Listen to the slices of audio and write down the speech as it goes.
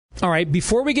All right,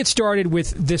 before we get started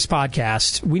with this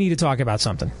podcast, we need to talk about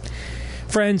something.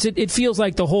 Friends, it feels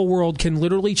like the whole world can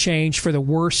literally change for the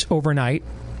worse overnight.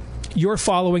 You're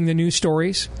following the news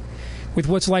stories. With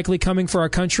what's likely coming for our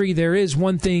country, there is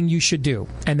one thing you should do,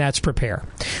 and that's prepare.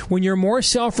 When you're more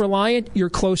self-reliant, you're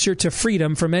closer to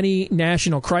freedom from any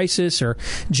national crisis or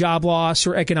job loss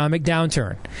or economic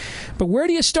downturn. But where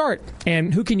do you start,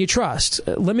 and who can you trust?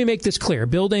 Let me make this clear.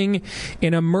 Building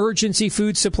an emergency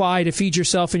food supply to feed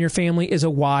yourself and your family is a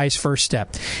wise first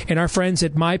step, and our friends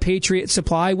at My Patriot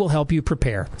Supply will help you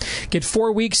prepare. Get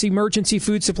 4 weeks emergency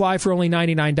food supply for only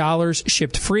 $99,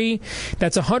 shipped free.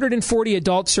 That's 140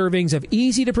 adult servings of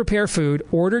easy-to-prepare food.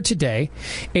 Order today.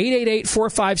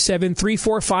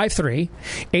 888-457-3453.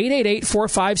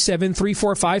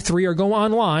 888-457-3453, or go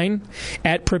online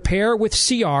at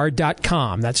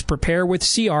preparewithcr.com. That's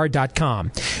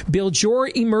preparewithcr.com. Build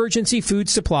your emergency food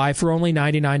supply for only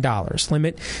 $99.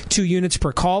 Limit 2 units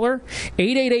per caller.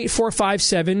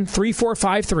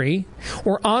 888-457-3453,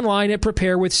 or online at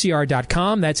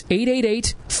preparewithcr.com. That's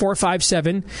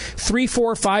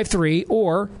 888-457-3453,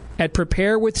 or at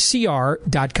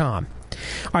preparewithcr.com.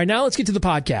 All right, now let's get to the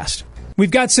podcast. We've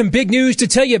got some big news to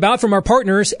tell you about from our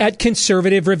partners at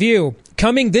Conservative Review.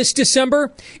 Coming this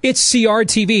December, it's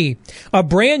CRTV, a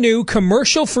brand new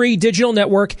commercial-free digital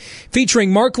network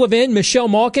featuring Mark Levin, Michelle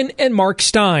Malkin, and Mark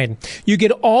Stein. You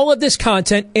get all of this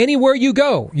content anywhere you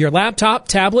go, your laptop,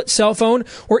 tablet, cell phone,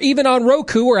 or even on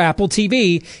Roku or Apple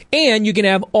TV. And you can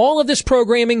have all of this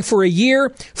programming for a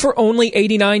year for only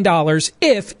 $89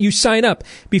 if you sign up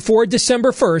before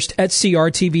December 1st at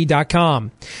crtv.com.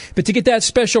 But to get that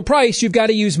special price, you've got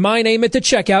to use my name at the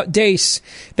checkout, DEACE.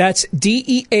 That's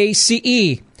DEACE.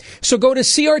 So go to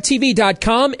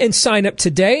crtv.com and sign up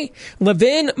today.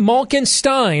 Levin, Malkin,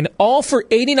 Stein, all for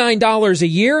 $89 a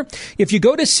year if you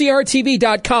go to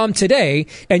crtv.com today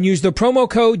and use the promo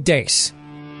code DEACE.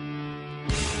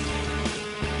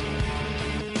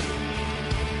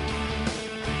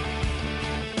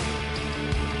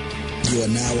 You are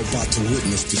now about to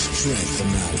witness the strength of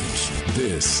knowledge.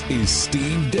 This is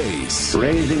Steve Deace.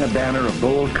 Raising a banner of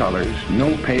bold colors,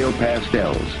 no pale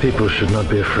pastels. People should not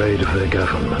be afraid of their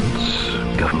governments.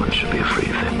 Governments should be afraid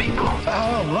of their people.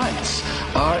 Our rights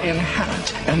are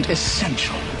inherent and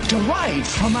essential, derived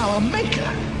from our Maker.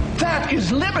 That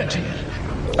is liberty.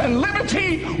 And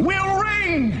liberty will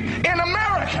reign in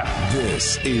America.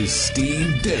 This is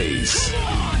Steve Deace.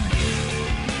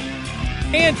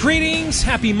 And greetings.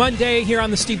 Happy Monday here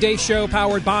on the Steve Deace Show,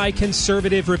 powered by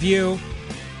Conservative Review.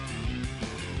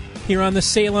 Here on the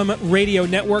Salem Radio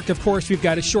Network, of course, we've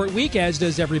got a short week, as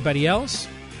does everybody else,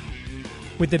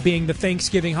 with it being the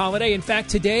Thanksgiving holiday. In fact,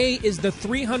 today is the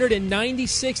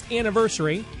 396th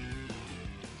anniversary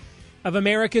of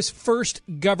America's first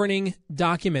governing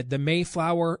document, the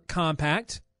Mayflower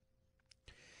Compact,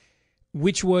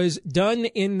 which was done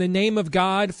in the name of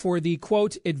God for the,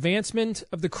 quote, advancement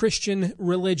of the Christian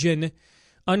religion,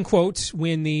 unquote,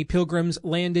 when the Pilgrims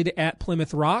landed at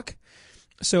Plymouth Rock.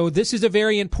 So this is a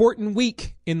very important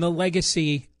week in the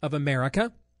legacy of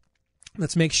America.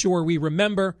 Let's make sure we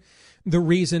remember the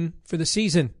reason for the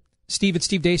season. Steve at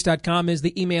stevedeace.com is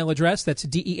the email address. That's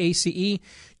DEACE. You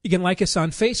can like us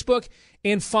on Facebook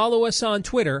and follow us on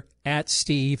Twitter at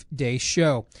Steve Deace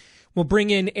Show. We'll bring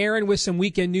in Aaron with some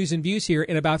weekend news and views here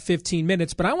in about 15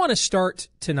 minutes, but I want to start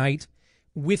tonight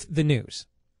with the news,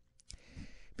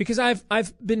 because I've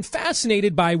been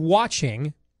fascinated by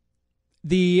watching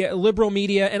the liberal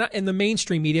media and the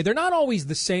mainstream media. They're not always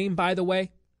the same, by the way.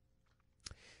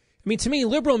 I mean, to me,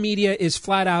 liberal media is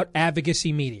flat out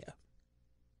advocacy media.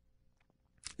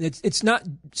 It's not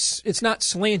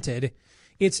slanted.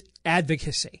 It's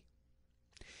advocacy.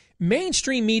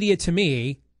 Mainstream media, to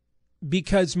me,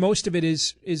 because most of it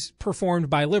is performed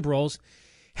by liberals,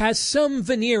 has some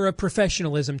veneer of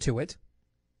professionalism to it.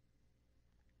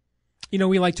 You know,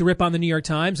 we like to rip on the New York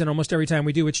Times, and almost every time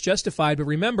we do, it's justified. But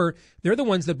remember, they're the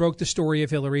ones that broke the story of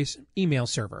Hillary's email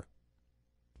server.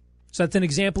 So that's an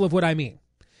example of what I mean,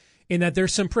 in that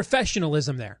there's some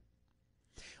professionalism there,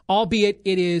 albeit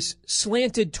it is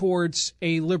slanted towards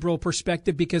a liberal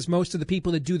perspective, because most of the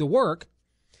people that do the work,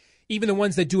 even the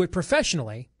ones that do it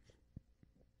professionally,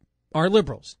 are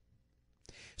liberals.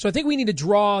 So I think we need to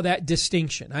draw that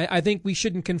distinction. I think we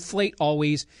shouldn't conflate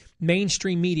always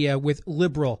mainstream media with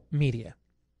liberal media.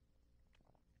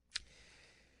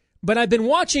 But I've been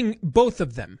watching both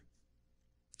of them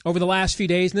over the last few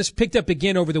days, and this picked up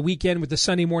again over the weekend with the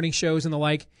Sunday morning shows and the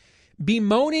like,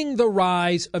 bemoaning the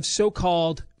rise of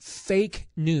so-called fake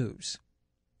news.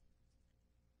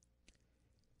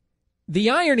 The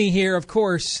irony here, of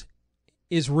course,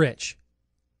 is rich.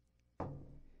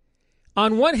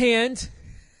 On one hand,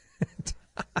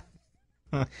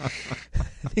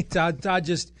 Todd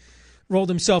just rolled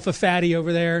himself a fatty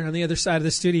over there on the other side of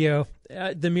the studio.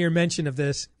 The mere mention of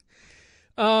this.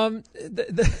 The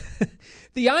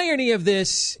irony of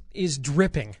this is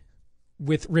dripping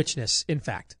with richness, in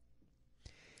fact.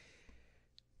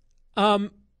 I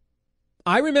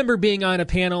remember being on a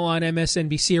panel on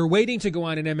MSNBC, or waiting to go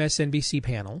on an MSNBC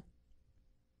panel.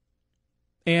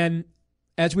 And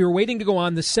as we were waiting to go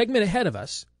on, the segment ahead of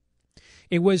us,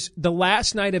 it was the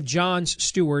last night of Jon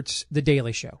Stewart's The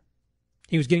Daily Show.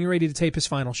 He was getting ready to tape his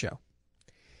final show.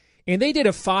 And they did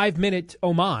a 5-minute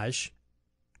homage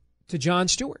to Jon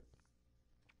Stewart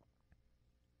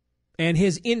and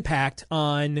his impact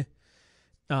on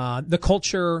the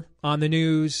culture, on the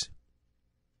news.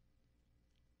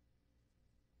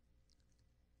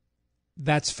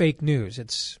 That's fake news.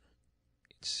 It's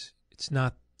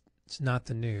not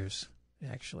the news.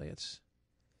 Actually,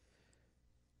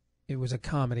 it was a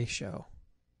comedy show.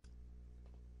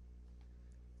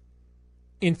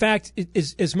 In fact,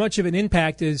 as much of an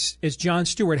impact as Jon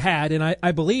Stewart had, and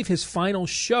I believe his final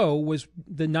show was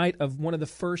the night of one of the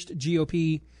first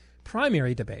GOP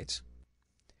primary debates.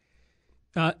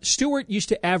 Stewart used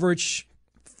to average,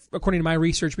 according to my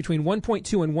research, between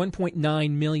 1.2 and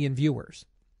 1.9 million viewers.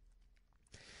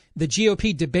 The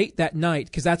GOP debate that night,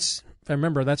 because if I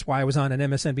remember, that's why I was on an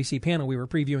MSNBC panel. We were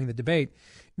previewing the debate.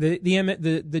 The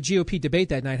GOP debate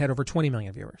that night had over 20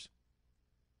 million viewers.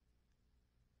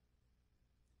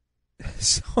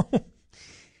 So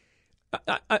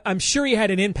I'm sure he had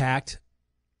an impact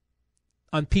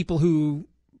on people who,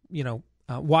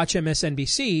 watch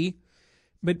MSNBC,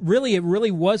 but really, it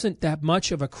really wasn't that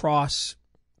much of a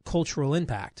cross-cultural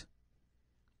impact.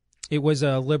 It was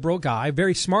a liberal guy,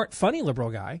 very smart, funny liberal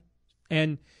guy,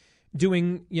 and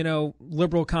doing,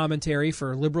 liberal commentary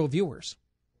for liberal viewers.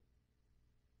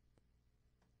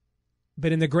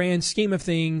 But in the grand scheme of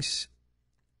things,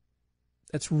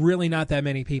 that's really not that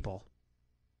many people.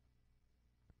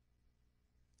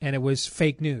 And it was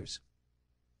fake news.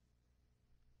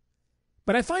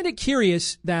 But I find it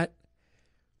curious that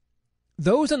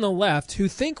those on the left who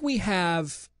think we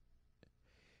have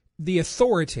the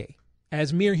authority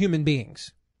as mere human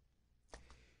beings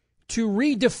to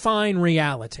redefine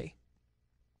reality,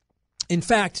 in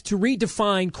fact, to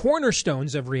redefine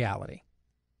cornerstones of reality,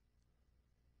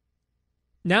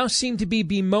 now seem to be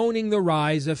bemoaning the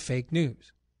rise of fake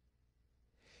news.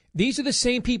 These are the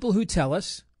same people who tell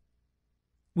us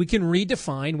we can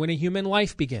redefine when a human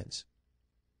life begins.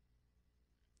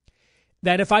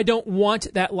 That if I don't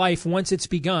want that life once it's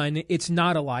begun, it's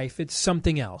not a life, it's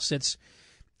something else. It's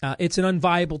an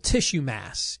unviable tissue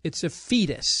mass. It's a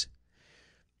fetus.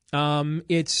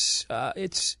 It's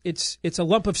a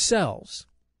lump of cells.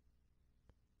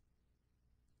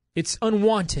 It's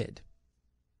unwanted.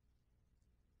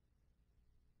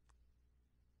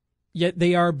 Yet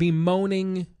they are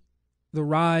bemoaning the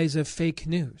rise of fake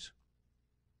news.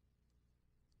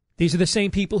 These are the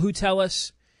same people who tell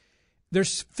us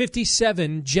there's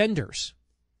 57 genders,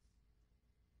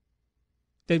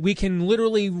 that we can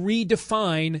literally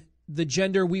redefine the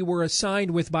gender we were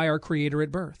assigned with by our Creator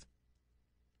at birth.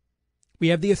 We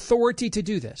have the authority to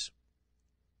do this.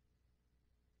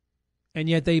 And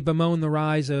yet they bemoan the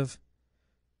rise of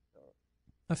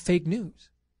fake news.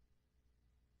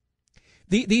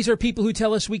 These are people who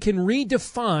tell us we can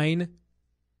redefine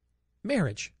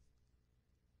marriage,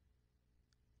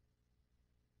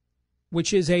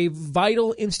 which is a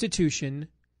vital institution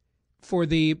for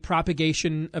the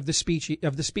propagation of the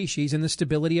species and the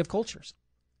stability of cultures.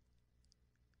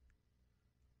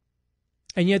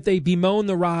 And yet they bemoan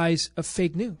the rise of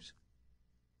fake news.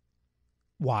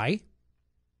 Why?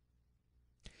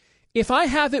 If I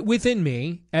have it within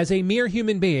me as a mere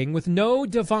human being with no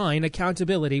divine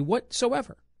accountability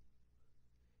whatsoever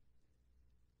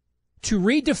to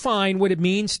redefine what it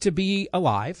means to be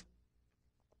alive,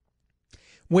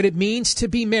 what it means to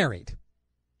be married,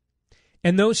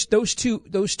 and those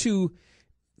two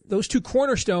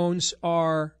cornerstones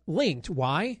are linked.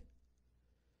 Why?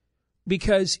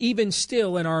 Because even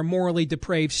still in our morally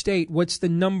depraved state, what's the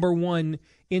number one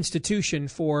institution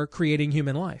for creating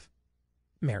human life?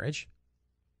 Marriage.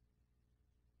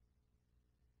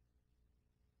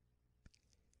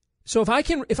 So if I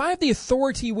have the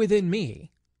authority within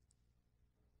me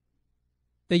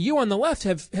that you on the left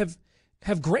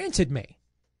have granted me,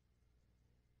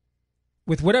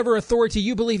 with whatever authority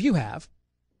you believe you have,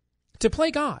 to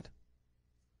play God,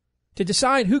 to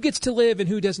decide who gets to live and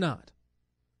who does not,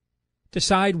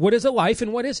 decide what is a life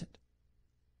and what isn't,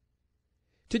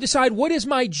 to decide what is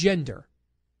my gender,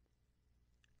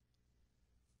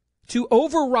 to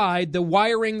override the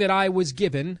wiring that I was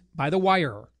given by the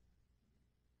wirer,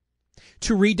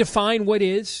 to redefine what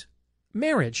is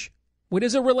marriage, what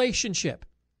is a relationship.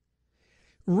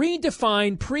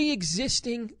 Redefine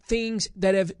pre-existing things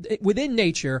that have within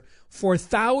nature for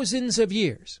thousands of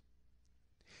years.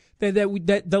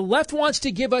 That the left wants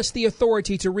to give us the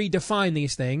authority to redefine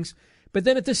these things, but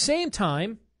then at the same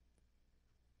time,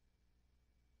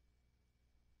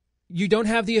 you don't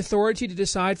have the authority to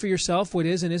decide for yourself what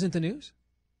is and isn't the news?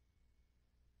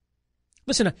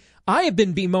 Listen, I have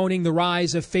been bemoaning the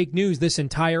rise of fake news this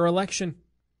entire election.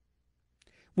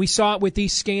 We saw it with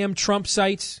these scam Trump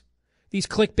sites, these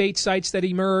clickbait sites that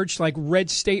emerged like Red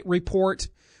State Report,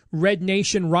 Red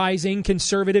Nation Rising,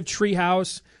 Conservative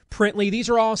Treehouse, Printly. These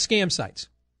are all scam sites.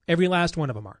 Every last one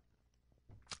of them are.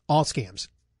 All scams.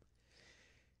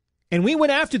 And we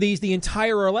went after these the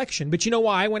entire election. But you know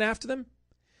why I went after them?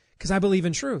 Because I believe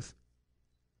in truth.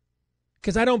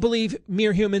 Because I don't believe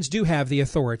mere humans do have the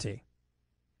authority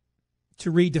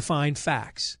to redefine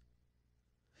facts,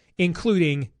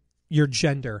 including your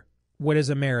gender, what is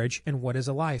a marriage, and what is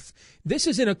a life. This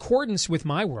is in accordance with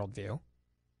my worldview.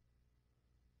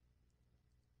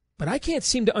 But I can't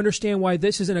seem to understand why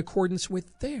this is in accordance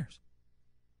with theirs.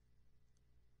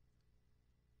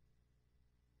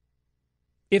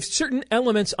 If certain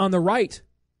elements on the right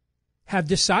have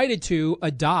decided to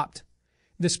adopt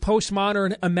this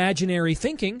postmodern imaginary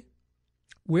thinking,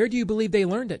 where do you believe they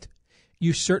learned it?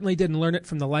 You certainly didn't learn it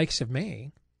from the likes of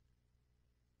me.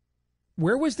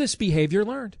 Where was this behavior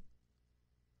learned?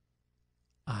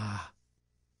 It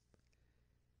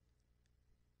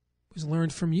was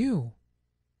learned from you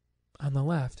on the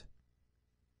left.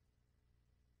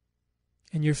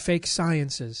 And your fake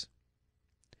sciences.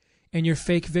 And your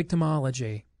fake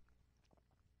victimology.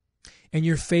 And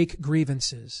your fake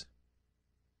grievances.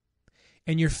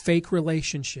 And your fake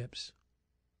relationships.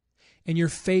 And your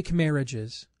fake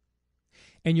marriages.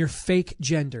 And your fake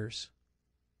genders.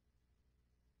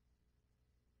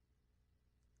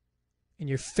 And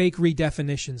your fake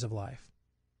redefinitions of life.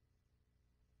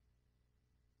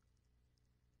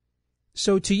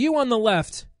 So to you on the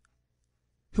left,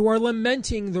 who are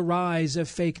lamenting the rise of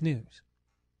fake news,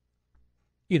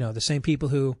 you know, the same people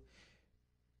who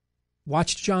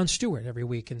watched Jon Stewart every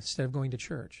week instead of going to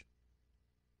church,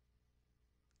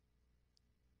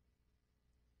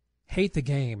 hate the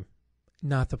game,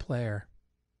 not the player.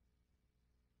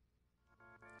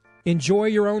 Enjoy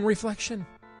your own reflection.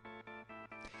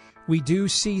 We do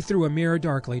see through a mirror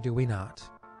darkly, do we not?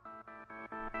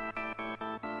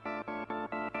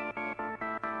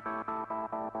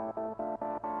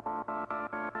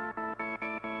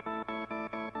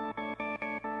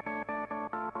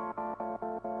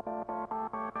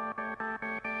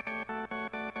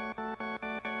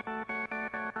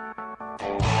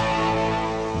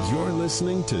 You're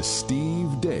listening to Steve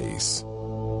Deace.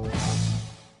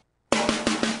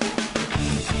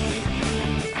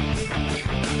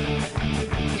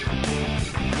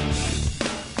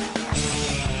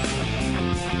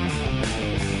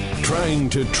 Trying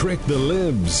to trick the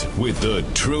libs with the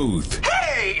truth.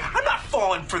 Hey, I'm not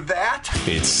falling for that.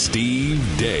 It's Steve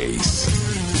Deace.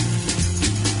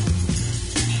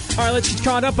 All right, let's get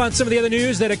caught up on some of the other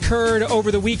news that occurred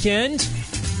over the weekend.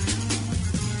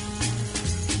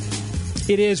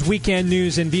 It is Weekend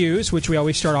News and Views, which we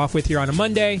always start off with here on a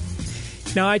Monday.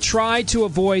 Now, I tried to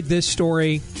avoid this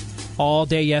story all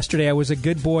day yesterday. I was a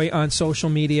good boy on social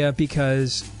media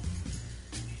because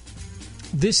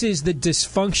this is the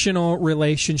dysfunctional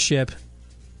relationship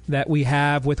that we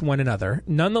have with one another.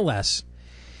 Nonetheless,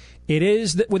 it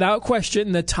is, without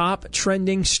question, the top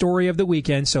trending story of the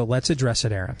weekend, so let's address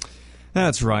it, Aaron.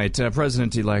 That's right.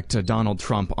 President-elect Donald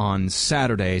Trump on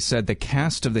Saturday said the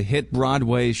cast of the hit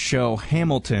Broadway show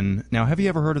Hamilton. Now, have you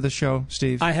ever heard of the show,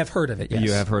 Steve? I have heard of it, yes.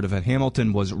 You have heard of it.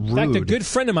 Hamilton was rude. In fact, a good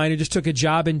friend of mine who just took a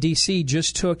job in D.C.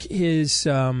 just took his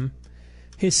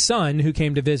son, who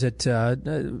came to visit,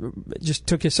 just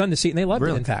took his son to see it, and they loved it,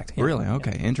 in fact. Yeah. Really?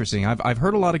 Okay, interesting. I've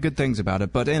heard a lot of good things about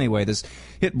it. But anyway, this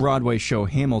hit Broadway show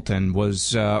Hamilton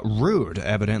was rude,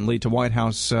 evidently, to White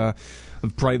House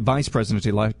Vice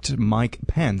President-elect Mike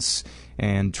Pence,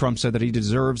 and Trump said that he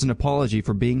deserves an apology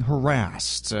for being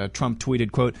harassed. Trump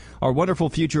tweeted, quote, "Our wonderful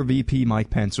future VP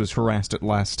Mike Pence was harassed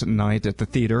last night at the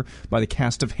theater by the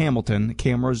cast of Hamilton,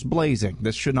 cameras blazing.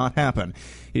 This should not happen."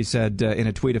 He said in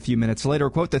a tweet a few minutes later,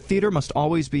 quote, "The theater must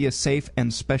always be a safe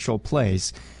and special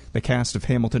place. The cast of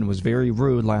Hamilton was very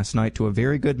rude last night to a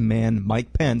very good man,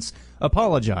 Mike Pence.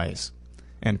 Apologize."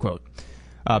 End quote.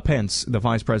 Pence, the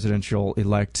vice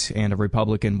presidential-elect and a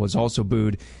Republican, was also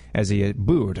booed as he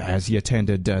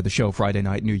attended the show Friday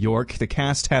night in New York. The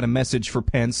cast had a message for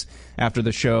Pence after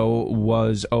the show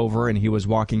was over and he was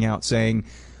walking out saying,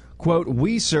 Quote,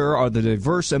 "We, sir, are the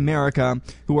diverse America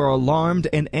who are alarmed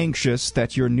and anxious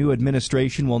that your new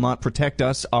administration will not protect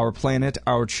us, our planet,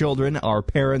 our children, our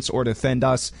parents, or defend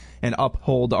us and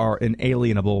uphold our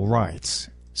inalienable rights,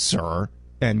 sir."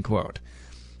 End quote.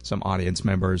 Some audience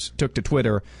members took to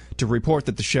Twitter to report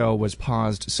that the show was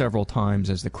paused several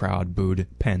times as the crowd booed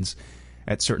Pence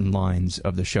at certain lines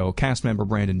of the show. Cast member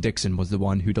Brandon Dixon was the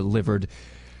one who delivered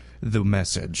the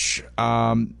message.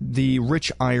 The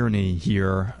rich irony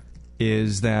here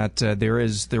is that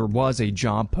there was a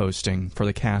job posting for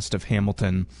the cast of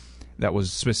Hamilton that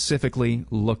was specifically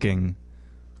looking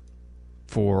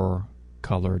for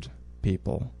colored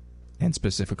people and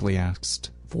specifically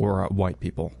asked for white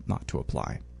people not to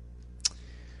apply.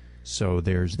 So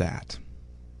there's that.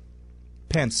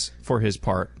 Pence, for his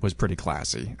part, was pretty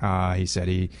classy. He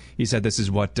said this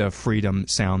is what freedom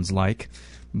sounds like,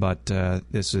 but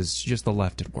this is just the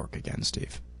left at work again,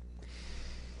 Steve.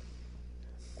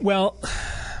 Well,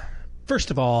 first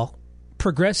of all,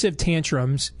 progressive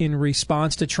tantrums in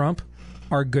response to Trump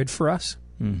are good for us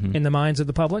in the minds of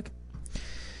the public.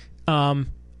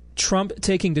 Trump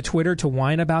taking to Twitter to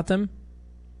whine about them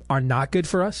are not good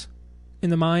for us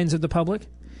in the minds of the public.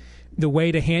 The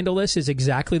way to handle this is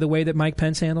exactly the way that Mike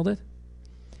Pence handled it,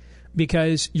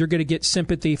 because you're going to get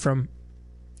sympathy from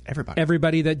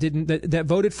everybody that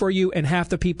voted for you and half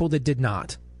the people that did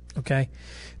not. Okay,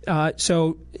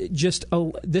 so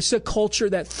this is a culture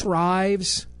that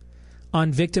thrives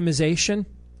on victimization.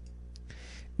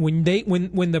 When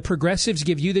the progressives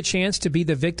give you the chance to be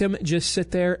the victim, just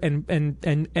sit there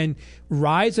and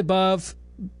rise above,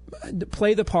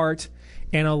 play the part,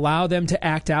 and allow them to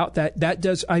act out. That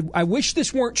does. I wish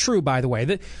this weren't true, by the way.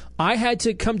 That I had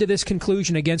to come to this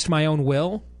conclusion against my own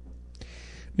will,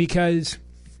 because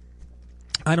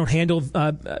I don't handle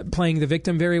playing the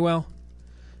victim very well.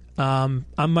 I'm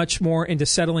much more into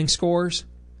settling scores.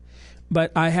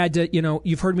 But I had to,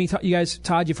 you've heard me, you guys,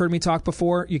 Todd, you've heard me talk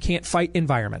before. You can't fight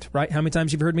environment, right? How many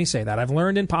times you've heard me say that? I've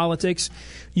learned in politics,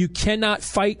 you cannot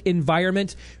fight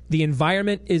environment. The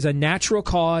environment is a natural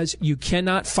cause. You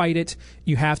cannot fight it.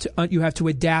 You have to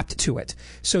adapt to it.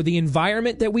 So the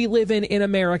environment that we live in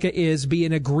America is be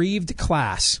an aggrieved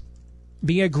class.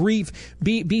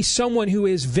 Be someone who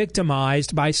is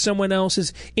victimized by someone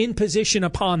else's imposition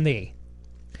upon thee.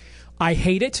 I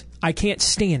hate it. I can't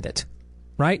stand it.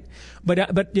 Right?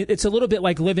 But it's a little bit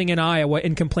like living in Iowa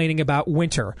and complaining about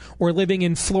winter, or living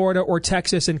in Florida or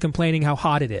Texas and complaining how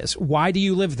hot it is. Why do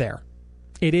you live there?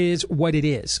 It is what it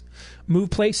is. Move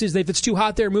places. If it's too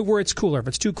hot there, move where it's cooler. If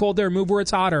it's too cold there, move where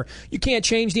it's hotter. You can't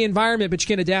change the environment, but you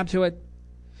can adapt to it.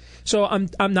 So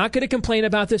I'm not going to complain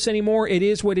about this anymore. It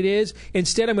is what it is.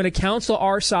 Instead, I'm going to counsel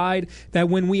our side that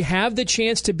when we have the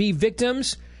chance to be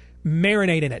victims,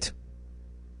 marinate in it.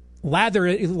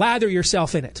 Lather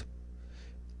yourself in it.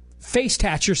 Face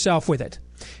tat yourself with it.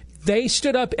 They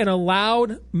stood up and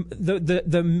allowed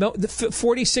the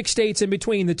 46 states in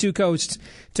between the two coasts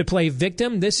to play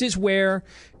victim. This is where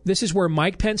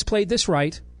Mike Pence played this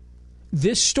right.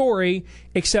 This story,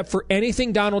 except for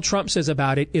anything Donald Trump says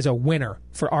about it, is a winner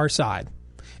for our side.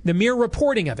 The mere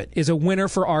reporting of it is a winner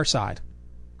for our side.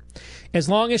 As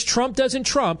long as Trump doesn't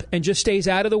Trump and just stays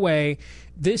out of the way,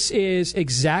 this is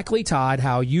exactly, Todd,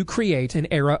 how you create an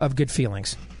era of good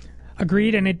feelings.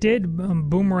 Agreed, and it did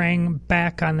boomerang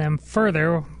back on them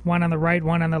further, one on the right,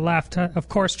 one on the left. Of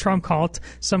course, Trump called.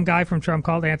 Some guy from Trump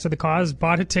called, answered the cause,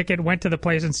 bought a ticket, went to the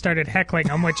place, and started heckling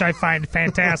them, which I find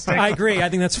fantastic. I agree. I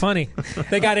think that's funny.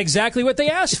 They got exactly what they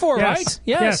asked for, yes. right?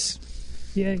 Yes.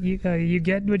 Yeah, you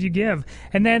get what you give.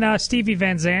 And then Stevie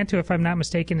Van Zandt, who, if I'm not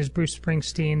mistaken, is Bruce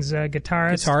Springsteen's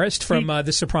guitarist. Guitarist from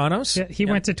The Sopranos. He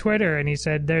went to Twitter and he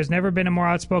said, "There's never been a more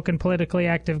outspoken, politically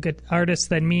active artist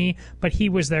than me, but he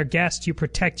was their guest. You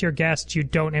protect your guests. You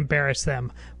don't embarrass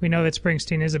them." We know that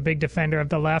Springsteen is a big defender of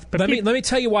the left. But let me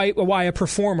tell you why a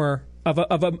performer of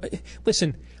a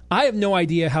listen, I have no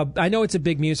idea how. I know it's a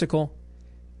big musical.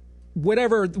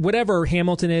 Whatever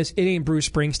Hamilton is, it ain't Bruce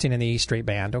Springsteen and the E Street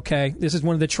Band, okay? This is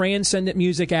one of the transcendent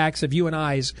music acts of you and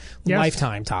I's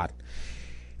lifetime, Todd.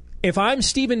 If I'm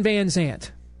Stephen Van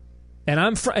Zandt, and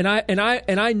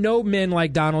I know men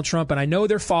like Donald Trump, and I know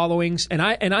their followings, and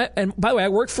by the way, I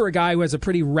work for a guy who has a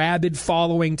pretty rabid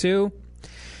following too.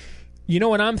 You know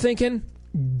what I'm thinking?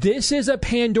 This is a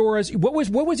Pandora's. What was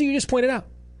it you just pointed out?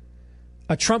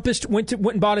 A Trumpist went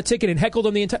and bought a ticket and heckled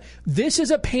him the entire. This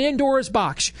is a Pandora's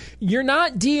box. You're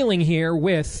not dealing here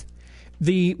with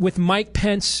Mike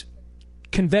Pence,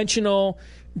 conventional,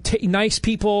 nice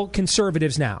people,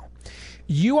 conservatives now.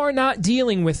 You are not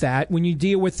dealing with that when you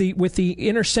deal with the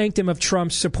inner sanctum of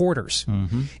Trump's supporters.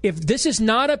 Mm-hmm. If this is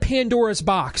not a Pandora's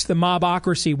box the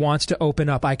mobocracy wants to open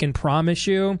up, I can promise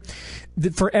you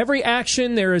that for every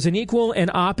action there is an equal and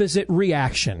opposite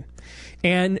reaction.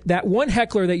 And that one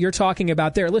heckler that you're talking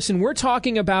about there, listen, we're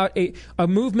talking about a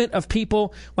movement of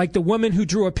people like the woman who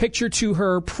drew a picture to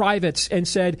her privates and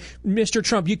said, Mr.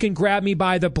 Trump, you can grab me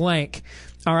by the blank.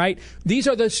 All right. These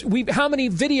are how many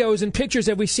videos and pictures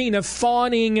have we seen of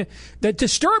fawning that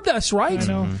disturbed us, right? I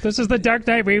know. This is the dark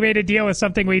night. We made a deal with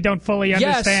something we don't fully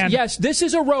understand. Yes. This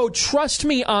is a road. Trust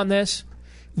me on this.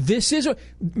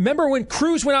 Remember when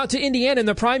Cruz went out to Indiana in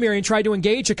the primary and tried to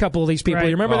engage a couple of these people? Right.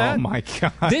 You remember that? Oh, my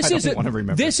God.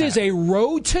 This is a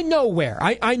road to nowhere.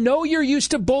 I know you're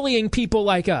used to bullying people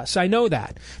like us. I know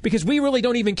that. Because we really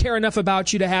don't even care enough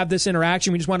about you to have this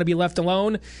interaction. We just want to be left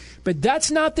alone. But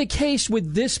that's not the case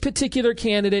with this particular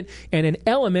candidate and an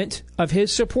element of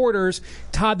his supporters.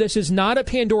 Todd, this is not a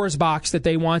Pandora's box that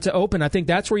they want to open. I think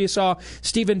that's where you saw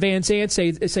Stephen Van Zandt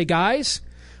say, guys,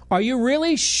 are you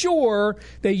really sure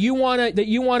that you want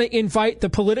to invite the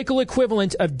political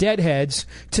equivalent of deadheads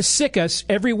to sick us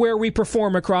everywhere we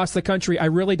perform across the country? I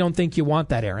really don't think you want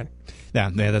that, Aaron. Yeah,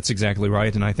 that's exactly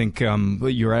right. And I think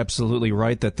you're absolutely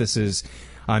right that this is,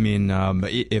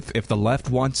 if the left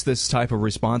wants this type of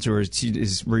response or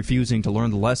is refusing to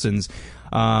learn the lessons,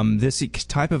 this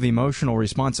type of emotional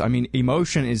response,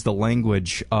 emotion is the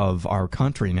language of our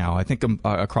country now, I think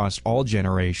across all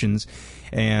generations.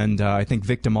 And I think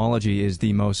victimology is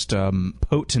the most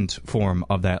potent form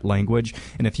of that language.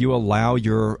 And if you allow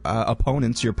your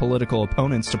opponents, your political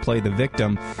opponents, to play the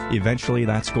victim, eventually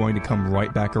that's going to come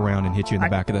right back around and hit you in the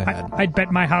back of the head. I'd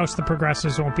bet my house the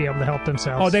progressives won't be able to help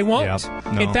themselves. Oh, they won't?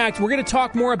 Yep. No. In fact, we're going to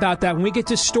talk more about that when we get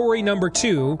to story number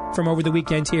 2 from over the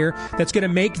weekend here that's going to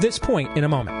make this point in a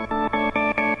moment.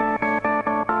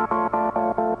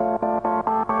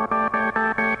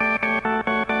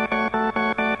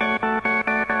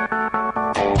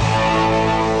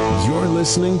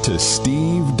 Listening to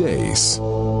Steve Deace.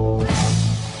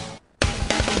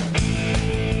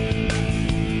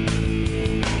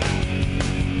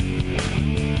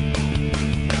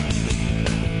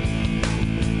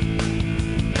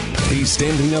 He's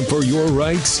standing up for your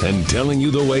rights and telling you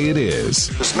the way it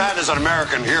is. This man is an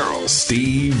American hero.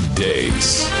 Steve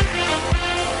Deace.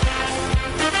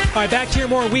 All right, back to your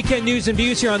more weekend news and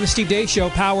views here on the Steve Deace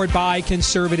Show, powered by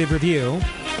Conservative Review.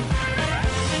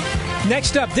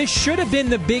 Next up, this should have been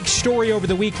the big story over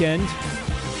the weekend,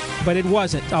 but it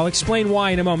wasn't. I'll explain why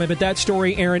in a moment, but that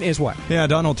story, Aaron, is what? Yeah,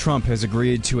 Donald Trump has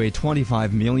agreed to a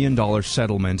 $25 million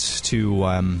settlement to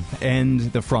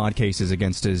end the fraud cases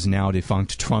against his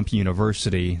now-defunct Trump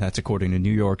University. That's according to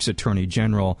New York's Attorney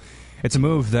General. It's a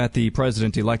move that the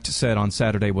president-elect said on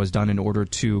Saturday was done in order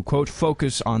to, quote,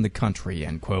 focus on the country,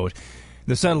 end quote.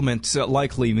 The settlement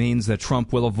likely means that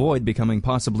Trump will avoid becoming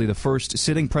possibly the first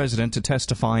sitting president to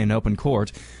testify in open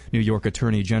court. New York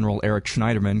Attorney General Eric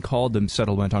Schneiderman called the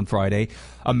settlement on Friday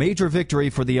a major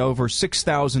victory for the over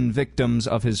 6,000 victims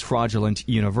of his fraudulent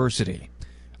university.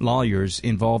 Lawyers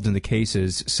involved in the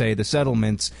cases say the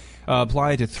settlements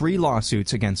apply to 3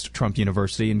 lawsuits against Trump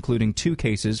University, including 2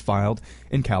 cases filed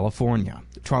in California.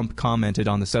 Trump commented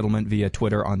on the settlement via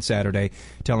Twitter on Saturday,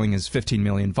 telling his 15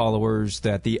 million followers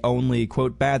that the only,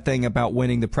 quote, bad thing about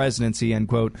winning the presidency, end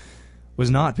quote, was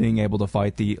not being able to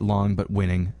fight the long but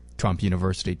winning Trump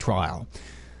University trial.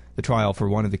 The trial for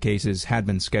one of the cases had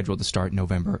been scheduled to start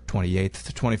November 28th.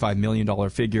 The $25 million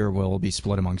figure will be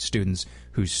split among students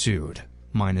who sued,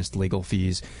 minus legal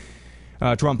fees.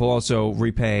 Trump will also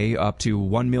repay up to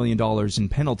 $1 million in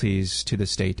penalties to the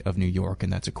state of New York,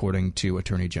 and that's according to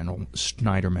Attorney General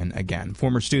Schneiderman again.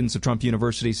 Former students of Trump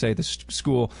University say the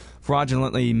school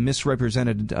fraudulently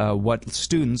misrepresented what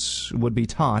students would be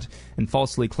taught and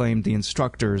falsely claimed the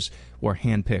instructors were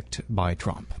handpicked by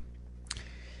Trump.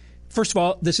 First of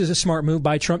all, this is a smart move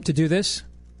by Trump to do this.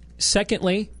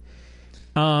 Secondly,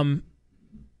 far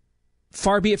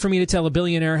be it for me to tell a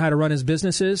billionaire how to run his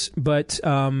businesses, but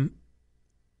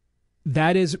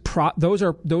that is those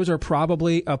are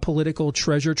probably a political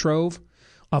treasure trove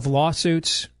of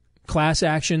lawsuits, class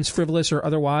actions, frivolous or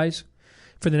otherwise,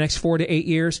 for the next 4 to 8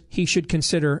 years. He should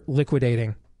consider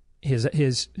liquidating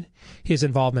his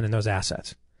involvement in those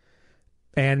assets.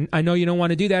 And I know you don't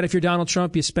want to do that if you're Donald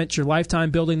Trump. You spent your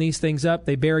lifetime building these things up.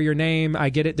 They bear your name. I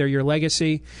get it. They're your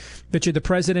legacy. But you're the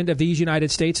president of these United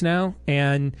States now.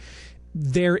 And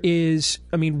there is,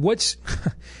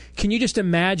 can you just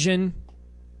imagine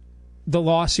the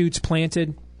lawsuits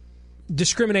planted?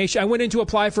 discrimination. I went in to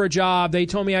apply for a job. They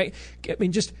told me, I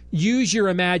mean, just use your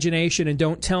imagination and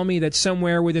don't tell me that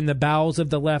somewhere within the bowels of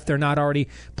the left, they're not already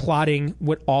plotting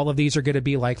what all of these are going to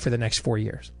be like for the next 4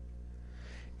 years.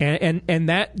 And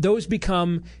that those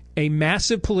become a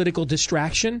massive political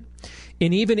distraction.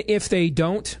 And even if they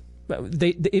don't,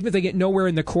 even if they get nowhere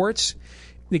in the courts,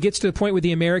 it gets to the point with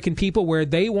the American people where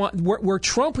they want, where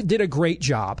Trump did a great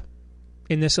job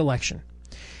in this election,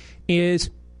 is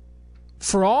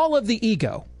for all of the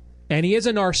ego, and he is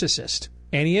a narcissist,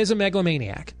 and he is a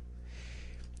megalomaniac,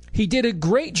 he did a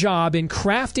great job in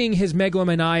crafting his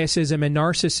megalomaniacism and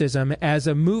narcissism as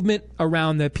a movement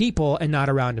around the people and not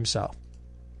around himself.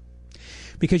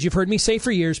 Because you've heard me say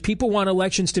for years, people want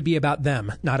elections to be about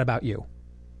them, not about you.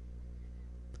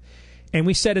 And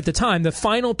we said at the time, the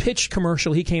final pitch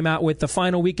commercial he came out with the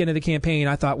final weekend of the campaign,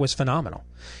 I thought was phenomenal.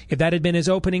 If that had been his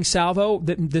opening salvo,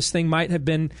 this thing might have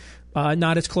been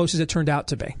not as close as it turned out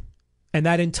to be. And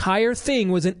that entire thing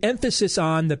was an emphasis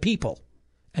on the people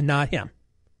and not him.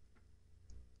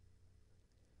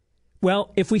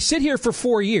 Well, if we sit here for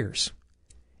 4 years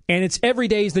and it's every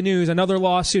day's the news, another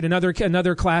lawsuit,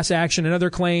 another class action, another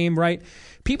claim, right?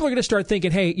 People are going to start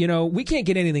thinking, hey, we can't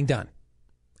get anything done.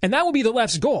 And that will be the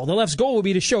left's goal. The left's goal will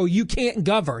be to show you can't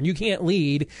govern, you can't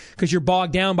lead because you're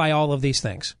bogged down by all of these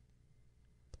things.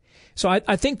 So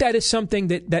I think that is something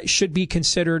that should be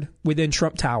considered within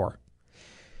Trump Tower.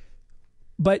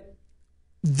 But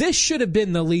this should have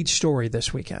been the lead story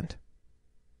this weekend.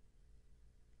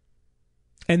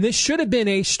 And this should have been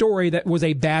a story that was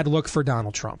a bad look for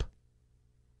Donald Trump.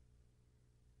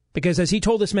 Because as he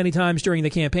told us many times during the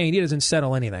campaign, he doesn't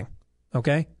settle anything.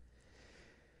 Okay?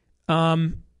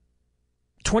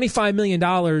 $25 million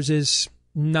is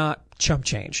not chump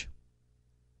change.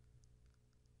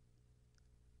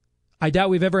 I doubt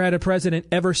we've ever had a president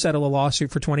ever settle a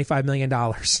lawsuit for $25 million in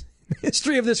the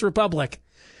history of this republic.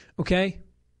 Okay?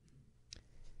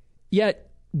 Yet,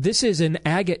 this is an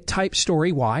agate-type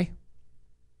story. Why?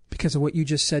 Because of what you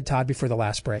just said, Todd, before the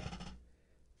last break.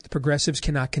 The progressives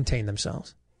cannot contain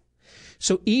themselves.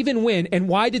 So even when, and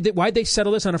why'd they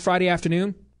settle this on a Friday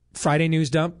afternoon? Friday news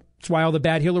dump. That's why all the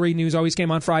bad Hillary news always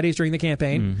came on Fridays during the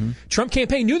campaign. Mm-hmm. Trump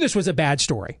campaign knew this was a bad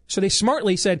story. So they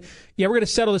smartly said, yeah, we're going to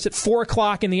settle this at 4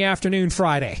 o'clock in the afternoon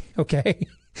Friday. Okay?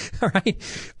 All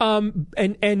right?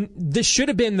 And this should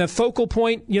have been the focal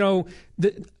point,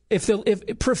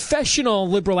 if professional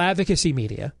liberal advocacy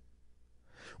media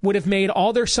would have made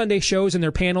all their Sunday shows and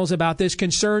their panels about this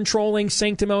concern, trolling,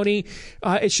 sanctimony.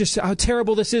 It's just how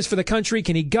terrible this is for the country.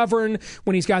 Can he govern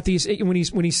when he's got these, when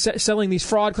he's selling these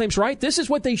fraud claims, right? This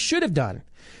is what they should have done.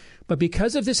 But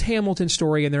because of this Hamilton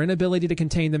story and their inability to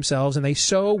contain themselves, and they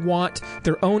so want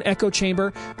their own echo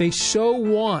chamber, they so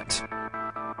want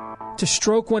to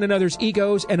stroke one another's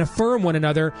egos and affirm one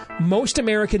another, most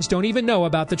Americans don't even know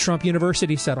about the Trump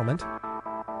University settlement,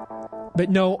 but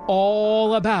know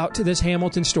all about this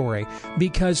Hamilton story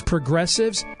because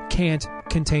progressives can't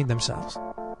contain themselves.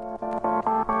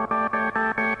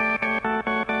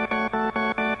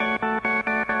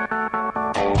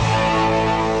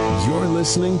 You're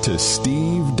listening to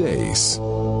Steve Deace.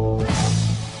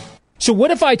 So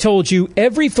what if I told you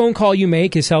every phone call you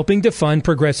make is helping to fund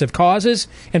progressive causes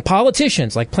and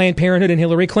politicians like Planned Parenthood and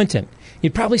Hillary Clinton?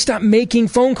 You'd probably stop making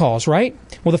phone calls, right?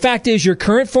 Well, the fact is your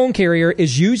current phone carrier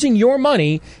is using your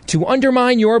money to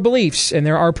undermine your beliefs, and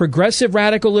there are progressive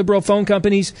radical liberal phone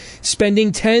companies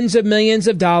spending tens of millions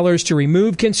of dollars to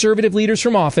remove conservative leaders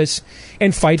from office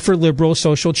and fight for liberal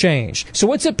social change. So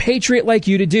what's a patriot like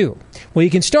you to do? Well, you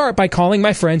can start by calling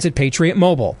my friends at Patriot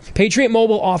Mobile. Patriot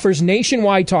Mobile offers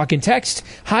nationwide talk and text,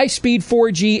 high-speed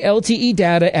 4G LTE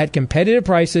data at competitive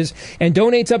prices, and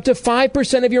donates up to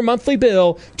 5% of your monthly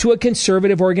bill to a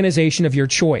conservative organization of your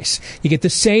choice. You get the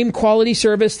same quality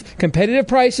service, competitive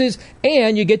prices,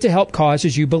 and you get to help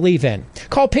causes you believe in.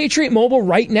 Call Patriot Mobile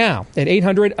right now at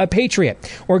 800-A-PATRIOT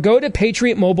or go to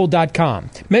patriotmobile.com.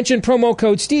 Mention promo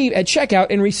code Steve at checkout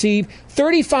and receive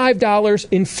 $35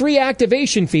 in free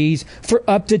activation fees for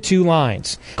up to 2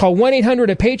 lines. Call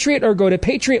 1-800-A-PATRIOT or go to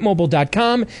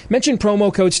patriotmobile.com. Mention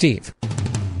promo code Steve.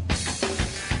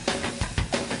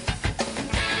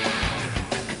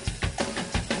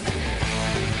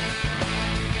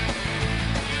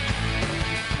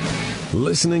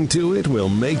 Listening to it will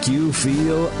make you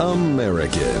feel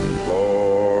American.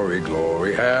 Glory,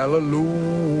 glory,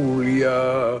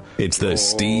 hallelujah. It's the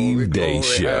Steve Deace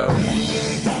Show.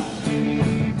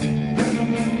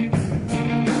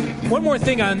 One more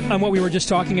thing on what we were just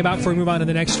talking about before we move on to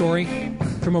the next story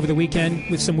from over the weekend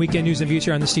with some weekend news and views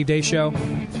here on the Steve Deace Show.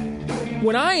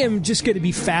 What I am just going to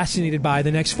be fascinated by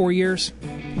the next 4 years,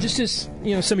 just as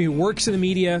some of you works in the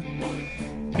media,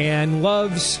 and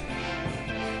loves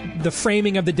the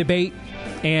framing of the debate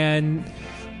and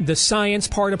the science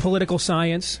part of political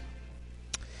science,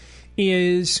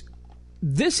 is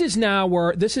this is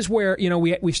where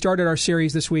we started our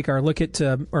series this week, our look at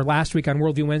or last week on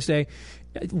Worldview Wednesday,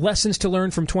 lessons to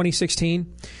learn from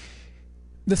 2016.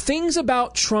 The things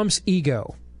about Trump's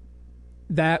ego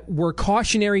that were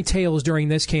cautionary tales during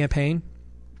this campaign,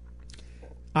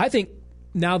 I think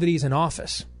now that he's in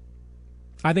office,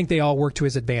 I think they all work to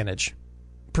his advantage,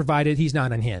 provided he's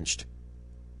not unhinged.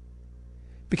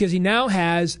 Because he now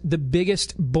has the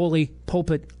biggest bully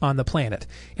pulpit on the planet.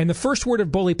 And the first word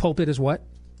of bully pulpit is what?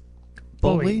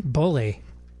 Bully. Bully.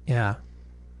 Yeah.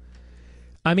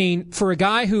 I mean, for a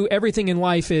guy who everything in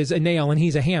life is a nail and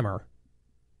he's a hammer,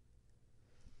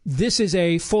 this is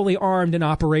a fully armed and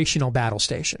operational battle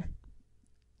station.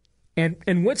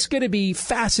 And what's going to be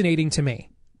fascinating to me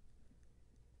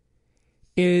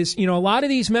is, a lot of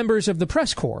these members of the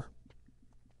press corps,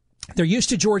 they're used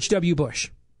to George W. Bush.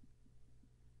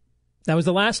 That was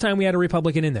the last time we had a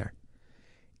Republican in there.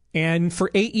 And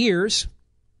for 8 years,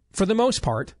 for the most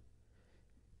part,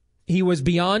 he was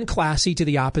beyond classy to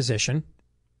the opposition,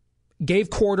 gave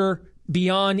quarter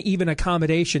beyond even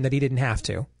accommodation that he didn't have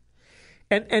to.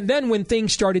 And then when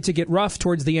things started to get rough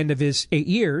towards the end of his 8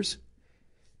 years,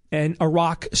 and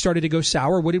Iraq started to go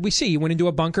sour, what did we see? You went into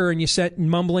a bunker and you set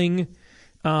mumbling,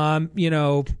 Dick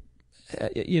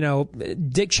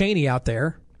Cheney out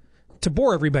there to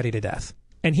bore everybody to death.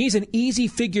 And he's an easy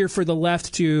figure for the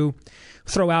left to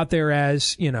throw out there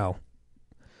as,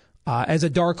 as a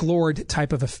Dark Lord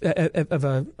type of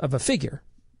a figure.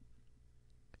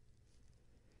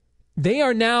 They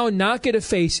are now not going to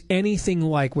face anything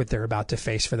like what they're about to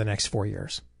face for the next 4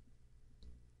 years.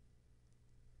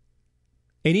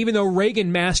 And even though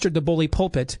Reagan mastered the bully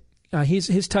pulpit,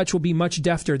 his touch will be much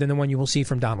defter than the one you will see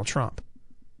from Donald Trump.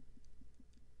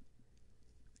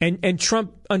 And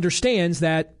Trump understands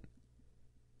that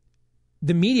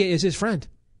the media is his friend.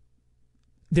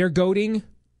 Their goading,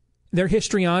 their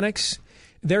histrionics,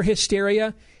 their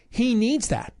hysteria, he needs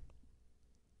that.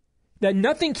 That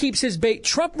nothing keeps his bait.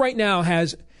 Trump right now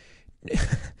has...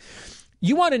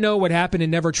 You want to know what happened in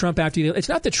Never Trump after you... It's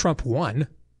not that Trump won.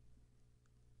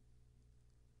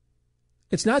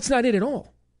 It's not it at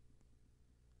all.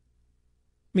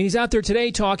 I mean, he's out there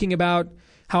today talking about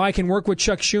how I can work with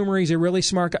Chuck Schumer. He's a really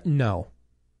smart guy. No,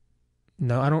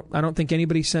 I don't think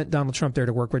anybody sent Donald Trump there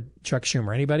to work with Chuck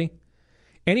Schumer. Anybody?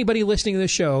 Anybody listening to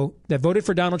this show that voted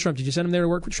for Donald Trump, did you send him there to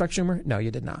work with Chuck Schumer? No, you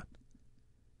did not.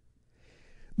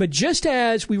 But just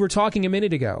as we were talking a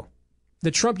minute ago,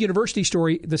 the Trump University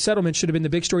story, the settlement should have been the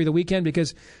big story of the weekend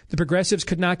because the progressives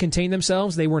could not contain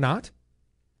themselves. They were not.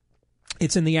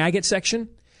 It's in the agate section.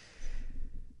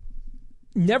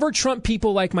 Never Trump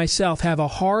people like myself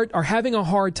are having a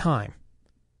hard time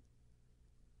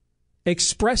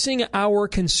expressing our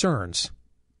concerns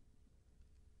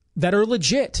that are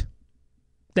legit.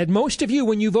 That most of you,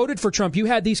 when you voted for Trump, you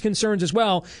had these concerns as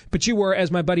well, but you were,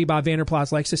 as my buddy Bob Vander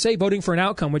Plaats likes to say, voting for an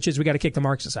outcome, which is we got to kick the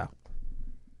Marxists out.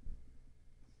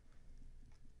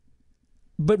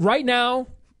 But right now,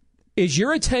 is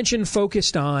your attention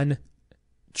focused on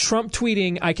Trump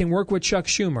tweeting, I can work with Chuck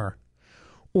Schumer,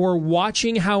 or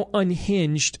watching how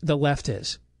unhinged the left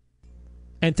is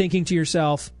and thinking to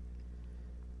yourself,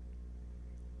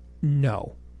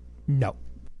 no.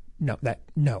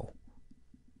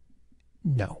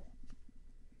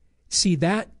 See,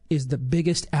 that is the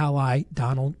biggest ally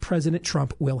President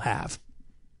Trump will have.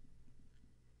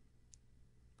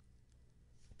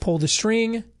 Pull the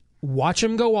string, watch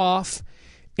him go off,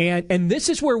 and this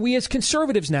is where we as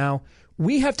conservatives now,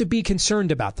 we have to be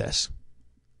concerned about this.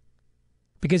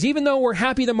 Because even though we're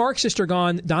happy the Marxists are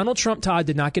gone, Donald Trump, Todd,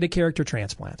 did not get a character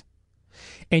transplant.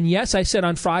 And yes, I said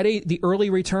on Friday, the early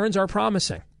returns are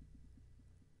promising.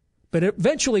 But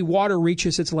eventually water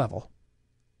reaches its level.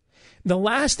 The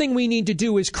last thing we need to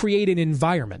do is create an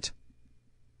environment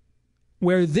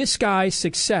where this guy's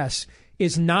success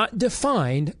is not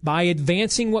defined by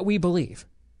advancing what we believe,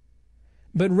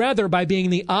 but rather by being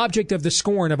the object of the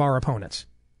scorn of our opponents.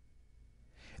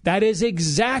 That is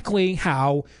exactly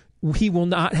how he will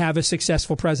not have a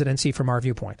successful presidency from our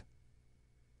viewpoint.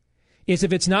 Is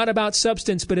if it's not about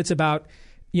substance, but it's about,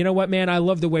 you know what, man, I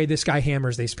love the way this guy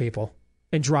hammers these people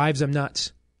and drives them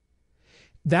nuts.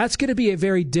 That's going to be a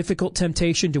very difficult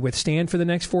temptation to withstand for the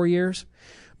next 4 years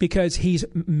because he's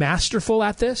masterful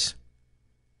at this.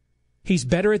 He's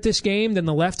better at this game than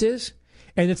the left is.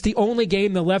 And it's the only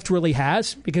game the left really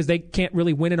has because they can't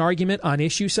really win an argument on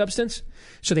issue substance.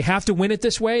 So they have to win it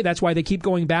this way. That's why they keep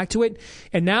going back to it.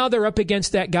 And now they're up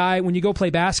against that guy, when you go play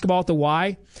basketball at the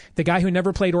Y, the guy who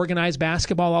never played organized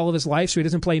basketball all of his life, so he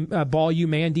doesn't play ball U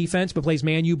man defense, but plays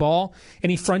man U ball, and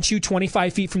he fronts you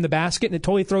 25 feet from the basket, and it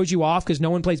totally throws you off because no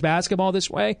one plays basketball this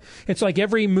way. It's like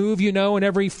every move you know and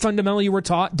every fundamental you were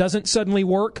taught doesn't suddenly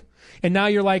work. And now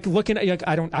you're like looking at, like,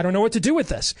 I don't know what to do with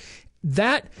this.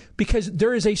 That, because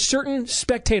there is a certain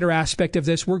spectator aspect of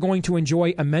this we're going to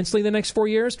enjoy immensely the next 4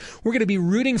 years. We're going to be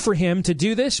rooting for him to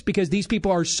do this because these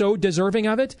people are so deserving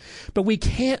of it. But we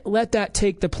can't let that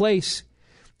take the place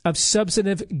of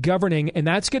substantive governing, and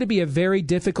that's going to be a very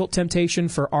difficult temptation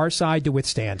for our side to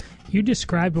withstand. You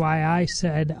described why I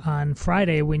said on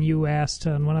Friday when you asked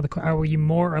on one of the, are you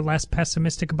more or less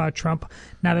pessimistic about Trump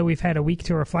now that we've had a week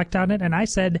to reflect on it? And I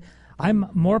said, I'm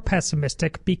more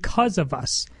pessimistic because of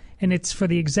us. And it's for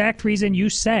the exact reason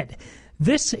you said.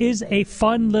 This is a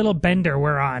fun little bender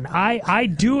we're on. I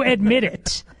do admit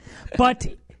it. But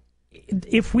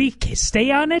if we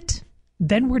stay on it,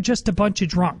 then we're just a bunch of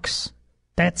drunks.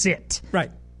 That's it.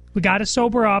 Right. We got to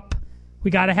sober up.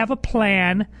 We got to have a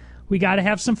plan. We got to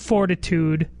have some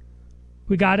fortitude.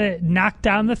 We got to knock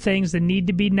down the things that need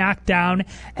to be knocked down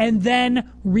and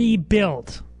then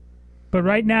rebuild. But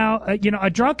right now, a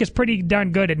drunk is pretty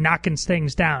darn good at knocking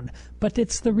things down. But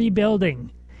it's the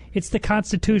rebuilding. It's the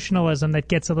constitutionalism that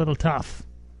gets a little tough.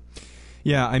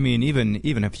 Yeah, I mean, even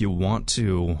if you want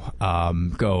to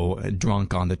go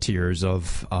drunk on the tears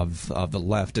of the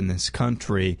left in this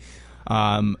country,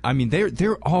 I mean,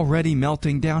 they're already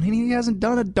melting down. He hasn't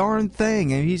done a darn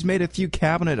thing, and he's made a few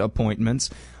cabinet appointments.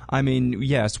 I mean,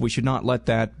 yes, we should not let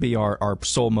that be our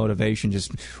sole motivation,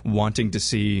 just wanting to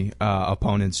see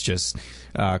opponents just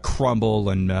crumble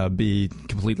and be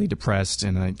completely depressed.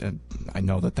 And I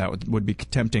know that would be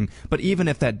tempting. But even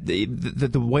if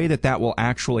the way that will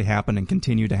actually happen and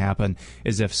continue to happen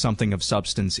is if something of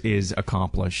substance is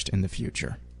accomplished in the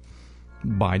future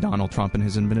by Donald Trump and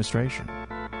his administration.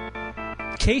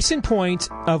 Case in point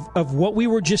of what we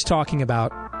were just talking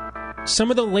about.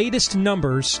 Some of the latest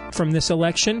numbers from this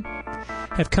election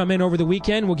have come in over the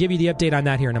weekend. We'll give you the update on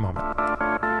that here in a moment.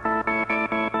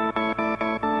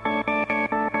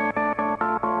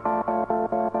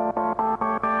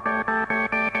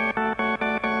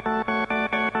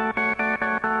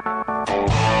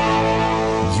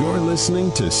 You're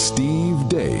listening to Steve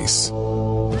Deace.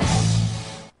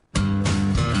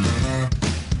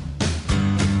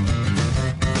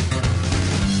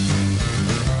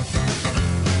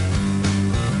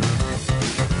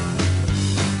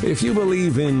 If you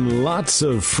believe in lots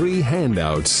of free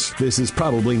handouts, this is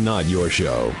probably not your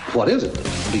show. What is it?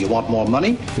 Do you want more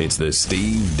money? It's the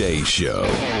Steve Deace Show.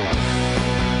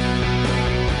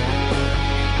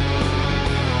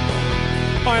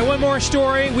 All right, one more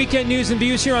story. Weekend news and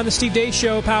views here on the Steve Deace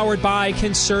Show, powered by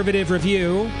Conservative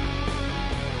Review.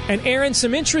 And Aaron,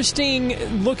 an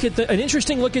interesting look at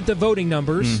the voting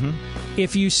numbers. Mm-hmm.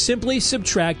 If you simply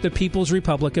subtract the People's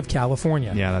Republic of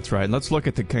California. Yeah, that's right. Let's look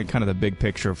at the kind of the big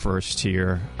picture first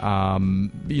here.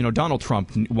 Donald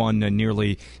Trump won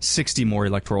nearly 60 more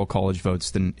Electoral College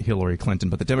votes than Hillary Clinton,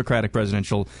 but the Democratic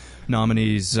presidential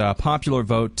nominee's popular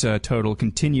vote total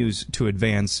continues to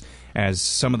advance as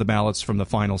some of the ballots from the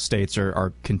final states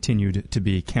are continued to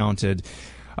be counted.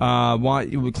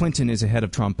 Clinton is ahead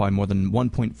of Trump by more than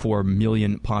 1.4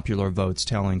 million popular votes,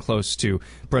 tallying close to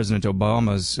President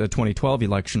Obama's 2012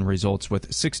 election results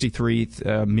with 63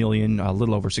 million, a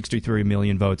little over 63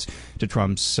 million votes to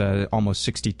Trump's almost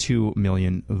 62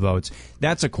 million votes.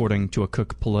 That's according to a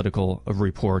Cook Political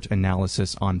Report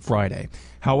analysis on Friday.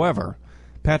 However,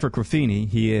 Patrick Ruffini,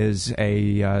 he is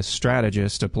a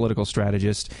strategist, a political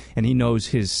strategist, and he knows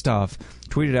his stuff,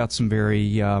 tweeted out some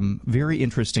very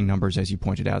interesting numbers, as you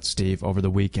pointed out, Steve, over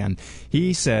the weekend.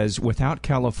 He says without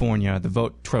California, the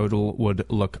vote total would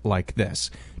look like this.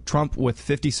 Trump with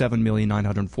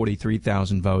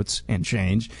 57,943,000 votes and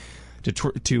change to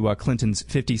Clinton's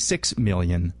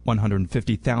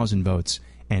 56,150,000 votes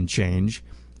and change.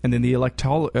 And then the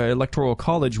Electoral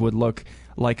College would look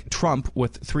like Trump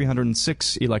with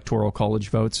 306 Electoral College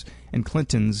votes and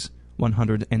Clinton's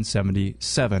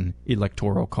 177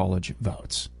 Electoral College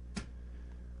votes.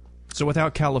 So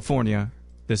without California,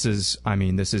 this is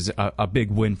a big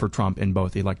win for Trump in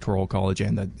both Electoral College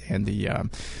and the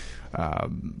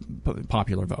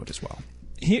popular vote as well.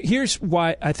 Here's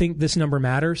why I think this number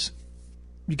matters.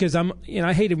 Because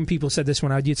I hated when people said this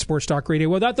when I did sports talk radio.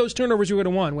 Well, without those turnovers, we would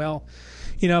have won. Well,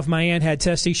 if my aunt had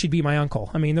testes, she'd be my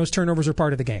uncle. I mean, those turnovers are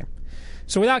part of the game.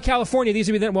 So without California, these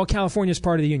would be California's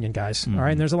part of the union, guys. Mm-hmm. All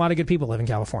right, and there's a lot of good people live in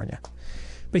California.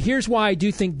 But here's why I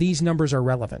do think these numbers are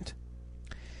relevant.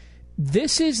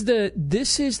 This is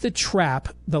the trap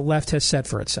the left has set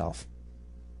for itself.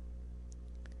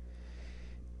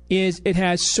 It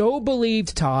has so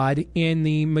believed, Todd, in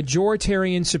the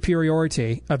majoritarian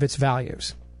superiority of its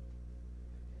values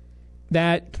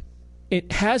that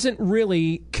it hasn't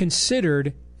really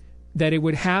considered that it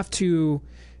would have to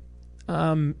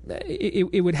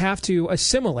it would have to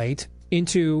assimilate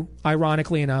into,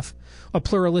 ironically enough, a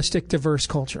pluralistic, diverse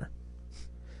culture.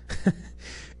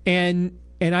 and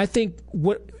I think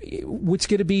what's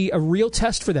going to be a real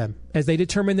test for them as they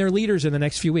determine their leaders in the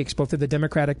next few weeks, both of the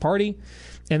Democratic Party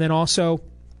and then also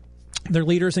their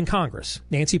leaders in Congress.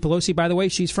 Nancy Pelosi, by the way,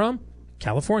 she's from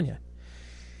California,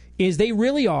 is they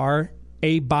really are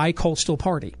a bi-coastal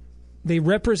party. They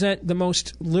represent the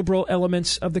most liberal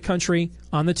elements of the country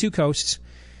on the two coasts.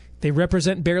 They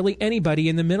represent barely anybody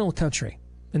in the middle of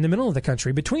the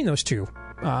country between those two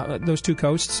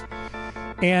coasts.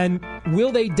 And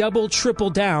will they double,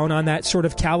 triple down on that sort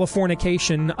of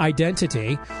Californication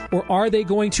identity, or are they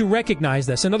going to recognize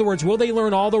this? In other words, will they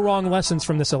learn all the wrong lessons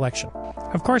from this election?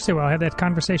 Of course they will. I had that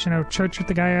conversation at church with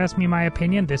the guy who asked me my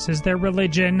opinion. This is their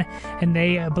religion, and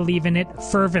they believe in it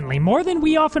fervently. More than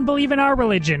we often believe in our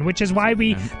religion, which is why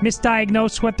we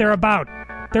misdiagnose what they're about.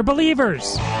 They're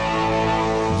believers.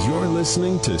 You're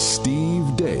listening to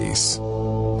Steve Deace.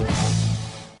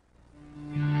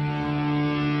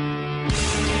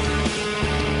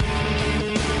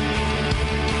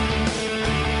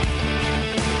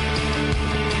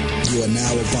 You are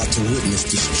now about to witness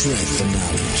the strength of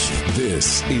knowledge.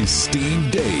 This is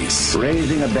Steve Deace.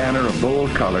 Raising a banner of bold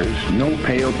colors, no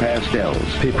pale pastels.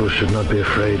 People should not be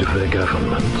afraid of their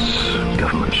governments.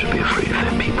 Governments should be afraid of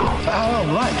their people.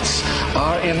 Our rights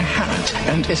are inherent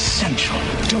and essential,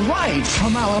 derived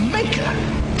from our Maker.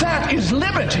 That is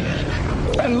liberty.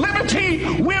 And liberty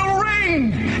will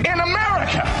reign in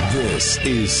America. This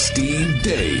is Steve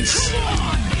Deace.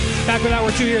 Back with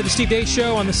Hour 2 here at the Steve Deace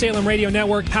Show on the Salem Radio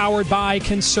Network, powered by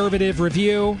Conservative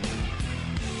Review.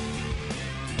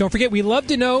 Don't forget, we love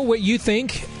to know what you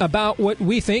think about what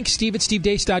we think. Steve at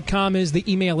stevedeace.com is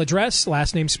the email address.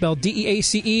 Last name spelled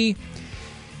D-E-A-C-E.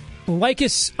 Like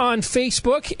us on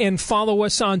Facebook and follow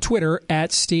us on Twitter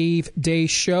at Steve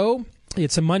Deace Show.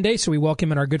 It's a Monday, so we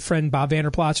welcome in our good friend Bob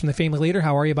Vander Plaats from the Family Leader.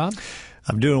 How are you, Bob?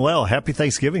 I'm doing well. Happy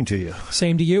Thanksgiving to you.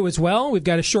 Same to you as well. We've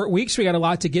got a short week, so we got a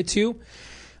lot to get to.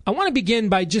 I want to begin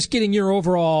by just getting your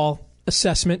overall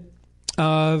assessment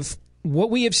of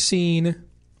what we have seen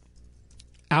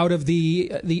out of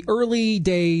the early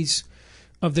days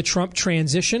of the Trump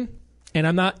transition. And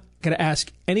I'm not going to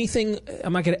ask anything.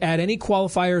 I'm not going to add any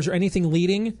qualifiers or anything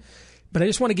leading, but I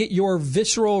just want to get your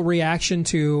visceral reaction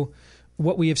to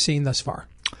what we have seen thus far.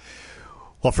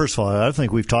 Well, first of all, I don't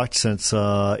think we've talked since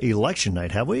election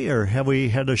night, have we? Or have we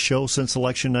had a show since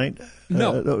election night?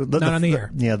 No, not on the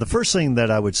air. Yeah, the first thing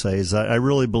that I would say is I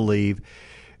really believe,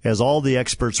 as all the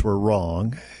experts were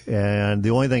wrong, and the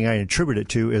only thing I attribute it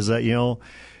to is that, you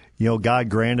know, God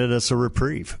granted us a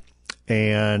reprieve.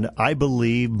 And I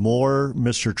believe more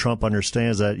Mr. Trump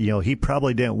understands that, you know, he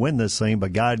probably didn't win this thing,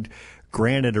 but God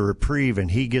granted a reprieve, and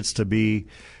he gets to be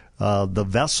the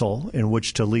vessel in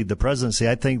which to lead the presidency.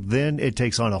 I think then it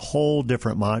takes on a whole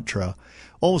different mantra,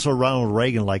 almost a Ronald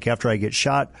Reagan, like after I get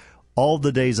shot, all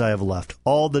the days I have left,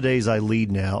 all the days I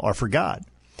lead now are for God.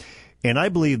 And I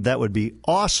believe that would be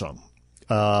awesome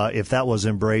if that was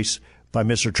embraced by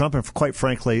Mr. Trump. And quite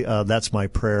frankly, that's my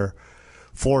prayer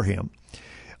for him.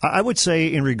 I would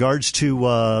say in regards to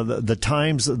the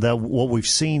times that what we've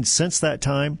seen since that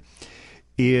time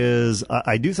is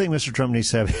I do think Mr. Trump needs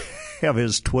to have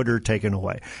his Twitter taken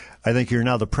away. I think you're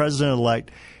now the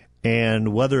president-elect,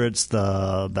 and whether it's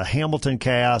the Hamilton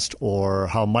cast or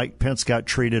how Mike Pence got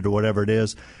treated or whatever it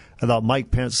is, I thought Mike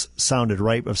Pence sounded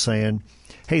right of saying,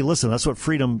 hey, listen, that's what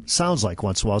freedom sounds like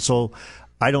once in a while. So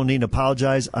I don't need to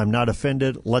apologize. I'm not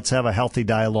offended. Let's have a healthy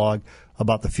dialogue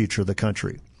about the future of the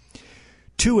country.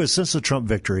 Two is, since the Trump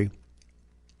victory,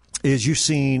 is you've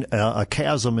seen a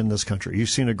chasm in this country. You've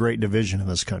seen a great division in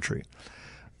this country.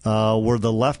 Where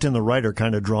the left and the right are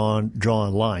kind of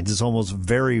drawing lines. It's almost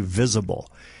very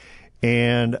visible.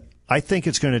 And I think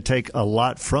it's going to take a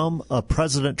lot from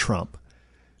President Trump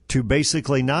to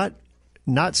basically not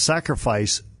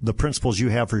sacrifice the principles you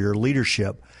have for your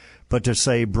leadership, but to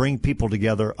say bring people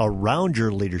together around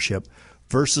your leadership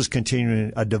versus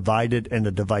continuing a divided and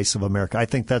a divisive America. I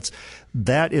think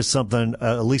that is something,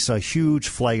 at least a huge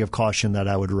flag of caution that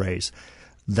I would raise.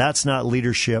 That's not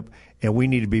leadership, and we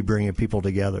need to be bringing people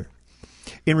together.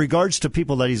 In regards to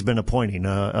people that he's been appointing,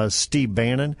 Steve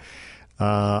Bannon,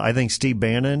 I think Steve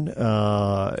Bannon,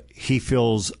 he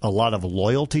feels a lot of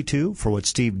loyalty to for what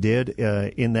Steve did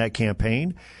in that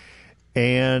campaign.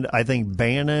 And I think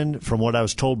Bannon, from what I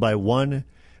was told by one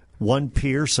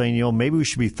peer saying, maybe we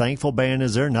should be thankful Bannon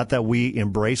is there. Not that we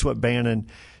embrace what Bannon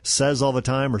says all the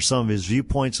time or some of his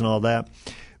viewpoints and all that,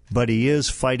 but he is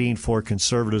fighting for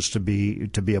conservatives to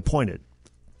be appointed.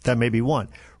 That may be one.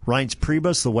 Reince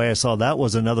Priebus, the way I saw that,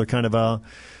 was another kind of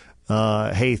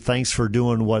hey, thanks for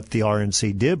doing what the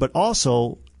RNC did. But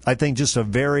also, I think just a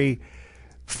very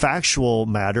factual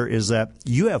matter is that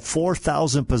you have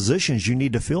 4,000 positions you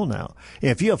need to fill now.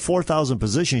 And if you have 4,000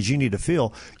 positions you need to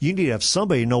fill, you need to have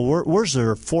somebody know where's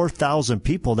there 4,000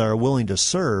 people that are willing to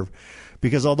serve.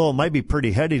 Because although it might be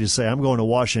pretty heady to say I'm going to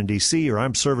Washington, D.C. or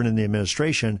I'm serving in the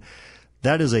administration,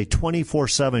 that is a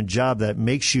 24/7 job that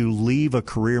makes you leave a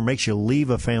career, makes you leave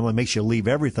a family, makes you leave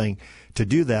everything to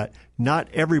do that. Not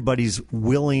everybody's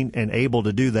willing and able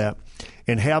to do that.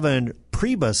 And having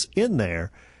Priebus in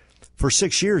there, for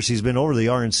 6 years he's been over the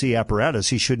RNC apparatus.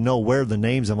 He should know where the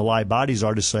names of the live bodies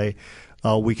are to say,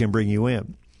 we can bring you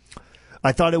in.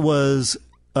 I thought it was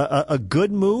a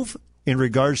good move in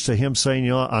regards to him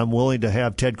saying, I'm willing to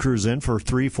have Ted Cruz in for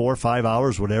 3, 4, 5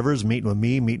 hours, whatever, is meeting with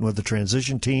me, meeting with the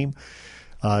transition team,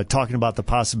 talking about the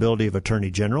possibility of Attorney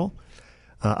General.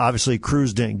 Obviously,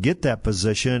 Cruz didn't get that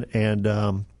position,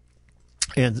 and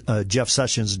Jeff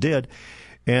Sessions did.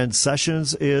 And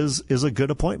Sessions is a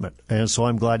good appointment, and so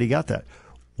I'm glad he got that.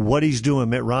 What he's doing,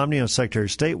 Mitt Romney on Secretary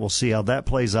of State, we'll see how that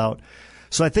plays out.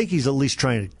 So I think he's at least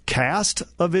trying to cast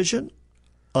a vision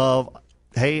of,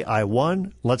 hey, I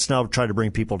won. Let's now try to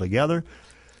bring people together.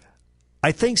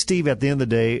 I think, Steve, at the end of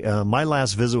the day, my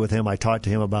last visit with him, I talked to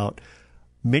him about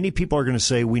many people are going to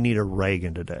say we need a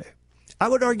Reagan today. I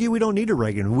would argue we don't need a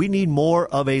Reagan. We need more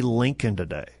of a Lincoln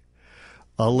today.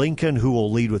 A Lincoln who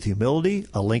will lead with humility,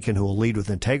 a Lincoln who will lead with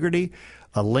integrity,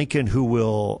 a Lincoln who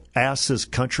will ask this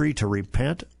country to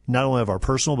repent, not only of our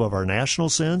personal but of our national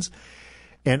sins,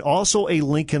 and also a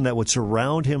Lincoln that would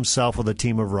surround himself with a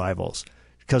team of rivals.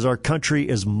 Because our country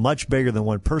is much bigger than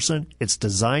one person. It's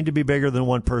designed to be bigger than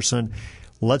one person.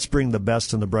 Let's bring the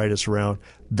best and the brightest around.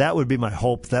 That would be my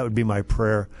hope. That would be my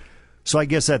prayer. So I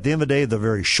guess at the end of the day, the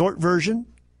very short version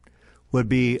would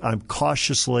be I'm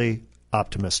cautiously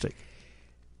optimistic.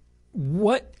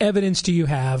 What evidence do you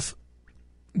have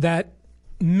that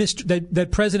that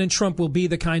President Trump will be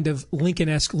the kind of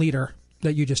Lincoln-esque leader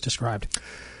that you just described?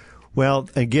 Well,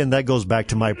 again, that goes back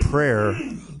to my prayer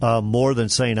more than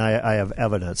saying I have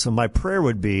evidence. And my prayer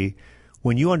would be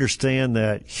when you understand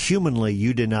that humanly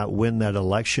you did not win that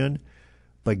election,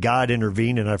 but God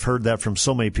intervened. And I've heard that from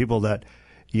so many people that,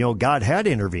 God had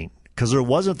intervened because there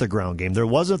wasn't the ground game. There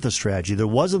wasn't the strategy. There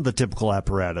wasn't the typical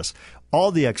apparatus.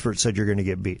 All the experts said you're going to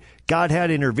get beat. God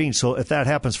had intervened. So if that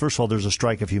happens, first of all, there's a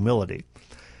strike of humility.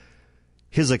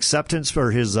 His acceptance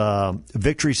for his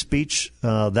victory speech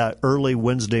that early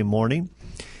Wednesday morning.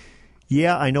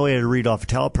 Yeah, I know he had to read off a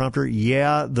teleprompter.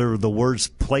 Yeah, there were the words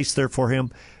placed there for him,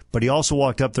 but he also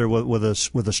walked up there with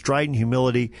a strident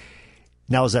humility.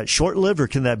 Now, is that short-lived or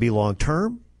can that be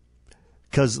long-term?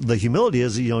 Because the humility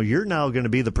is, you're now going to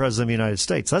be the president of the United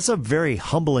States. That's a very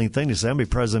humbling thing to say. I'm going to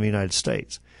be president of the United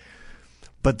States.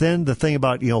 But then the thing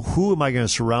about, who am I going to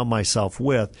surround myself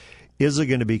with? Is it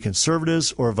going to be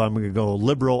conservatives or if I'm going to go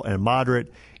liberal and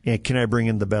moderate? And can I bring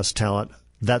in the best talent?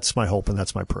 That's my hope and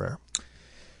that's my prayer.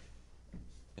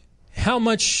 How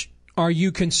much are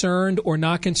you concerned or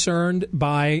not concerned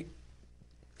by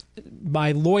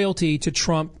loyalty to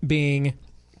Trump being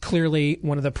clearly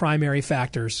one of the primary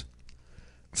factors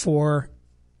for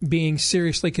being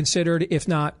seriously considered, if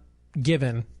not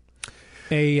given,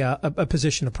 a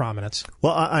position of prominence?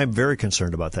 Well, I'm very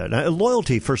concerned about that. Now,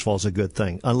 loyalty, first of all, is a good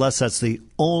thing, unless that's the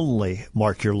only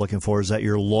mark you're looking for, is that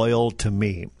you're loyal to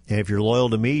me. And if you're loyal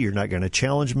to me, you're not going to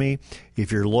challenge me.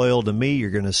 If you're loyal to me, you're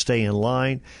going to stay in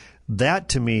line. That,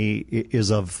 to me,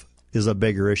 is a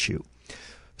bigger issue.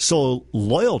 So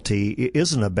loyalty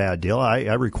isn't a bad deal. I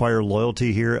require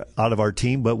loyalty here out of our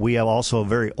team, but we have also a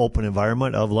very open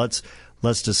environment of let's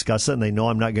discuss it, and they know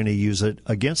I'm not going to use it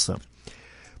against them.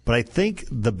 But I think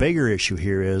the bigger issue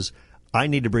here is I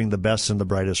need to bring the best and the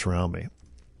brightest around me.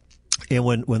 And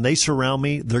when they surround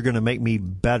me, they're going to make me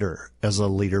better as a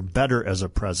leader, better as a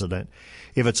president.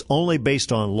 If it's only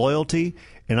based on loyalty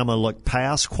and I'm going to look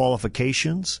past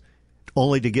qualifications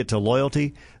only to get to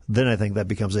loyalty, then I think that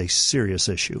becomes a serious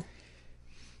issue.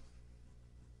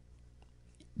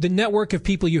 The network of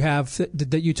people you have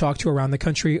that you talk to around the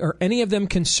country, are any of them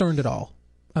concerned at all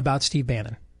about Steve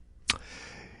Bannon?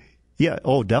 Yeah,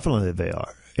 definitely they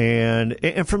are. And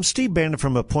from Steve Bannon,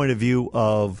 from a point of view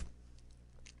of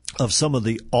of some of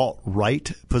the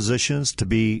alt-right positions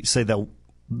to say that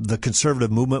the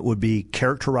conservative movement would be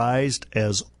characterized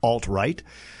as alt-right.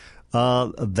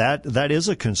 That is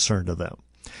a concern to them.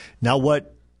 Now,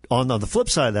 on the flip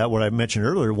side of that, what I mentioned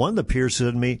earlier, one of the peers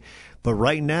said to me, but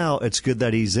right now it's good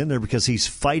that he's in there because he's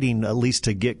fighting at least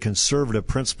to get conservative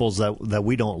principles that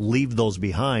we don't leave those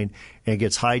behind, and it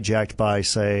gets hijacked by,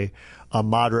 say, a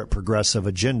moderate progressive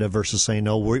agenda versus saying,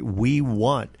 no, we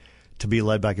want to be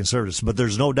led by conservatives. But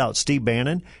there's no doubt Steve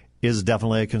Bannon is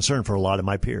definitely a concern for a lot of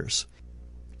my peers.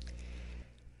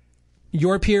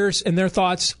 Your peers and their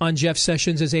thoughts on Jeff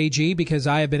Sessions as AG, because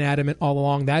I have been adamant all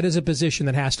along that is a position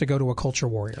that has to go to a culture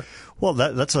warrior. Well,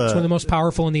 it's one of the most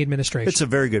powerful in the administration. It's a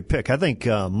very good pick. I think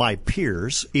my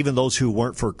peers, even those who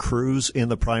weren't for Cruz in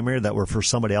the primary, that were for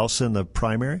somebody else in the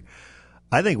primary,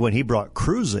 I think when he brought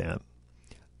Cruz in,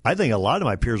 I think a lot of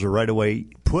my peers were right away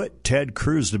put Ted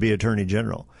Cruz to be Attorney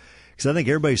General. Because I think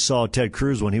everybody saw Ted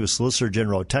Cruz when he was Solicitor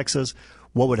General of Texas,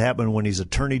 what would happen when he's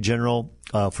Attorney General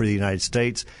for the United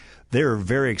States. They were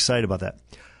very excited about that.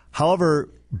 However,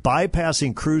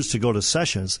 bypassing Cruz to go to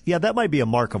Sessions, that might be a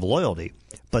mark of loyalty,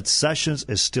 but Sessions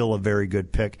is still a very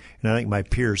good pick, and I think my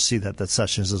peers see that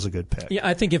Sessions is a good pick. Yeah,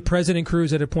 I think if President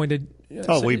Cruz had appointed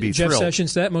we'd be Jeff thrilled.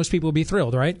 Sessions to that, most people would be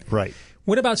thrilled, right? Right.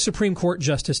 What about Supreme Court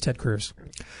Justice Ted Cruz?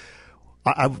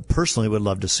 I personally would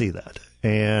love to see that.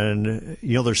 And,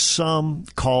 there's some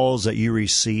calls that you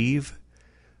receive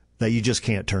that you just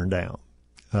can't turn down.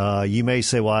 You may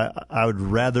say, well, I would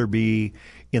rather be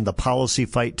in the policy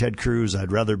fight, Ted Cruz.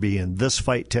 I'd rather be in this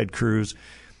fight, Ted Cruz.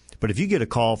 But if you get a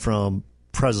call from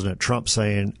President Trump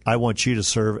saying, I want you to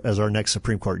serve as our next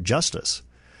Supreme Court justice,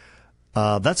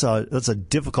 that's a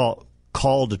difficult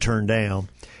call to turn down.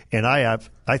 And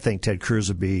I think Ted Cruz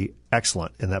would be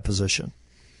excellent in that position.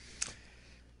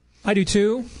 I do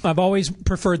too. I've always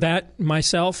preferred that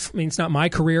myself. I mean, it's not my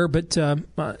career, but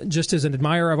just as an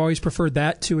admirer, I've always preferred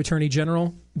that to Attorney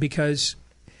General, because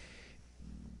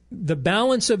the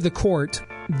balance of the court.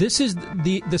 This is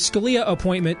the Scalia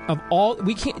appointment of all.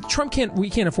 We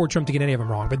can't afford Trump to get any of them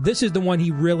wrong, but this is the one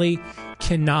he really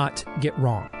cannot get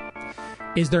wrong.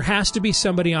 Is there has to be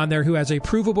somebody on there who has a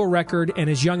provable record and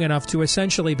is young enough to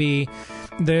essentially be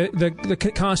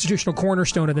the constitutional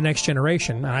cornerstone of the next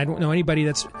generation. And I don't know anybody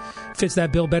that fits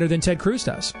that bill better than Ted Cruz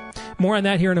does. More on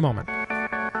that here in a moment.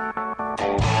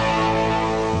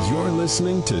 You're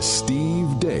listening to Steve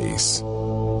Deace.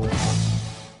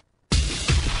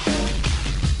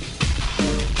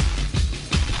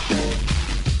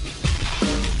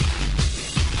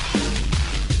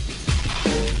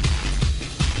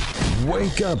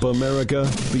 Wake up, America,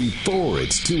 before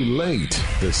it's too late.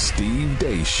 The Steve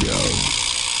Deace Show.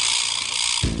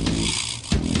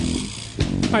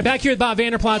 All right, back here with Bob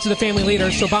Vander Plaats of the Family Leader.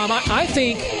 So, Bob, I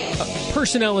think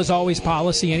personnel is always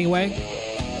policy anyway.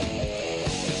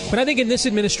 But I think in this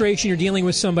administration, you're dealing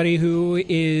with somebody who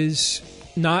is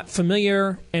not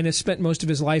familiar and has spent most of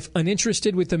his life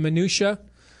uninterested with the minutia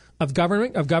of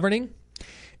governing.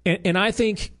 And I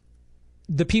think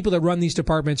the people that run these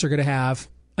departments are going to have,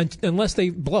 unless they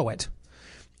blow it,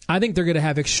 I think they're going to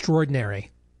have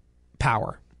extraordinary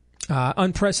power,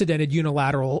 unprecedented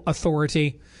unilateral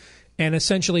authority, and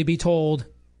essentially be told,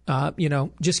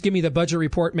 just give me the budget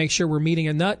report, make sure we're meeting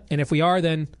a nut, and if we are,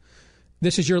 then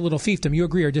this is your little fiefdom. You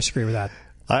agree or disagree with that?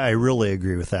 I really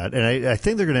agree with that. And I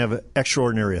think they're going to have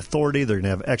extraordinary authority. They're going to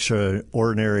have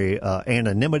extraordinary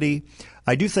anonymity.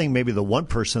 I do think maybe the one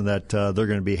person that they're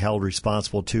going to be held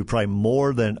responsible to, probably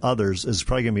more than others, is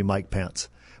probably going to be Mike Pence.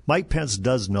 Mike Pence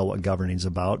does know what governing's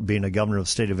about, being a governor of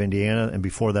the state of Indiana, and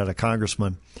before that a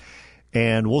congressman.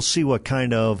 And we'll see what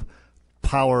kind of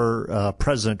power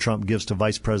President Trump gives to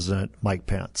Vice President Mike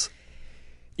Pence.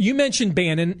 You mentioned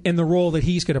Bannon and the role that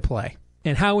he's going to play.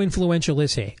 And how influential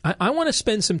is he? I want to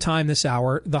spend some time this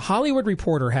hour. The Hollywood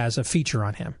Reporter has a feature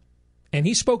on him, and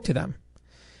he spoke to them.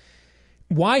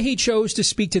 Why he chose to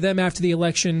speak to them after the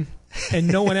election and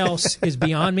no one else is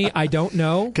beyond me. I don't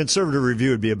know. Conservative Review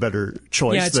would be a better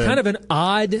choice. Yeah, it's kind of an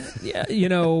odd,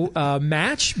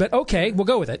 match, but okay, we'll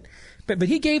go with it. But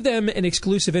he gave them an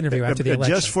exclusive interview after the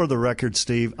election. Just for the record,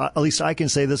 Steve, at least I can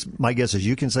say this. My guess is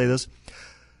you can say this.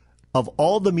 Of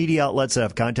all the media outlets that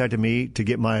have contacted me to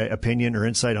get my opinion or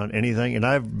insight on anything, and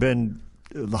I've been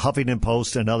the Huffington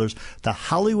Post and others, the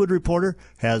Hollywood Reporter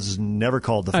has never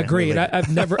called the Family Agreed. Leader. I've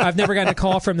never gotten a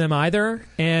call from them either.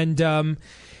 And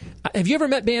have you ever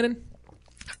met Bannon?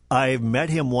 I've met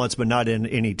him once, but not in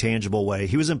any tangible way.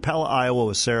 He was in Pella, Iowa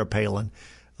with Sarah Palin,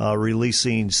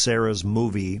 releasing Sarah's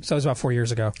movie. So it was about 4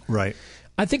 years ago. Right.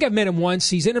 I think I've met him once.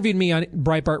 He's interviewed me on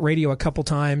Breitbart Radio a couple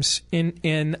times,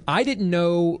 and I didn't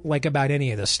know about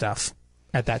any of this stuff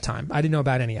at that time. I didn't know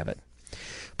about any of it.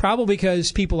 Probably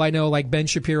because people I know like Ben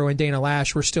Shapiro and Dana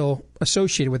Lash were still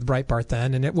associated with Breitbart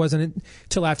then, and it wasn't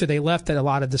until after they left that a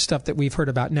lot of the stuff that we've heard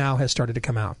about now has started to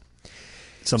come out.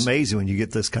 It's amazing when you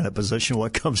get this kind of position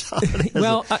what comes out.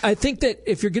 Well, I think that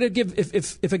if you're going to give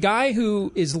if a guy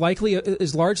who is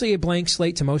largely a blank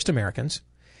slate to most Americans,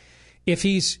 if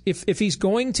he's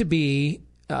going to be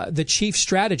the chief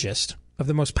strategist of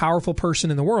the most powerful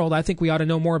person in the world, I think we ought to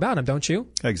know more about him, don't you?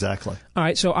 Exactly. All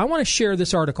right, so I want to share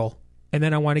this article, and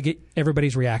then I want to get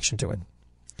everybody's reaction to it.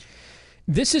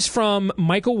 This is from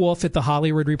Michael Wolff at The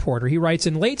Hollywood Reporter. He writes,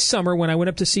 in late summer when I went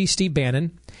up to see Steve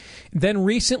Bannon, then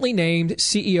recently named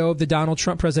CEO of the Donald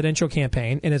Trump presidential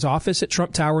campaign, in his office at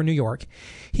Trump Tower, New York,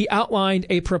 he outlined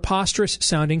a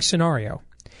preposterous-sounding scenario.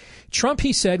 Trump,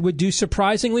 he said, would do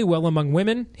surprisingly well among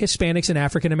women, Hispanics, and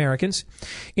African Americans,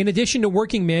 in addition to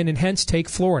working men, and hence take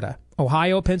Florida,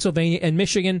 Ohio, Pennsylvania, and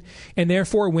Michigan, and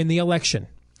therefore win the election.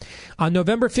 On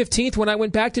November 15th, when I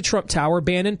went back to Trump Tower,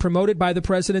 Bannon, promoted by the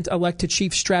president-elect to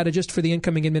chief strategist for the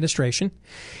incoming administration,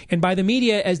 and by the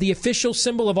media as the official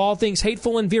symbol of all things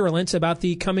hateful and virulent about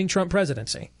the coming Trump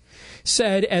presidency,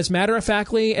 said, as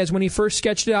matter-of-factly as when he first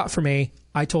sketched it out for me,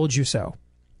 I told you so.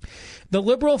 The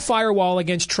liberal firewall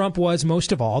against Trump was,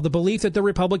 most of all, the belief that the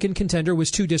Republican contender was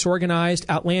too disorganized,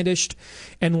 outlandish,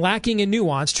 and lacking in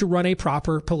nuance to run a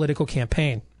proper political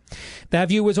campaign. That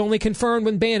view was only confirmed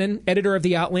when Bannon, editor of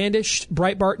the outlandish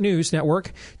Breitbart News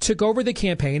Network, took over the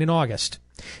campaign in August.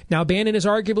 Now, Bannon is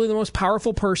arguably the most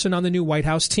powerful person on the new White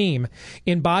House team,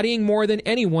 embodying more than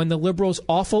anyone the liberals'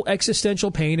 awful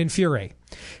existential pain and fury.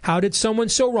 How did someone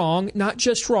so wrong, not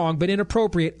just wrong, but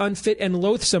inappropriate, unfit, and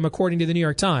loathsome, according to the New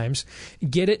York Times,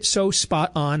 get it so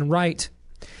spot on right?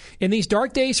 In these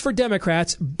dark days for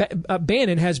Democrats,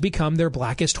 Bannon has become their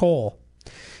blackest hole.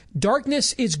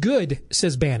 Darkness is good,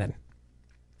 says Bannon,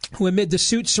 who amid the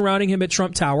suits surrounding him at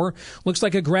Trump Tower looks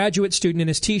like a graduate student in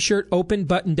his T-shirt, open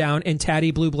button-down, and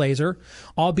tatty blue blazer,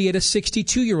 albeit a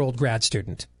 62-year-old grad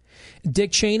student.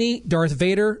 Dick Cheney, Darth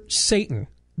Vader, Satan.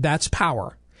 That's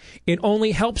power. It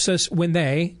only helps us when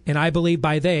they, and I believe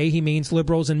by they he means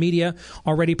liberals and media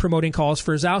already promoting calls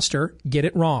for his ouster, get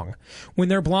it wrong, when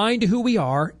they're blind to who we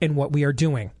are and what we are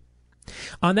doing.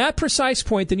 On that precise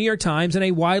point, the New York Times, in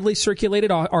a widely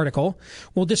circulated article,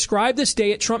 will describe this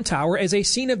day at Trump Tower as a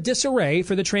scene of disarray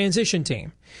for the transition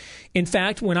team. In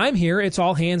fact, when I'm here, it's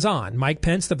all hands-on. Mike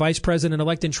Pence, the vice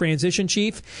president-elect and transition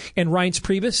chief, and Reince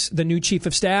Priebus, the new chief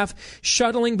of staff,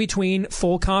 shuttling between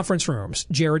full conference rooms.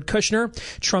 Jared Kushner,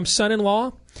 Trump's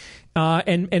son-in-law,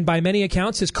 and by many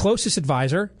accounts, his closest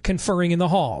advisor, conferring in the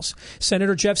halls.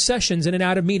 Senator Jeff Sessions in and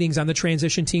out of meetings on the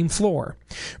transition team floor.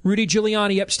 Rudy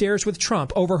Giuliani upstairs with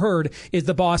Trump, overheard, is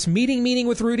the boss meeting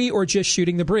with Rudy or just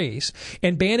shooting the breeze?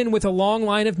 And Bannon with a long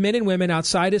line of men and women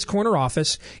outside his corner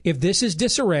office. If this is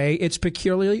disarray, it's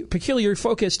peculiar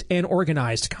focused and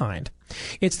organized kind.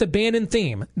 It's the Bannon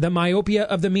theme, the myopia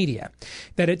of the media,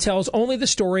 that it tells only the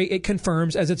story it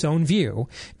confirms as its own view,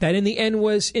 that in the end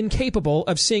was incapable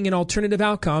of seeing an alternative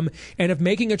outcome and of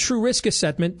making a true risk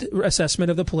assessment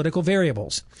of the political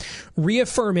variables,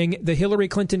 reaffirming the Hillary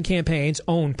Clinton campaign's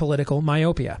own political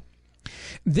myopia.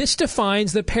 This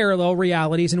defines the parallel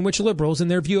realities in which liberals, in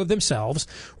their view of themselves,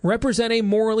 represent a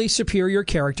morally superior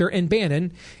character, and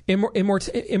Bannon,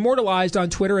 immortalized on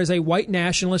Twitter as a white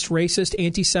nationalist, racist,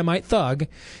 anti-Semite thug,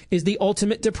 is the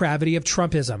ultimate depravity of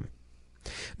Trumpism.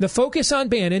 The focus on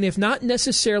Bannon, if not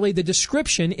necessarily the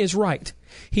description, is right.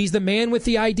 He's the man with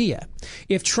the idea.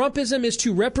 If Trumpism is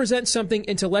to represent something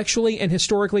intellectually and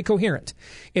historically coherent,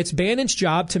 it's Bannon's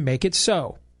job to make it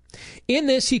so. In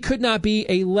this, he could not be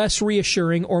a less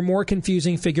reassuring or more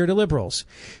confusing figure to liberals.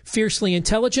 Fiercely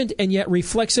intelligent and yet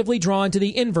reflexively drawn to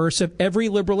the inverse of every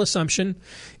liberal assumption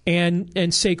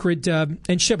and sacred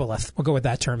and shibboleth. We'll go with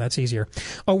that term. That's easier.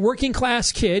 A working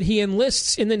class kid, he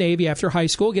enlists in the Navy after high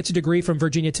school, gets a degree from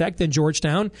Virginia Tech, then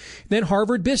Georgetown, then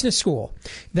Harvard Business School.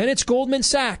 Then it's Goldman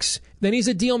Sachs. Then he's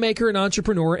a deal maker and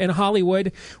entrepreneur in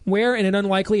Hollywood, where, in an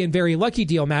unlikely and very lucky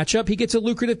deal matchup, he gets a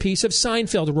lucrative piece of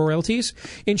Seinfeld royalties,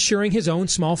 ensuring his own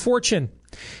small fortune.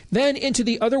 Then into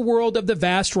the other world of the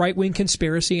vast right-wing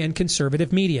conspiracy and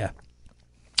conservative media.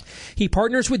 He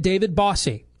partners with David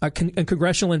Bossie, a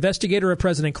congressional investigator of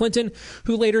President Clinton,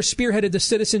 who later spearheaded the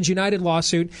Citizens United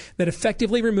lawsuit that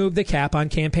effectively removed the cap on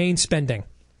campaign spending,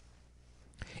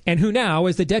 and who now,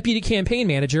 as the deputy campaign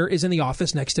manager, is in the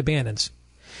office next to Bannon's.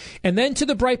 And then to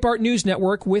the Breitbart News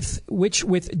Network, which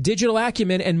with digital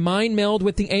acumen and mind meld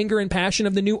with the anger and passion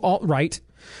of the new alt-right,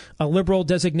 a liberal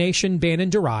designation Bannon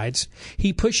derides,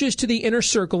 he pushes to the inner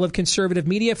circle of conservative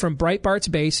media from Breitbart's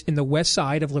base in the west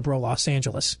side of liberal Los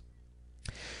Angeles.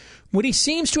 What he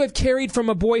seems to have carried from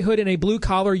a boyhood in a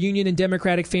blue-collar Union and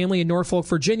Democratic family in Norfolk,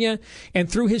 Virginia, and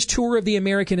through his tour of the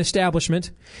American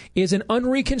establishment, is an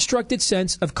unreconstructed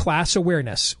sense of class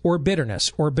awareness, or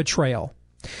bitterness, or betrayal.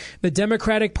 The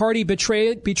Democratic Party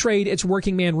betrayed its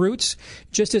working man roots,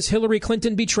 just as Hillary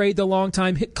Clinton betrayed the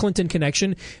longtime Clinton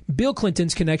connection, Bill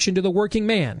Clinton's connection to the working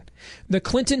man. The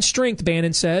Clinton strength,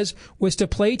 Bannon says, was to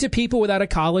play to people without a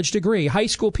college degree, high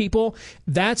school people.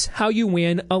 That's how you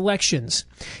win elections.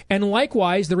 And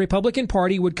likewise, the Republican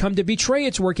Party would come to betray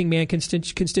its working man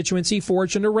constituency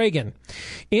forged under Reagan.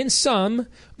 In sum,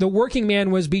 the working man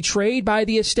was betrayed by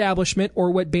the establishment, or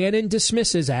what Bannon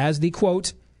dismisses as the,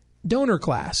 quote, donor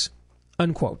class,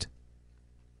 unquote.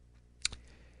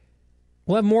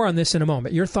 We'll have more on this in a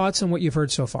moment. Your thoughts on what you've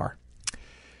heard so far?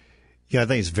 Yeah, I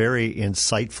think it's very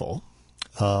insightful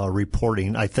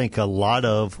reporting. I think a lot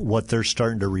of what they're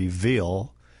starting to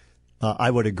reveal,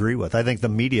 I would agree with. I think the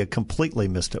media completely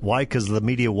missed it. Why? Because the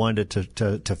media wanted it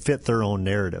to fit their own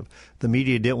narrative. The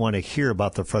media didn't want to hear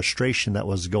about the frustration that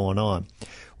was going on.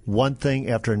 One thing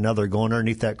after another going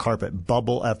underneath that carpet,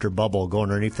 bubble after bubble going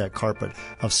underneath that carpet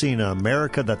of seeing an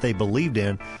America that they believed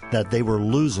in, that they were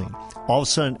losing. All of a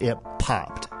sudden it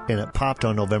popped, and it popped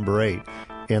on November 8th,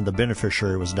 and the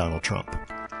beneficiary was Donald Trump.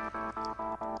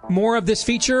 More of this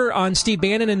feature on Steve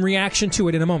Bannon in reaction to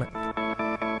it in a moment.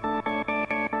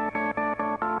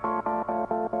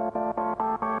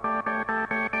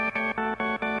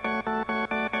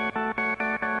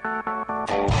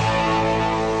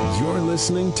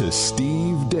 Listening to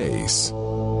Steve Deace.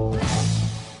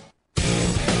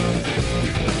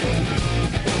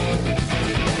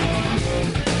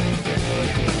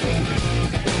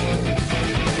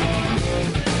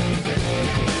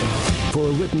 For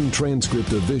a written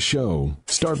transcript of this show,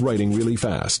 start writing really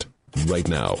fast. Right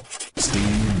now, Steve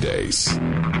Deace.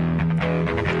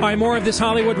 All right, more of this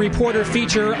Hollywood Reporter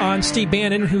feature on Steve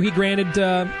Bannon, who he granted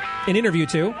an interview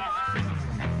to.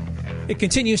 It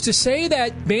continues to say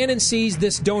that Bannon sees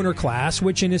this donor class,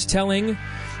 which in his telling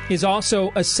is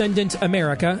also ascendant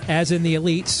America, as in the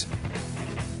elites,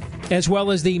 as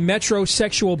well as the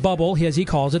metrosexual bubble, as he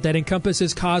calls it, that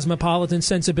encompasses cosmopolitan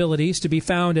sensibilities to be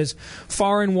found as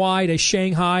far and wide as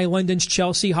Shanghai, London's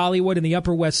Chelsea, Hollywood, and the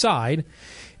Upper West Side.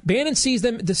 Bannon sees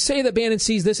them. To say that Bannon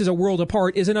sees this as a world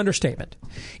apart is an understatement.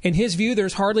 In his view,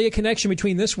 there's hardly a connection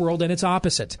between this world and its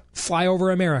opposite.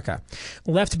 Flyover America.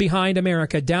 Left behind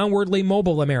America. Downwardly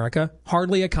mobile America.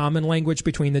 Hardly a common language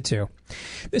between the two.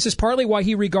 This is partly why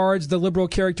he regards the liberal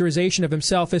characterization of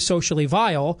himself as socially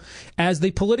vile, as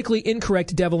the politically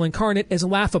incorrect devil incarnate, as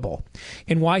laughable,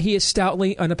 and why he is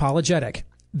stoutly unapologetic.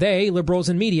 They, liberals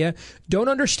and media, don't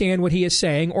understand what he is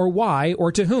saying or why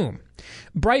or to whom.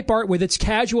 Breitbart, with its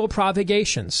casual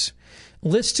propagations.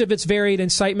 Lists of its varied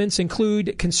incitements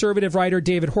include conservative writer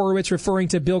David Horowitz referring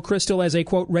to Bill Kristol as a,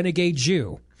 quote, renegade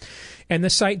Jew. And the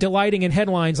site delighting in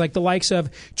headlines like the likes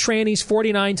of trannies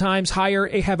 49 times higher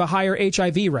have a higher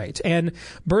HIV rate, and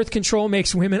birth control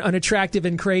makes women unattractive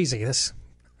and crazy.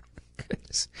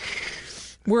 Goodness.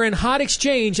 We're in hot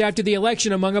exchange after the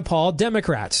election among appalled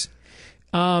Democrats.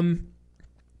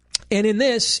 And in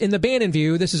the Bannon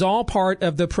view, this is all part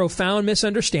of the profound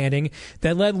misunderstanding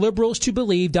that led liberals to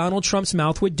believe Donald Trump's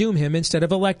mouth would doom him instead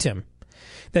of elect him.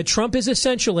 That Trump is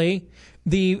essentially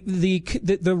the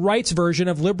rights version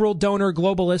of liberal donor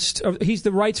globalist. He's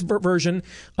the rights version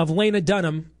of Lena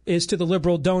Dunham is to the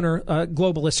liberal donor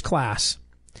globalist class.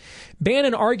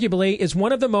 Bannon arguably is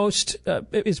one of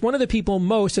the people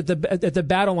most at the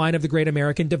battle line of the Great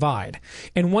American Divide,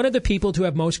 and one of the people to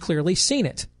have most clearly seen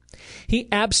it. He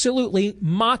absolutely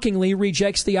mockingly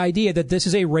rejects the idea that this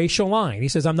is a racial line. He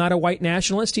says, I'm not a white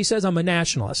nationalist. He says, I'm a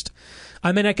nationalist.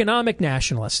 I'm an economic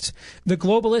nationalist. The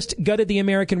globalist gutted the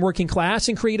American working class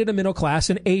and created a middle class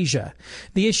in Asia.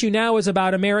 The issue now is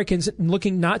about Americans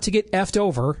looking not to get effed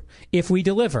over if we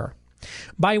deliver.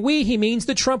 By we, he means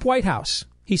the Trump White House.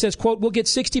 He says, quote, we'll get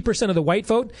 60% of the white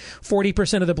vote,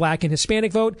 40% of the black and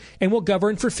Hispanic vote, and we'll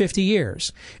govern for 50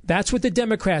 years. That's what the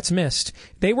Democrats missed.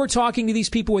 They were talking to these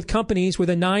people with companies with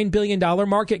a $9 billion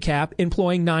market cap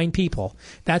employing 9 people.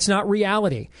 That's not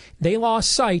reality. They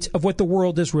lost sight of what the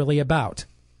world is really about.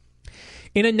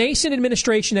 In a nascent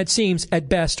administration that seems, at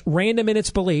best, random in its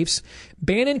beliefs,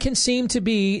 Bannon can seem to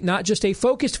be not just a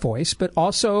focused voice, but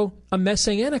also a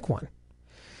messianic one.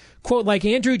 Quote, like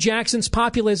Andrew Jackson's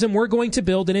populism, we're going to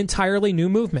build an entirely new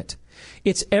movement.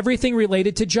 It's everything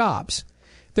related to jobs.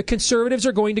 The conservatives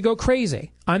are going to go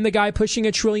crazy. I'm the guy pushing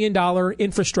 $1 trillion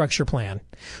infrastructure plan.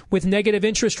 With negative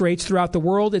interest rates throughout the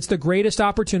world, it's the greatest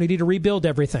opportunity to rebuild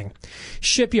everything.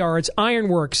 Shipyards,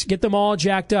 ironworks, get them all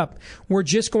jacked up. We're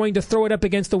just going to throw it up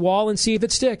against the wall and see if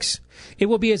it sticks. It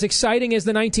will be as exciting as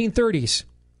the 1930s.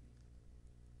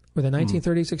 Were the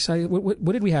 1930s exciting?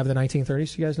 What did we have in the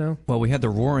 1930s? You guys know? Well, we had the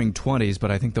Roaring 20s, but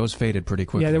I think those faded pretty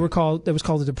quickly. Yeah, that was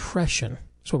called the Depression.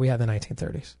 That's what we had in the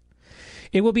 1930s.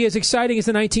 It will be as exciting as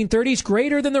the 1930s,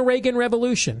 greater than the Reagan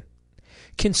Revolution.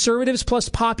 Conservatives plus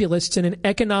populists in an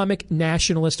economic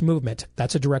nationalist movement.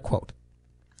 That's a direct quote.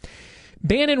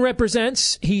 Bannon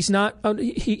represents, he not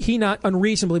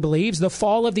unreasonably believes, the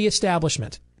fall of the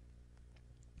establishment.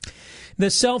 The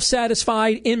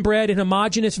self-satisfied, inbred, and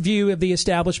homogenous view of the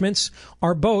establishments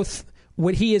are both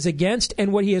what he is against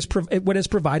and what has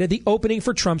provided the opening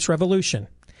for Trump's revolution.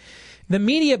 The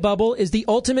media bubble is the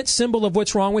ultimate symbol of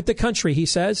what's wrong with the country, he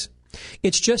says.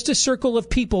 It's just a circle of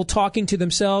people talking to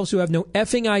themselves who have no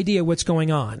effing idea what's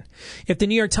going on. If the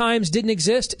New York Times didn't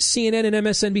exist, CNN and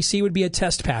MSNBC would be a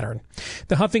test pattern.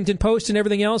 The Huffington Post and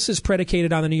everything else is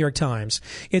predicated on the New York Times.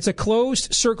 It's a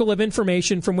closed circle of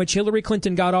information from which Hillary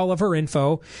Clinton got all of her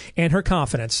info and her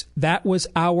confidence. That was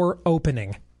our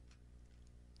opening.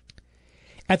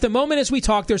 At the moment as we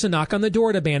talk, there's a knock on the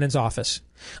door to Bannon's office.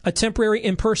 A temporary,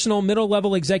 impersonal,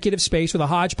 middle-level executive space with a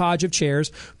hodgepodge of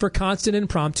chairs for constant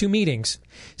impromptu meetings.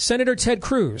 Senator Ted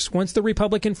Cruz, once the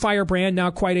Republican firebrand, now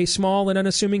quite a small and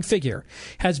unassuming figure,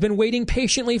 has been waiting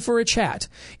patiently for a chat,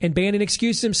 and Bannon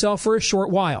excuses himself for a short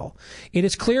while. It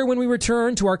is clear when we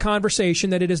return to our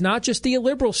conversation that it is not just the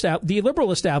liberal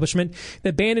establishment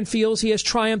that Bannon feels he has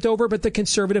triumphed over, but the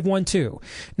conservative one too.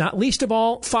 Not least of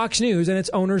all, Fox News and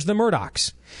its owners, the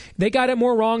Murdochs. They got it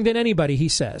more wrong than anybody, he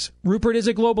says. Rupert is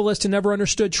a globalist and never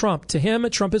understood Trump. To him,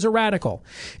 Trump is a radical.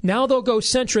 Now they'll go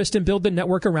centrist and build the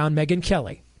network around Megyn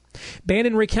Kelly.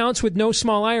 Bannon recounts with no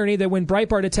small irony that when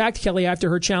Breitbart attacked Kelly after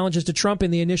her challenges to Trump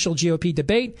in the initial GOP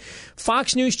debate,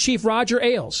 Fox News chief Roger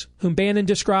Ailes, whom Bannon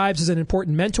describes as an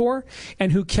important mentor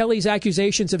and who Kelly's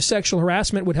accusations of sexual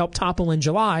harassment would help topple in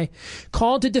July,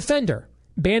 called to defend her.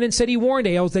 Bannon said he warned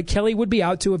Ailes that Kelly would be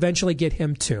out to eventually get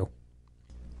him too.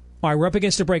 All right, we're up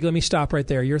against a break. Let me stop right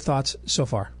there. Your thoughts so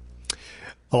far?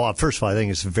 Well, first of all, I think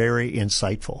it's very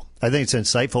insightful. I think it's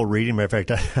insightful reading. Matter of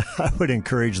fact, I would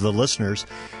encourage the listeners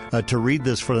to read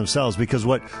this for themselves, because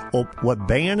what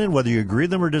Bannon, whether you agree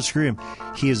with him or disagree with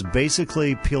him, he is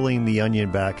basically peeling the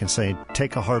onion back and saying,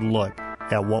 take a hard look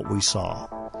at what we saw.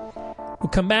 We'll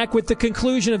come back with the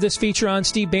conclusion of this feature on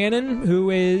Steve Bannon,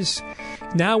 who is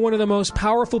now one of the most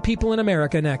powerful people in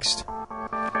America, next.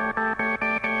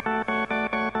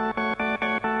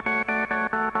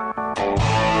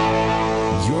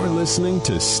 You're listening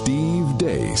to Steve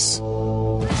Deace.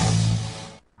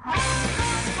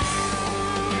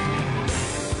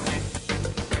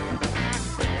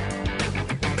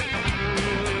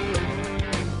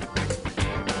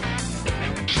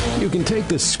 You can take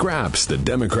the scraps the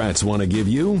Democrats want to give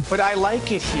you. But I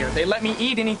like it here. They let me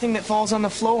eat anything that falls on the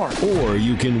floor. Or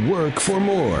you can work for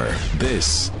more.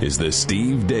 This is the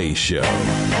Steve Deace Show.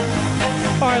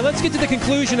 All right, let's get to the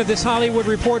conclusion of this Hollywood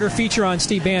Reporter feature on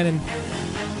Steve Bannon.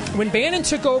 When Bannon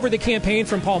took over the campaign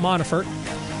from Paul Manafort,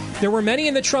 there were many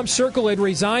in the Trump circle who had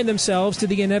resigned themselves to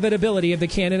the inevitability of the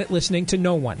candidate listening to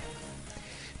no one.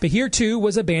 But here, too,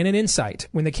 was a Bannon insight.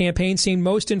 When the campaign seemed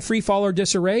most in free-fall or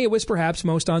disarray, it was perhaps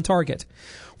most on target.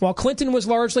 While Clinton was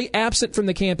largely absent from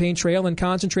the campaign trail and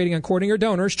concentrating on courting her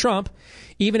donors, Trump,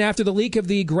 even after the leak of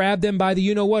the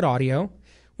grab-them-by-the-you-know-what audio,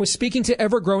 was speaking to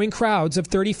ever-growing crowds of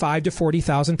 35 to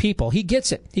 40,000 people. He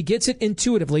gets it. He gets it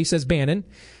intuitively, says Bannon,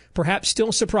 perhaps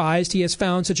still surprised he has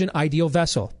found such an ideal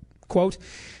vessel. Quote,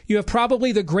 "You have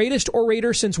probably the greatest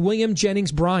orator since William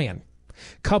Jennings Bryan,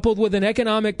 coupled with an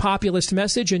economic populist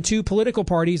message and two political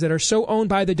parties that are so owned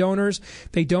by the donors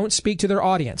they don't speak to their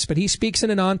audience, but he speaks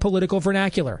in a non-political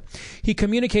vernacular. He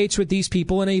communicates with these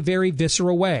people in a very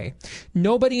visceral way.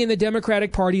 Nobody in the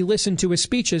Democratic Party listened to his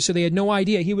speeches, so they had no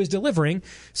idea he was delivering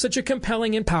such a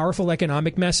compelling and powerful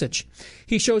economic message.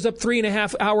 He shows up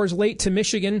 3.5 hours late to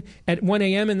Michigan at 1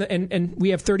 a.m. and we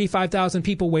have 35,000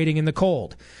 people waiting in the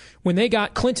cold. When they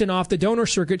got Clinton off the donor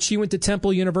circuit, she went to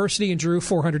Temple University and drew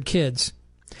 400 kids.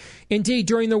 Indeed,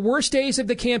 during the worst days of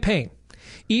the campaign,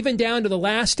 even down to the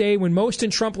last day when most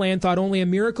in Trump land thought only a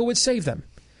miracle would save them,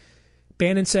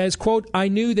 Bannon says, quote, "I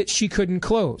knew that she couldn't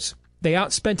close. They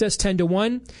outspent us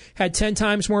 10-1, had 10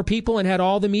 times more people, and had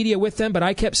all the media with them, but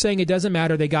I kept saying it doesn't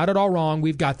matter. They got it all wrong.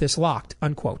 We've got this locked,"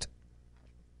 unquote.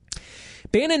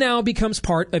 Bannon now becomes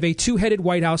part of a two-headed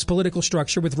White House political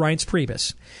structure with Reince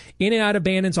Priebus, in and out of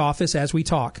Bannon's office as we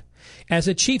talk.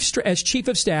 As chief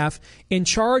of staff, in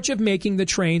charge of making the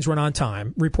trains run on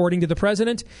time, reporting to the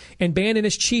president, and Bannon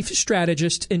is chief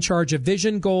strategist in charge of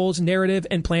vision, goals, narrative,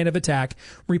 and plan of attack,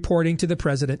 reporting to the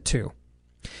president too.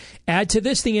 Add to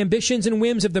this the ambitions and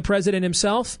whims of the president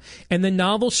himself and the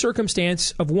novel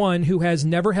circumstance of one who has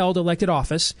never held elected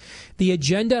office, the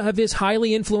agenda of his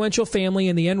highly influential family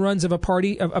and the end runs of a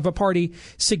party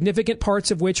significant parts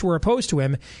of which were opposed to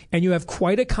him, and you have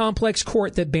quite a complex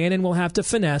court that Bannon will have to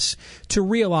finesse to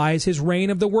realize his reign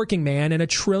of the working man and $1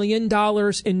 trillion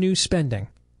in new spending.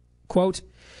 Quote,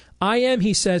 I am,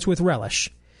 he says with relish,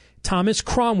 Thomas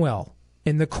Cromwell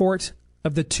in the court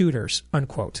of the Tudors,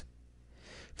 unquote.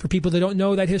 For people that don't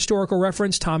know that historical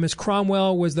reference, Thomas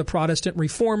Cromwell was the Protestant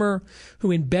reformer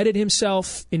who embedded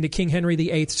himself into King Henry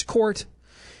VIII's court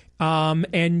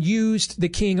and used the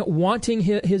king wanting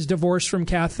his divorce from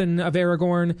Catherine of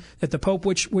Aragon that the Pope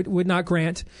would not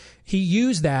grant. He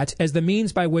used that as the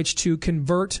means by which to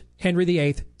convert Henry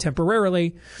VIII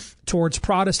temporarily towards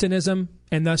Protestantism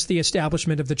and thus the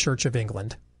establishment of the Church of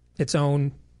England, its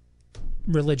own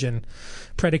religion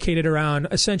predicated around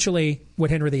essentially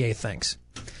what Henry VIII thinks.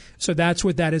 So that's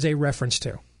what that is a reference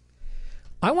to.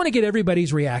 I want to get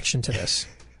everybody's reaction to this.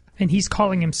 And he's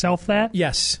calling himself that?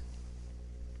 Yes.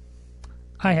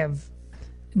 I have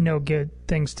no good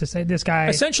things to say. This guy...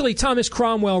 Essentially, Thomas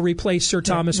Cromwell replaced Sir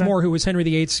Thomas More, who was Henry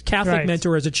VIII's Catholic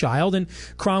mentor as a child, and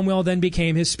Cromwell then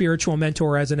became his spiritual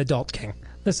mentor as an adult king.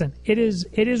 Listen, it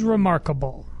is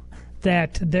remarkable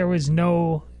that there was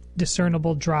no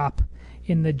discernible drop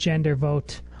in the gender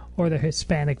vote or the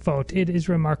Hispanic vote. It is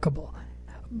remarkable.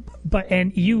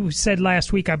 And you said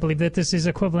last week, I believe, that this is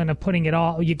equivalent of putting it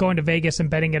all, you going to Vegas and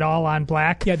betting it all on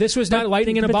black. Yeah, this was not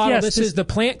lightning in a bottle. Yes, this is the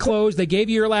plant closed. They gave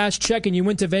you your last check and you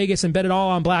went to Vegas and bet it all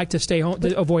on black to stay home,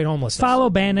 to avoid homelessness. Follow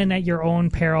Bannon at your own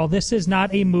peril. This is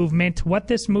not a movement. What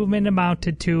this movement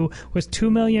amounted to was 2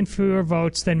 million fewer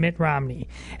votes than Mitt Romney.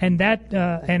 And that,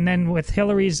 and then with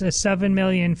Hillary's 7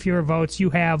 million fewer votes,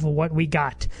 you have what we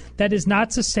got. That is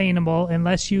not sustainable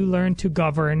unless you learn to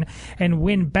govern and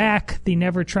win back the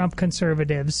never-Trump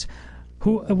conservatives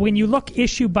who, when you look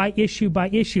issue by issue by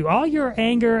issue, all your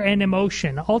anger and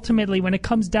emotion, ultimately when it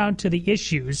comes down to the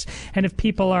issues, and if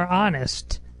people are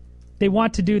honest, they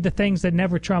want to do the things that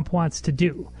never-Trump wants to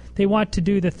do. They want to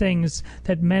do the things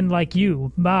that men like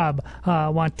you, Bob,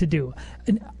 want to do.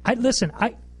 And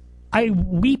I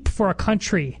weep for a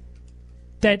country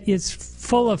that is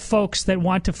full of folks that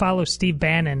want to follow Steve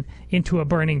Bannon into a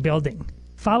burning building.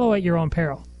 Follow at your own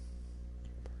peril.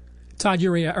 Todd,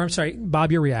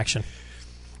 Bob, your reaction.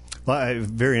 Well,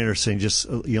 very interesting. Just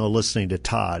listening to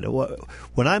Todd.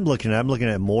 When I'm looking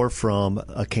at more from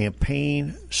a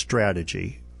campaign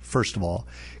strategy. First of all,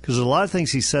 because there's a lot of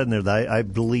things he said in there that I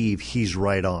believe he's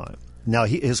right on. Now,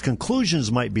 his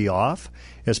conclusions might be off,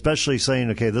 especially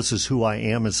saying, okay, this is who I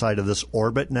am inside of this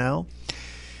orbit now.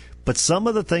 But some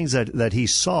of the things that he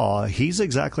saw, he's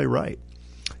exactly right.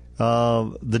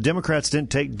 The Democrats didn't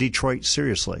take Detroit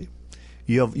seriously.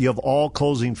 You have all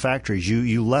closing factories.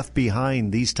 You left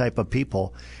behind these type of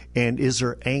people. And is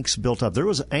there angst built up? There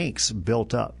was angst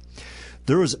built up.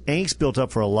 There was angst built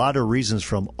up for a lot of reasons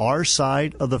from our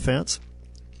side of the fence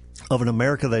of an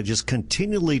America that just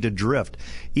continually to drift,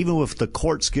 even with the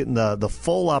courts getting the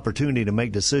full opportunity to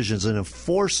make decisions and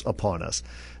enforce upon us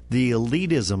the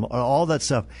elitism, all that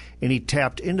stuff. And he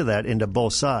tapped into that into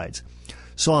both sides.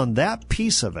 So on that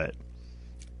piece of it,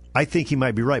 I think he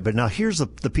might be right. But now here's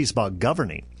the piece about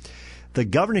governing. The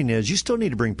governing is you still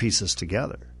need to bring pieces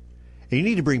together. And you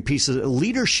need to bring pieces.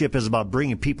 Leadership is about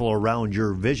bringing people around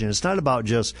your vision. It's not about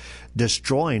just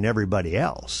destroying everybody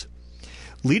else.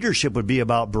 Leadership would be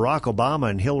about Barack Obama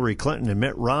and Hillary Clinton and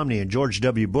Mitt Romney and George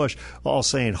W. Bush all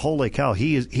saying, holy cow,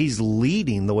 he's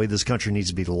leading the way this country needs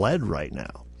to be led right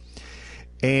now.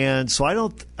 And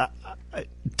so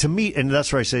to me, and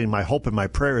that's where I say my hope and my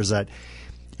prayer is that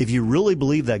if you really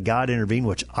believe that God intervened,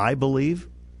 which I believe,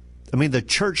 I mean, the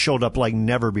church showed up like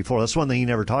never before. That's one thing he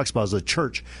never talks about is the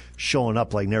church showing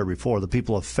up like never before, the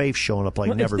people of faith showing up like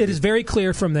never before. It is very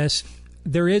clear from this,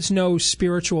 there is no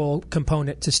spiritual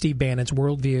component to Steve Bannon's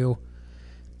worldview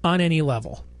on any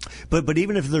level. But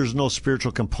even if there's no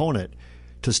spiritual component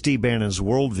to Steve Bannon's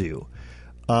worldview,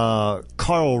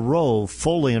 Karl Rove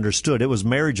fully understood it was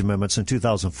marriage amendments in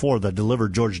 2004 that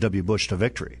delivered George W. Bush to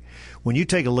victory. When you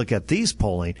take a look at these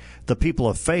polling, the people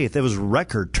of faith, it was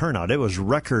record turnout. It was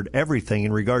record everything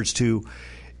in regards to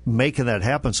making that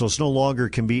happen. So it's no longer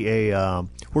can be we're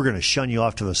going to shun you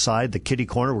off to the side, the kiddie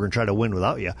corner, we're going to try to win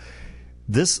without you.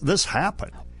 This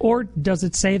happened. Or does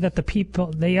it say that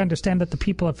they understand that the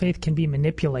people of faith can be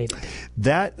manipulated?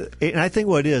 And I think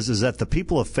what it is that the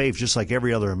people of faith, just like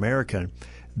every other American,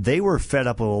 they were fed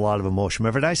up with a lot of emotion.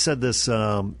 Remember, I said this,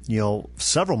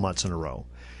 several months in a row.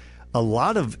 A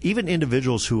lot of even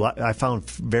individuals who I found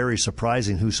very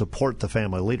surprising, who support the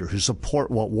family leader, who support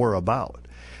what we're about.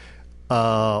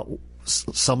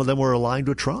 Some of them were aligned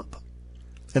with Trump.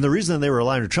 And the reason they were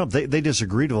aligned with Trump, they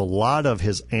disagreed with a lot of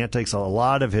his antics, a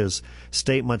lot of his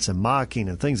statements and mocking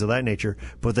and things of that nature.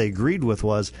 But what they agreed with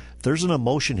was there's an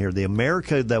emotion here. The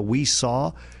America that we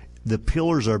saw, the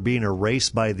pillars are being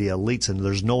erased by the elites, and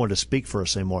there's no one to speak for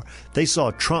us anymore. They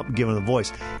saw Trump giving the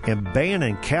voice, and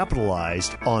Bannon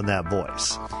capitalized on that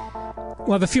voice.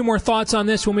 We'll have a few more thoughts on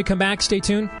this when we come back. Stay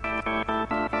tuned.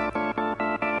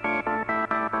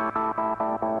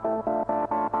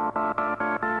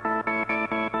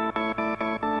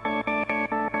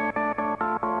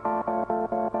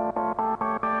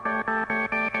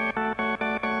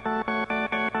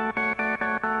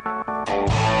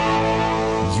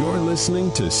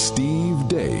 Listening to Steve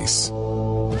Deace.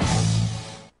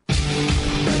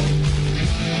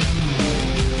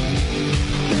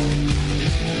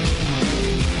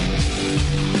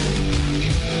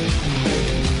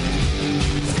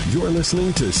 You're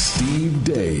listening to Steve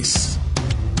Deace.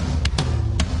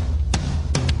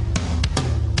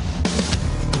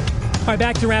 All right,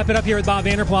 back to wrap it up here with Bob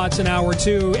Vander Plaats in hour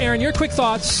two. Aaron, your quick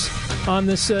thoughts on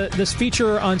this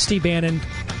feature on Steve Bannon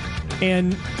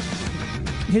and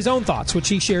his own thoughts, which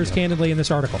he shares candidly in this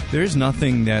article. There's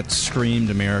nothing that screamed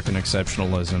American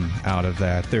exceptionalism out of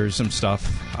that. There's some stuff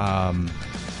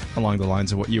along the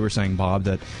lines of what you were saying, Bob,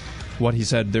 that what he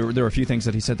said, there were a few things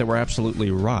that he said that were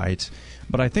absolutely right.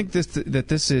 But I think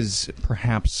this is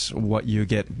perhaps what you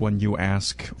get when you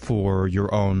ask for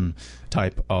your own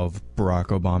type of Barack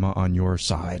Obama on your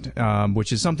side,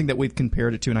 which is something that we've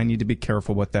compared it to, and I need to be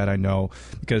careful with that, I know,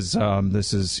 because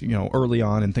this is early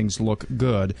on and things look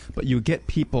good. But you get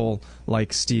people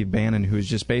like Steve Bannon who's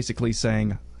just basically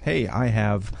saying, hey, I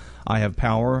have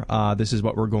power. This is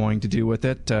what we're going to do with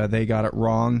it. They got it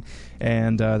wrong,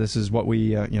 and this is what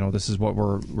this is what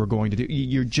we're going to do.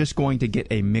 You're just going to get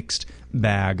a mixed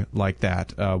bag like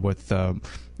that with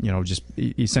just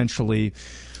essentially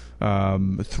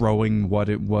throwing what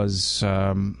it was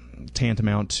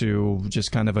tantamount to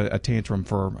just kind of a tantrum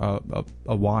for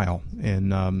a while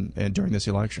and during this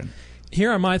election.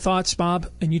 Here are my thoughts, Bob,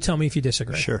 and you tell me if you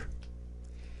disagree. Sure.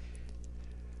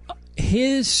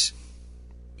 His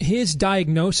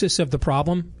diagnosis of the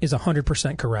problem is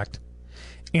 100% correct.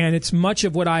 And it's much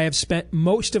of what I have spent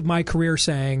most of my career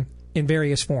saying in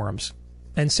various forums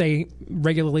and say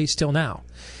regularly still now.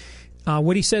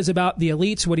 What he says about the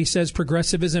elites, what he says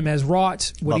progressivism has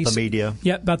wrought. About the media.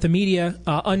 Yeah, about the media,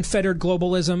 unfettered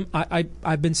globalism.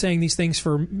 I've been saying these things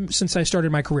since I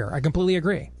started my career. I completely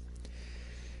agree.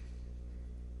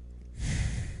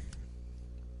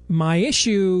 My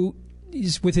issue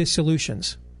is with his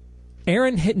solutions.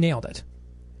 Aaron nailed it.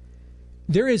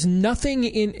 There is nothing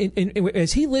in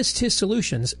as he lists his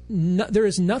solutions, there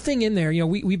is nothing in there.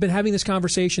 We've been having this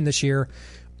conversation this year.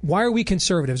 Why are we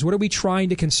conservatives? What are we trying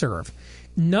to conserve?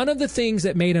 None of the things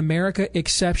that made America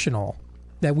exceptional,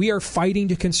 that we are fighting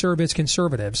to conserve as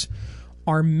conservatives,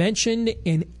 are mentioned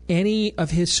in any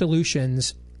of his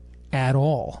solutions at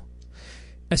all.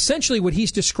 Essentially, what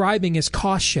he's describing is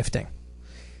cost shifting.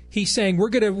 He's saying we're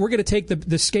gonna take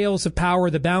the scales of power,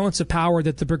 the balance of power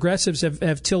that the progressives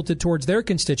have tilted towards their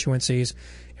constituencies,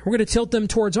 and we're going to tilt them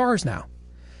towards ours now.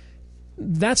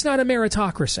 That's not a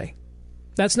meritocracy.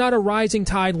 That's not a rising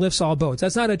tide lifts all boats.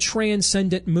 That's not a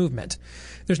transcendent movement.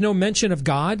 There's no mention of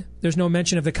God. There's no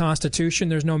mention of the Constitution.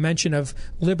 There's no mention of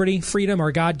liberty, freedom,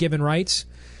 or God-given rights.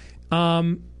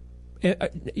 Am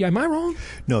I wrong?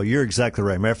 No, you're exactly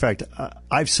right. Matter of fact,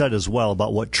 I've said as well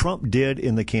about what Trump did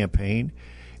in the campaign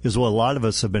is what a lot of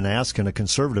us have been asking a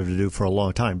conservative to do for a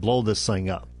long time, blow this thing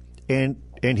up. And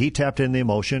he tapped in the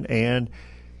emotion, and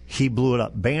he blew it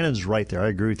up. Bannon's right there. I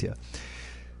agree with you.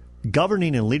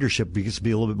 Governing and leadership needs to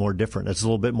be a little bit more different. It's a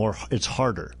little bit more, it's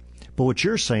harder. But what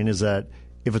you're saying is that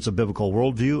if it's a biblical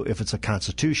worldview, if it's a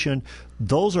constitution,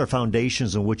 those are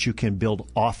foundations in which you can build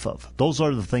off of. Those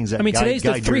are the things that today's the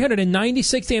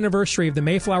 396th anniversary of the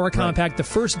Mayflower Compact, the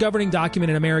first governing document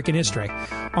in American history.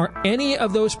 Are any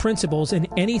of those principles in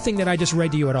anything that I just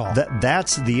read to you at all?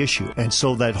 That's the issue. And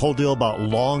so that whole deal about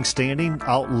long-standing,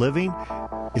 outliving,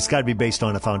 it's got to be based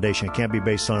on a foundation. It can't be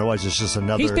based on, otherwise it's just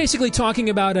another... He's basically talking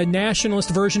about a nationalist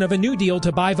version of a New Deal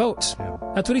to buy votes. Yeah.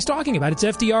 That's what he's talking about. It's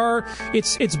FDR.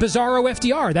 It's bizarro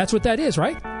FDR. That's what that is,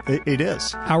 right? It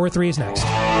is. Hour 3 is next.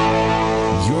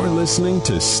 You're listening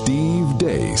to Steve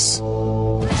Deace.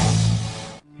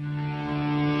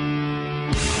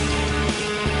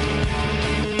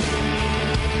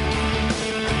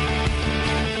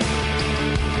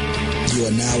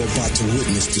 are now about to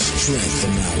witness the strength of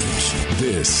knowledge.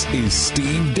 This is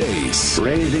Steve Deace.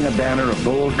 Raising a banner of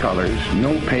bold colors,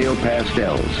 no pale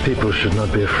pastels. People should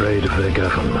not be afraid of their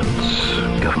governments.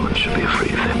 Governments should be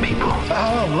afraid of their people.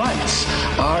 Our rights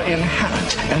are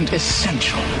inherent and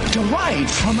essential, derived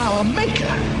from our Maker.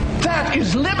 That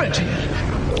is liberty.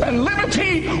 And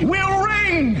liberty will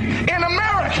reign in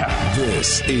America.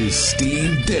 This is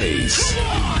Steve Deace.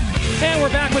 And we're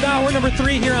back with hour number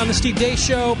 3 here on the Steve Deace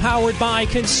Show, powered by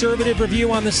Conservative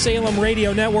Review on the Salem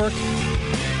Radio Network.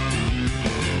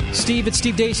 Steve at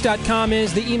stevedeace.com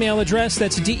is the email address.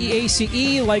 That's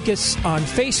DEACE. Like us on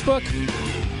Facebook.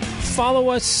 Follow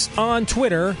us on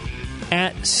Twitter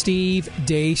at Steve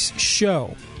Deace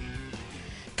Show.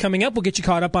 Coming up, we'll get you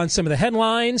caught up on some of the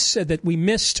headlines that we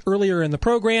missed earlier in the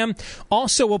program.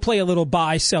 Also, we'll play a little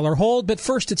buy, sell, or hold. But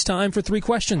first, it's time for 3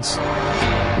 questions.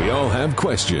 We all have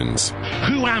questions.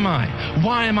 Who am I?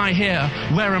 Why am I here?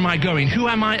 Where am I going? Who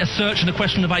am I? A search and a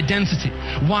question of identity.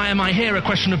 Why am I here? A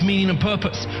question of meaning and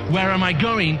purpose. Where am I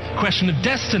going? Question of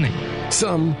destiny.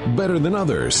 Some better than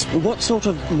others. What sort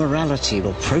of morality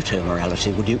or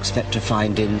proto-morality would you expect to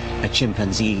find in a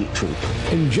chimpanzee troop?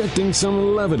 Injecting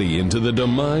some levity into the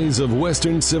demise of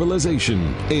Western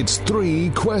civilization. It's 3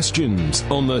 questions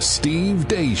on the Steve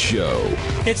Deace Show.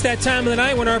 It's that time of the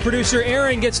night when our producer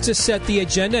Aaron gets to set the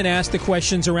agenda and ask the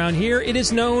questions around here. It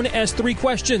is known as 3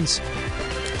 questions.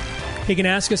 He can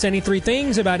ask us any 3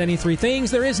 things about any 3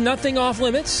 things. There is nothing off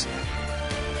limits.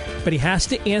 But he has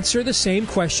to answer the same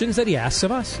questions that he asks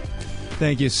of us.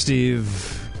 Thank you, Steve.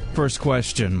 First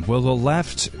question. Will the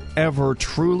left ever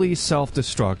truly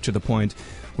self-destruct to the point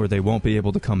where they won't be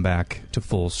able to come back to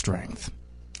full strength?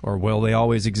 Or will they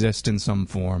always exist in some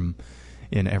form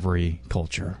in every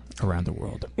culture around the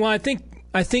world? Well, I think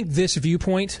this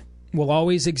viewpoint will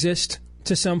always exist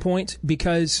to some point,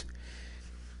 because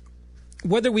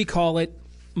whether we call it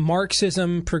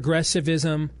Marxism,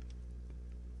 progressivism,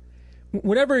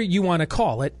 whatever you want to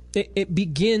call it, it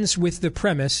begins with the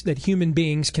premise that human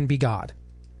beings can be God.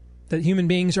 That human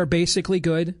beings are basically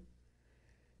good,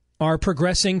 are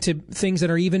progressing to things that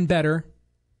are even better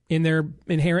in their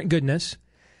inherent goodness,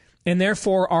 and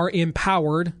therefore are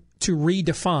empowered to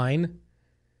redefine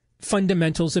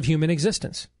fundamentals of human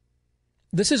existence.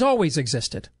 This has always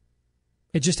existed.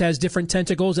 It just has different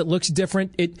tentacles. It looks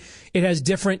different. It has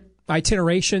different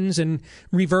itinerations and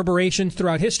reverberations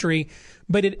throughout history,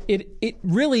 but it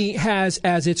really has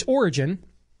as its origin,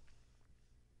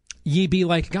 ye be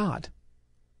like God.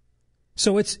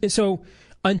 So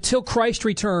until Christ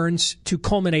returns to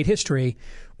culminate history,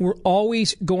 we're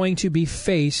always going to be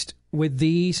faced with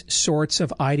these sorts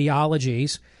of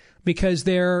ideologies, because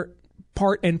they're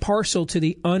part and parcel to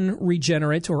the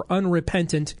unregenerate or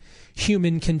unrepentant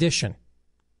human condition.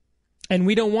 And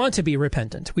we don't want to be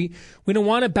repentant. We don't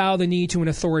want to bow the knee to an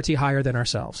authority higher than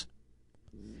ourselves,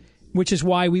 which is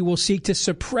why we will seek to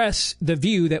suppress the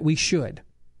view that we should,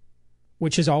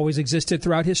 which has always existed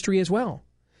throughout history as well.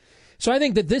 So I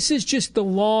think that this is just the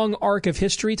long arc of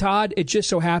history, Todd. It just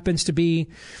so happens to be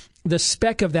the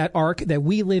speck of that arc that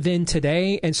we live in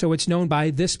today, and so it's known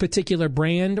by this particular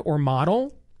brand or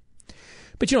model.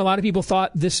 But, a lot of people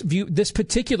thought this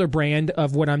particular brand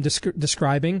of what I'm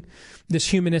describing, this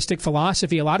humanistic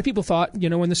philosophy, a lot of people thought,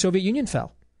 when the Soviet Union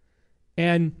fell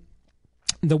and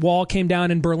the wall came down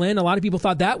in Berlin, a lot of people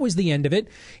thought that was the end of it.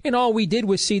 And all we did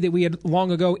was see that we had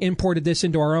long ago imported this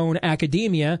into our own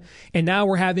academia. And now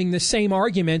we're having the same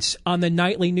arguments on the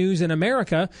nightly news in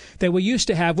America that we used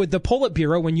to have with the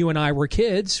Politburo when you and I were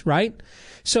kids, right?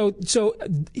 So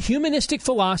humanistic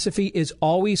philosophy is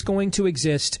always going to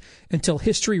exist until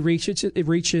history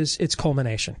reaches its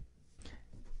culmination.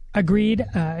 Agreed,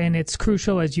 and it's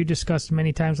crucial, as you discussed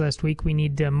many times last week, we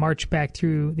need to march back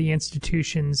through the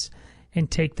institutions and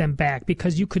take them back,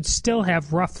 because you could still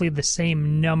have roughly the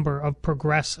same number of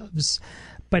progressives,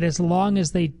 but as long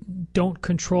as they don't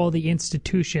control the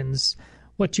institutions,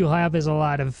 what you'll have is a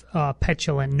lot of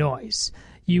petulant noise.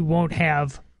 You won't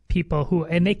have people who,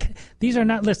 and these are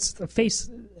not,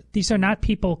 these are not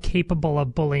people capable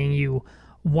of bullying you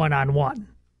one-on-one.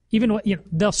 Even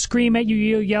they'll scream at you,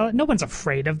 you'll yell. No one's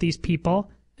afraid of these people,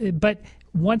 but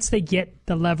once they get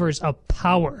the levers of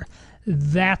power,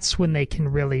 that's when they can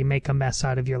really make a mess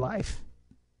out of your life.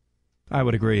 I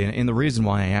would agree, and the reason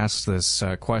why I asked this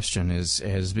question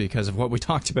is because of what we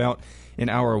talked about in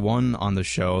hour 1 on the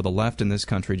show. The left in this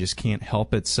country just can't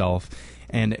help itself,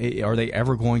 and are they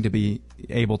ever going to be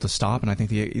able to stop? And I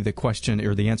think the question,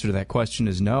 or the answer to that question,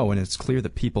 is no, and it's clear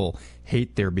that people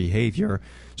hate their behavior.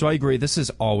 So I agree, this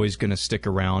is always going to stick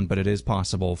around, but it is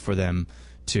possible for them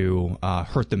to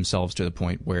hurt themselves to the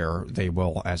point where they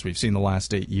will, as we've seen the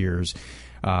last 8 years,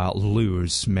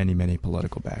 lose many, many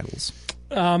political battles.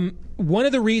 One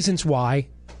of the reasons why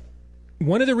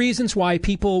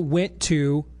people went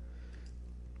to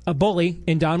a bully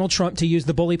in Donald Trump to use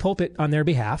the bully pulpit on their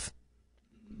behalf,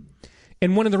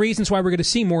 and one of the reasons why we're going to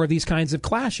see more of these kinds of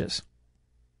clashes,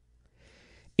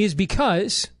 is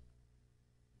because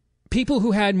people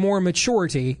who had more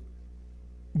maturity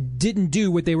didn't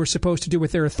do what they were supposed to do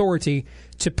with their authority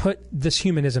to put this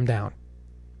humanism down.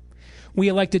 We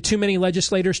elected too many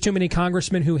legislators, too many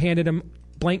congressmen who handed them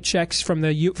blank checks from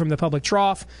the public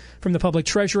trough, from the public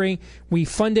treasury. We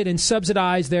funded and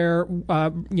subsidized their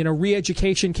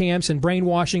re-education camps and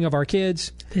brainwashing of our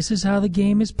kids. This is how the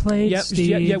game is played,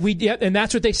 Steve. And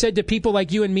that's what they said to people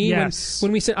like you and me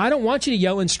when we said, I don't want you to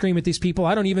yell and scream at these people.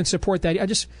 I don't even support that. I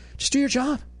just do your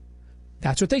job.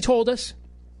 That's what they told us.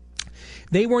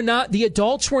 The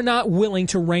adults were not willing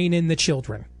to rein in the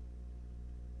children.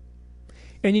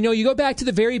 And you go back to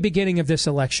the very beginning of this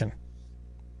election,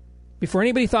 before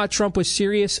anybody thought Trump was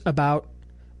serious about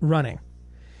running,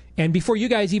 and before you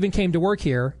guys even came to work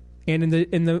here, and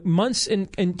in the months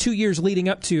and 2 years leading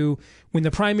up to when the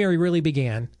primary really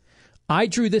began, I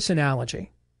drew this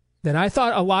analogy that I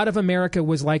thought a lot of America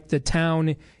was like the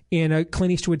town in a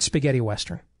Clint Eastwood spaghetti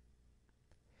western.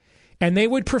 And they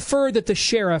would prefer that the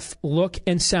sheriff look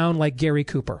and sound like Gary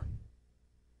Cooper.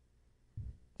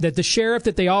 That the sheriff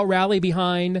that they all rally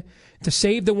behind to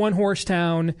save the one-horse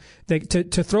town, to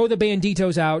throw the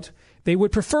banditos out, they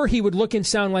would prefer he would look and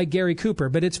sound like Gary Cooper.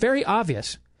 But it's very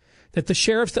obvious that the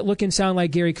sheriffs that look and sound like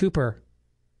Gary Cooper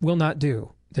will not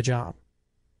do the job.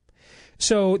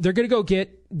 So they're going to go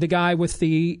get the guy with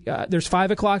there's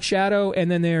 5 o'clock shadow, and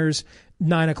then there's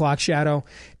 9 o'clock shadow,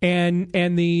 and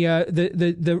the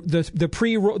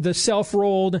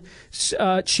self-rolled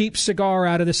cheap cigar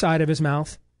out of the side of his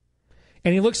mouth.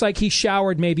 And he looks like he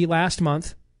showered maybe last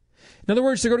month. In other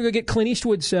words, they're going to go get Clint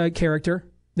Eastwood's character,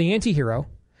 the anti-hero,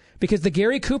 because the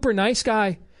Gary Cooper nice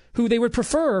guy, who they would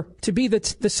prefer to be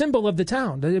the symbol of the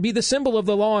town, to be the symbol of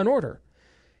the law and order,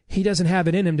 he doesn't have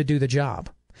it in him to do the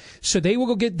job. So they will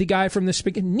go get the guy from the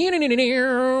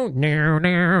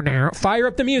fire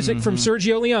up the music from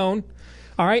Sergio Leone.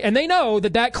 All right, and they know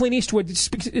that Clint Eastwood,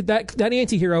 that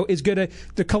anti-hero is going to,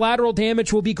 the collateral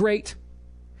damage will be great.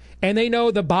 And they know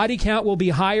the body count will be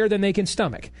higher than they can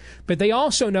stomach. But they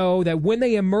also know that when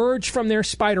they emerge from their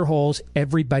spider holes,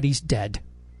 everybody's dead.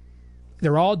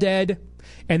 They're all dead,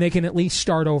 and they can at least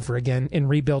start over again in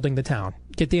rebuilding the town.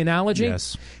 Get the analogy?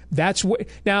 Yes.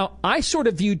 Now, I sort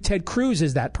of viewed Ted Cruz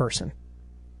as that person.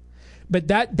 But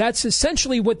that's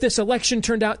essentially what this election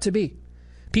turned out to be.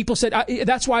 People said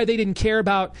that's why they didn't care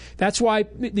about. That's why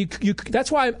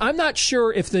I'm not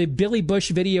sure if the Billy Bush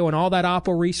video and all that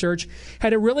Oppo research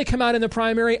had it really come out in the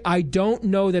primary. I don't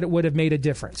know that it would have made a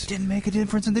difference. It didn't make a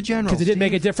difference in the general. Because it did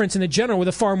make a difference in the general with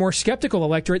a far more skeptical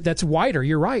electorate that's wider.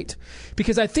 You're right.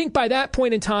 Because I think by that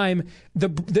point in time,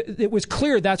 it was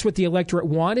clear that's what the electorate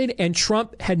wanted, and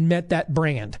Trump had met that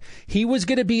brand. He was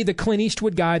going to be the Clint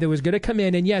Eastwood guy that was going to come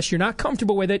in, and yes, you're not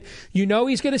comfortable with it. You know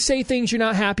he's going to say things you're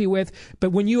not happy with,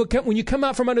 but when you come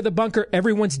out from under the bunker,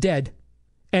 everyone's dead.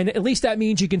 And at least that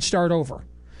means you can start over.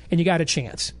 And you got a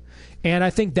chance. And I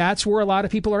think that's where a lot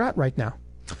of people are at right now.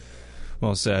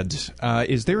 Well said.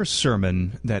 Is there a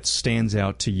sermon that stands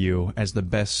out to you as the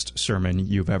best sermon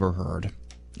you've ever heard?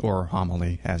 Or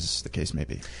homily, as the case may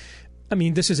be? I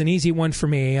mean, this is an easy one for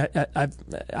me.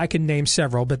 I can name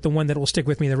several, but the one that will stick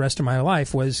with me the rest of my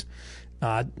life was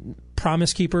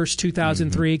Promise Keepers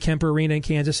 2003, Kemper Arena in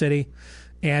Kansas City.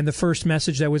 And the first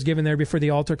message that was given there before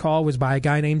the altar call was by a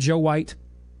guy named Joe White.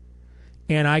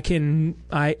 And I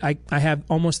have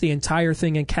almost the entire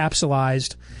thing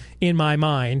encapsulated in my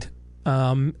mind.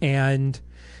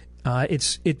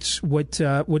 It's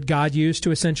what God used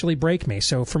to essentially break me.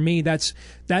 So for me, that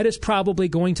is probably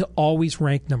going to always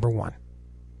rank number one.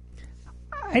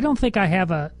 I don't think I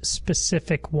have a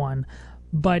specific one,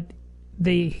 but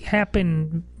they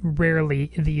happen rarely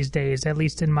these days, at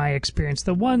least in my experience.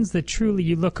 The ones that truly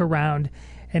you look around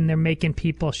and they're making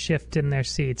people shift in their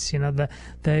seats. You know,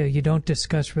 the you don't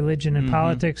discuss religion and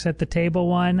politics at the table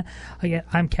one.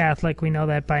 I'm Catholic. We know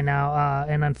that by now.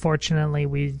 And unfortunately,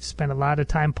 we spend a lot of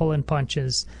time pulling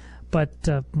punches. But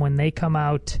when they come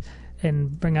out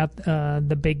and bring out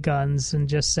the big guns and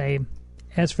just say,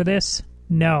 as for this,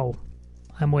 no,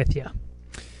 I'm with you.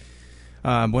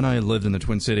 When I lived in the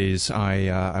Twin Cities,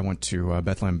 I went to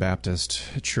Bethlehem Baptist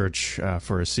Church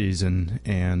for a season,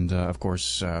 and of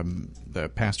course, the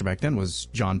pastor back then was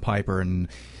John Piper, and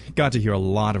got to hear a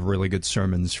lot of really good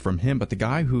sermons from him. But the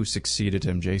guy who succeeded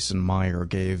him, Jason Meyer,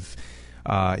 gave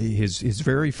his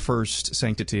very first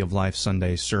Sanctity of Life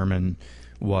Sunday sermon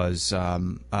was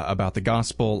about the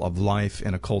gospel of life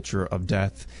in a culture of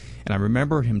death. And I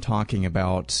remember him talking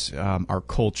about our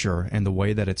culture and the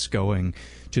way that it's going,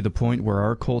 to the point where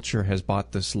our culture has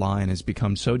bought this lie and has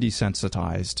become so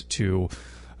desensitized to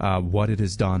what it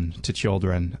has done to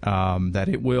children that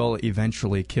it will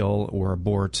eventually kill or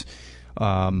abort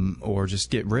or just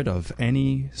get rid of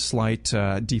any slight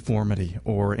deformity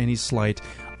or any slight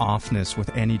offness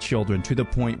with any children, to the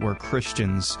point where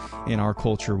Christians in our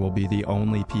culture will be the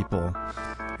only people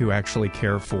who actually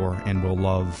care for and will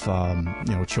love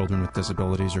children with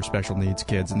disabilities or special needs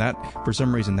kids. And that, for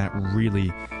some reason, that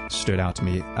really stood out to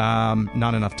me.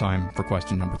 Not enough time for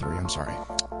question number 3. I'm sorry.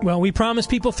 Well, we promised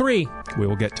people 3. We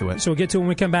will get to it. So we'll get to it when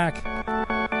we come back.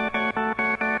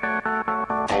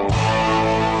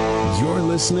 You're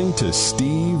listening to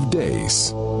Steve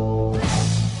Deace.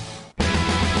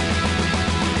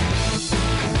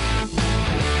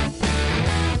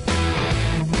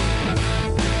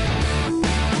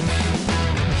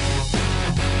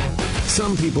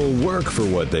 Some people work for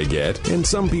what they get, and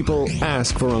some people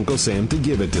ask for Uncle Sam to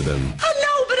give it to them. I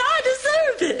know, but I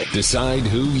deserve it. Decide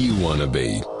who you want to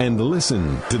be, and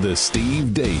listen to The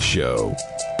Steve Deace Show.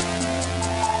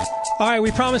 All right,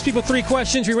 we promised people 3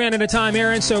 questions. We ran out of time,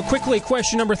 Aaron, so quickly,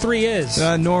 question number 3 is?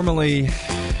 Normally,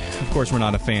 of course, we're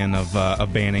not a fan of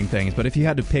banning things, but if you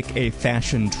had to pick a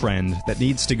fashion trend that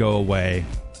needs to go away,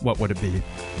 what would it be?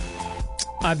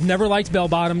 I've never liked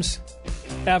bell-bottoms,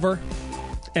 ever.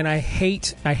 And I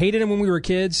hated them when we were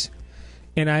kids.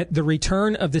 And the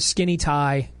return of the skinny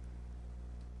tie,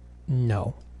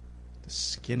 no. The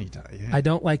skinny tie, yeah. I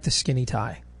don't like the skinny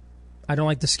tie. I don't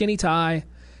like the skinny tie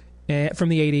from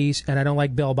the 80s, and I don't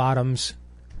like bell-bottoms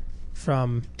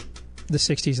from the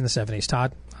 60s and the 70s.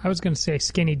 Todd? I was going to say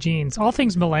skinny jeans. All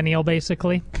things millennial,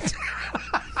 basically.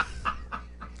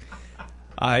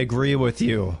 I agree with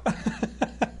you.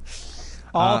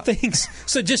 All things.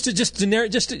 So just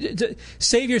to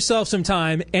save yourself some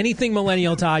time, anything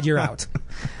millennial, Todd, you're out.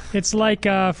 It's like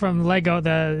from Lego,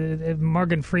 the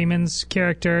Morgan Freeman's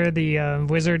character, the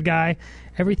wizard guy.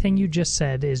 Everything you just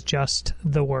said is just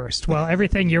the worst. Well,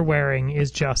 everything you're wearing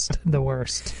is just the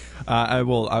worst. I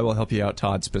will help you out,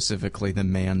 Todd. Specifically, the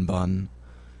man bun.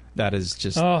 That is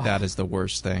that is the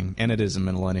worst thing, and it is a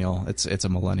millennial. It's a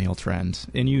millennial trend,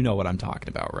 and you know what I'm talking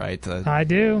about, right? I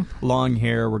do. Long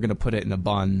hair. We're gonna put it in a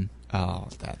bun. Oh,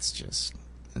 that's just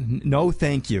no,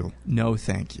 thank you. No,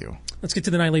 thank you. Let's get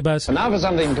to the Nightly Buzz. And now for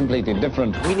something completely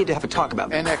different. We need to have a talk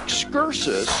about An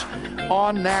excursus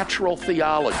on natural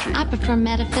theology. I prefer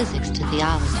metaphysics to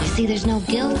theology. See, there's no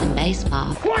guilt in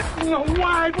baseball. What in the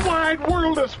wide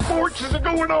world of sports is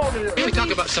going on here? Can we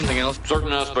talk about something else?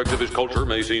 Certain aspects of his culture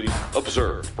may seem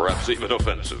absurd, perhaps even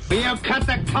offensive. Will you cut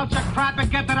the culture crap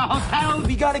and get to the hotel?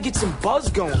 We gotta get some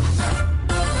buzz going.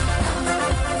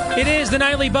 It is the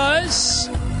Nightly Buzz.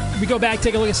 We go back,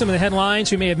 take a look at some of the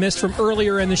headlines we may have missed from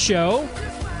earlier in the show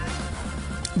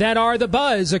that are the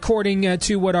buzz, according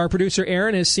to what our producer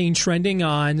Aaron has seen trending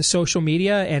on social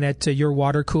media and at your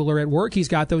water cooler at work. He's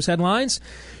got those headlines.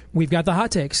 We've got the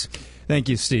hot takes. Thank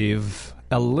you, Steve.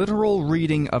 A literal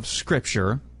reading of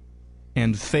Scripture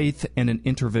and faith in an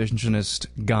interventionist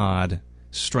God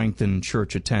strengthen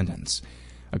church attendance.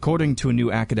 According to a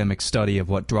new academic study of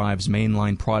what drives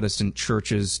mainline Protestant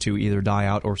churches to either die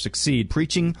out or succeed,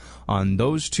 preaching on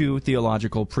those 2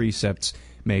 theological precepts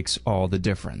makes all the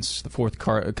difference. The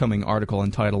forthcoming article,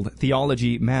 entitled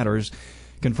Theology Matters,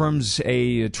 confirms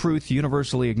a truth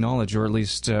universally acknowledged, or at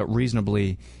least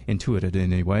reasonably intuited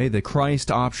anyway. The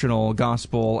Christ-optional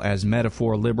gospel as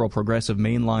metaphor, liberal, progressive,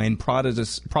 mainline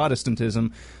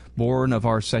Protestantism, born of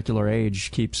our secular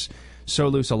age, keeps so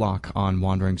loose a lock on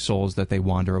wandering souls that they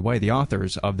wander away. The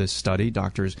authors of this study,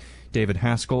 Drs. David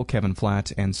Haskell, Kevin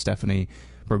Flatt, and Stephanie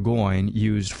Burgoyne,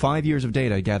 used 5 years of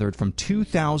data gathered from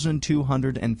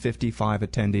 2,255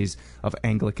 attendees of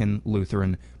Anglican,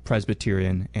 Lutheran,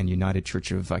 Presbyterian, and United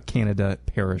Church of Canada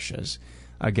parishes.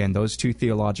 Again, those 2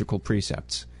 theological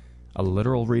precepts, a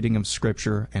literal reading of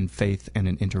Scripture and faith in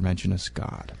an interventionist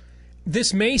God.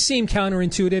 This may seem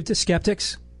counterintuitive to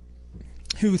skeptics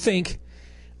who think,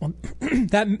 well,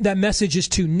 that message is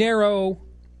too narrow,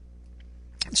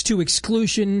 it's too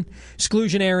exclusionary.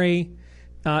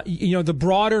 The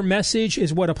broader message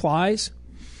is what applies.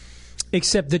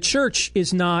 Except the church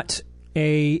is not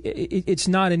it's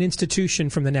not an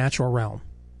institution from the natural realm.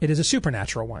 It is a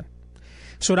supernatural one.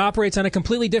 So it operates on a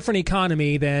completely different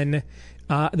economy than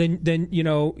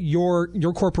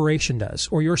your corporation does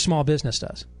or your small business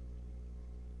does.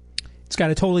 It's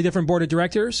got a totally different board of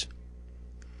directors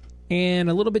and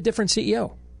a little bit different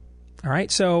CEO. All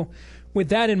right, so with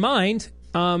that in mind,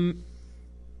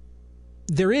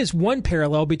 there is one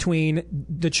parallel between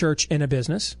the church and a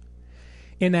business,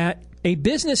 in that a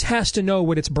business has to know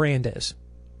what its brand is,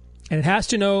 and it has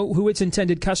to know who its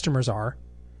intended customers are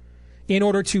in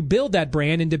order to build that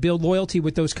brand and to build loyalty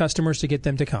with those customers to get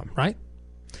them to come, right?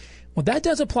 Well, that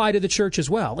does apply to the church as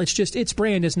well. It's just its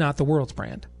brand is not the world's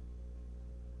brand.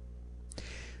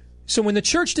 So when the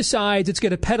church decides it's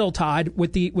going to peddle, Todd,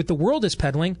 what the world is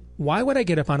peddling, why would I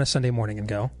get up on a Sunday morning and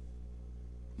go?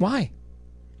 Why?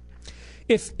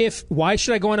 If why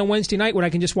should I go on a Wednesday night when I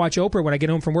can just watch Oprah when I get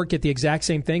home from work, get the exact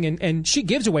same thing, and she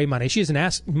gives away money. She doesn't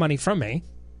ask money from me.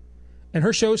 And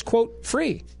her show's, quote,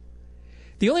 free.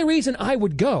 The only reason I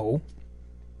would go,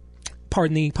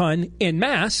 pardon the pun, en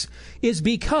masse, is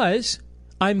because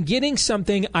I'm getting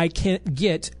something I can't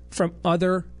get from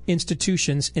other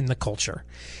institutions in the culture.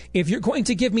 If you're going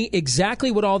to give me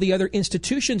exactly what all the other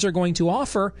institutions are going to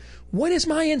offer, what is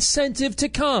my incentive to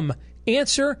come?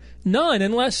 Answer, none,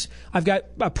 unless I've got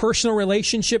a personal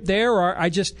relationship there, or I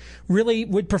just really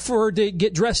would prefer to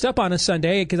get dressed up on a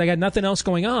Sunday because I got nothing else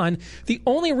going on. The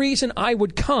only reason I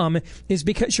would come is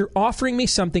because you're offering me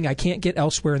something I can't get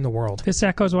elsewhere in the world. This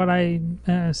echoes what I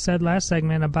said last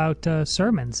segment about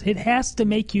sermons. It has to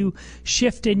make you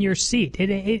shift in your seat.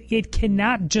 It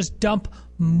cannot just dump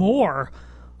more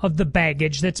of the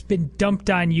baggage that's been dumped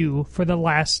on you for the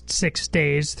last 6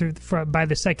 days by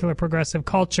the secular progressive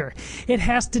culture. It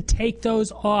has to take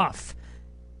those off,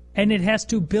 and it has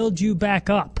to build you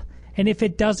back up. And if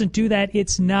it doesn't do that,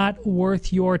 it's not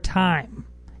worth your time.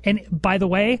 And by the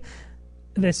way,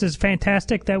 this is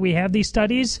fantastic that we have these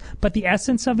studies, but the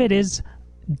essence of it is,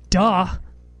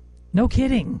 no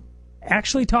kidding.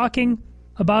 Actually talking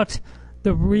about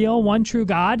the real one true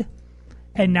God,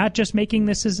 and not just making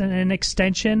this as an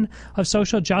extension of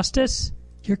social justice,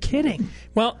 you're kidding.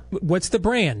 Well, what's the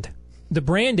brand? The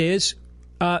brand is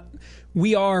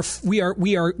we are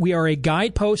a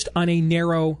guidepost on a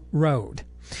narrow road,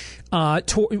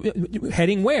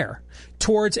 heading where?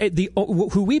 Towards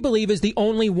who we believe is the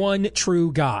only one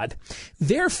true God.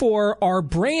 Therefore, our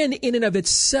brand in and of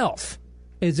itself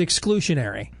is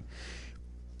exclusionary.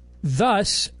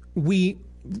 Thus, we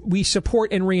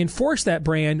support and reinforce that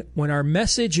brand when our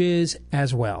message is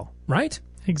as well, right?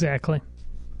 Exactly.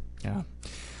 Yeah.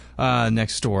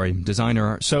 Next story.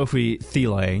 Designer Sophie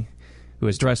Thiele, who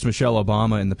has dressed Michelle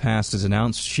Obama in the past, has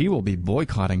announced she will be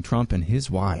boycotting Trump and his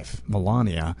wife,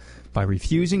 Melania, by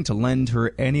refusing to lend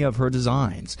her any of her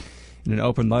designs. In an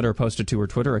open letter posted to her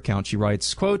Twitter account, she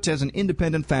writes, quote, "As an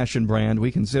independent fashion brand,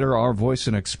 we consider our voice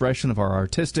an expression of our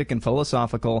artistic and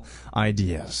philosophical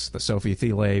ideas. The Sophie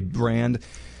Thiele brand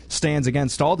stands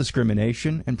against all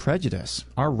discrimination and prejudice.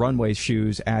 Our runway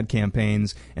shoes, ad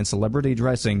campaigns, and celebrity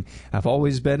dressing have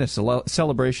always been a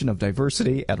celebration of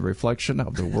diversity and a reflection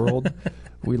of the world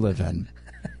we live in."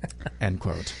 End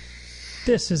quote.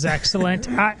 This is excellent.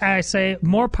 I say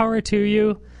more power to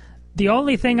you. The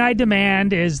only thing I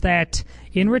demand is that,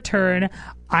 in return,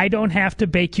 I don't have to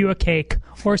bake you a cake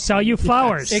or sell you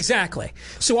flowers. Yes, exactly.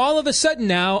 So all of a sudden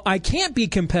now, I can't be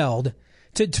compelled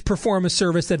to perform a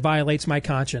service that violates my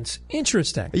conscience.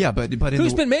 Interesting. Yeah, but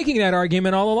who's been making that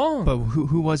argument all along? But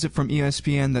who was it from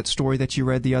ESPN, that story that you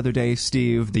read the other day,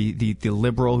 Steve? The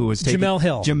liberal who was taking... Jamel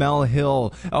Hill. Jamel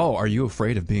Hill. Oh, are you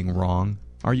afraid of being wrong?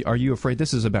 Are you afraid?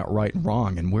 This is about right and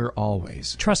wrong, and we're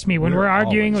always. Trust me, when we're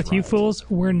arguing with you fools,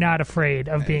 we're not afraid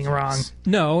of being wrong.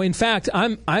 No, in fact,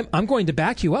 I'm going to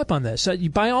back you up on this.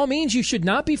 By all means, you should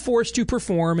not be forced to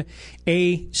perform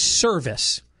a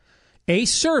service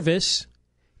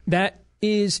that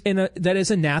is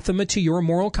anathema to your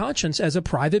moral conscience as a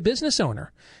private business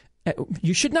owner.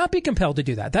 You should not be compelled to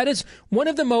do that. That is one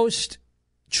of the most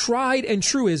tried and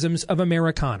truisms of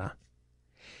Americana.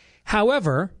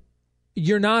 However,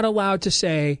 you're not allowed to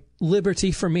say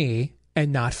liberty for me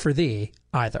and not for thee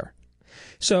either.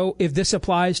 So if this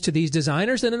applies to these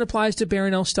designers, then it applies to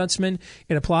Baron L. Stutzman,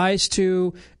 it applies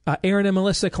to Aaron and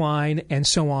Melissa Klein, and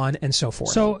so on and so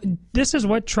forth. So this is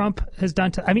what Trump has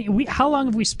done to... I mean, how long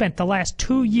have we spent the last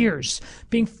 2 years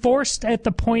being forced at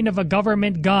the point of a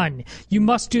government gun? You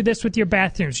must do this with your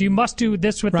bathrooms. You must do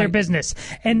this with their business.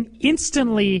 And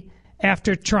instantly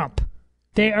after Trump...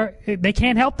 They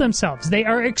can't help themselves. They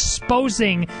are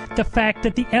exposing the fact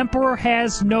that the emperor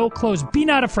has no clothes. Be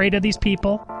not afraid of these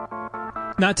people.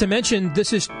 Not to mention,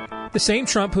 this is the same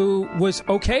Trump who was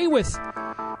okay with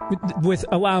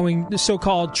allowing the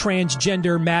so-called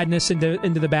transgender madness into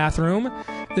the bathroom.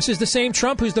 This is the same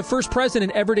Trump who's the first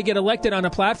president ever to get elected on a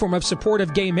platform of support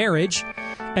of gay marriage,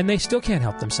 and they still can't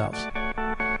help themselves.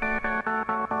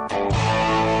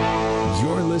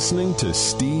 You're listening to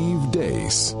Steve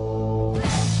Deace.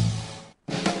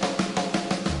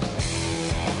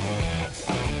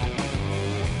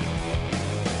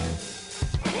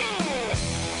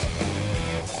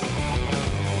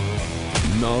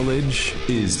 Knowledge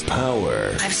is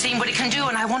power. I've seen what it can do,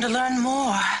 and I want to learn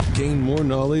more. Gain more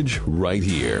knowledge right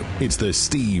here. It's the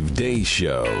Steve Deace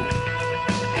Show.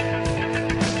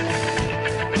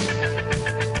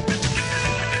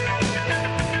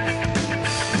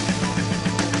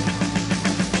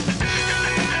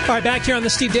 All right, back here on the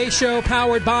Steve Deace Show,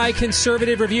 powered by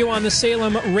Conservative Review on the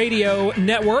Salem Radio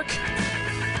Network.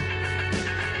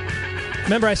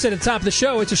 Remember, I said at the top of the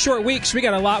show, it's a short week, so we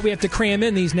got a lot we have to cram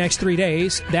in these next 3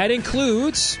 days. That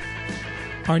includes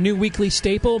our new weekly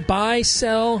staple, Buy,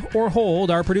 Sell, or Hold.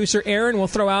 Our producer, Aaron, will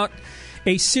throw out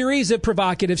a series of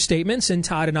provocative statements, and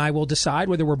Todd and I will decide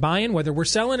whether we're buying, whether we're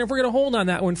selling, if we're going to hold on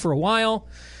that one for a while.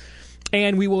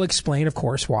 And we will explain, of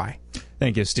course, why.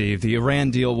 Thank you, Steve. The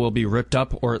Iran deal will be ripped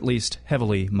up or at least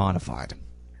heavily modified.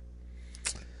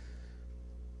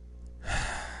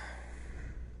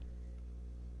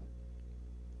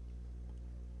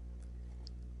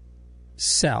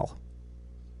 Sell.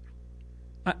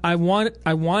 I want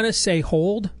to say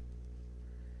hold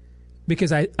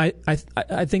because I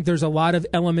think there's a lot of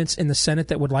elements in the Senate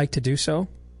that would like to do so.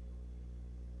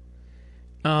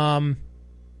 But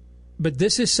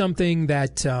this is something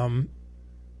that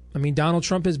Donald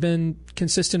Trump has been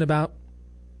consistent about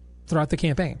throughout the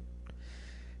campaign.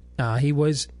 He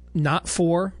was not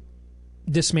for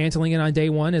dismantling it on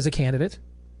day one as a candidate.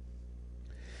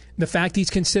 The fact he's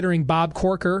considering Bob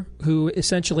Corker, who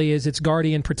essentially is its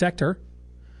guardian protector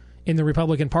in the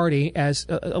Republican Party, as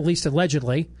at least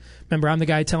allegedly. Remember, I'm the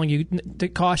guy telling you,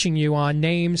 cautioning you on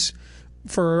names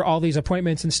for all these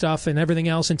appointments and stuff and everything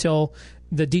else until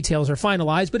the details are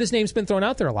finalized. But his name's been thrown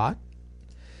out there a lot.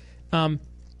 And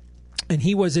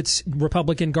he was its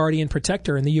Republican guardian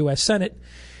protector in the U.S. Senate.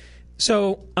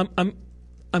 So I'm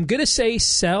going to say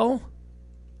sell,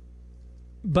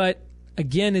 but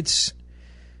again, it's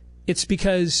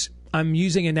because I'm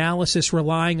using analysis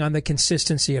relying on the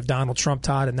consistency of Donald Trump,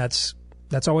 Todd, and that's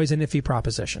always an iffy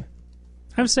proposition.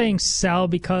 I'm saying sell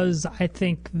because I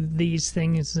think these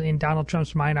things in Donald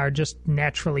Trump's mind are just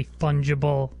naturally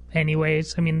fungible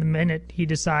anyways. I mean, the minute he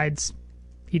decides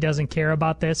he doesn't care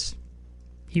about this,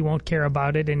 he won't care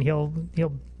about it, and he'll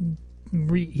do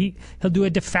a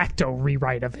de facto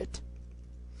rewrite of it.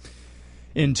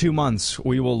 In 2 months,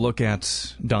 we will look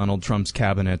at Donald Trump's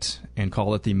cabinet and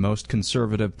call it the most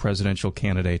conservative presidential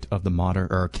candidate of the modern,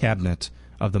 or cabinet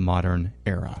of the modern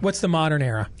era. What's the modern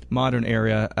era? Modern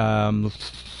era,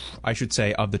 I should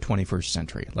say, of the 21st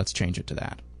century. Let's change it to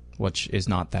that, which is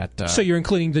not that. So you're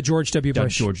including the George W.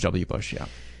 Bush? George W. Bush, yeah.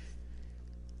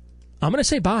 I'm going to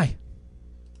say buy.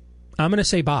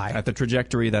 At the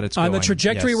trajectory that it's going. On the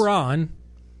trajectory yes. we're on,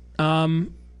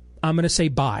 I'm going to say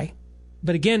buy.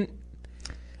 But again,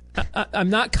 I'm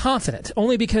not confident,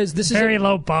 only because this is very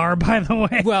low bar, by the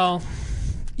way. Well,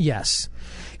 yes.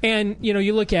 And,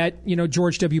 you look at,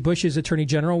 George W. Bush's attorney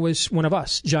general was one of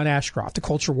us, John Ashcroft, a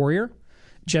culture warrior.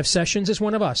 Jeff Sessions is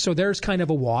one of us. So there's kind of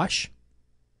a wash.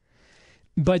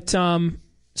 But some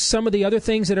of the other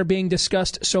things that are being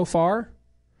discussed so far,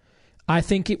 I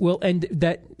think it will end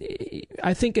that.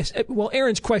 I think,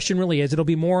 Aaron's question really is it'll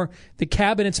be more, the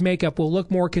cabinet's makeup will look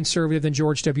more conservative than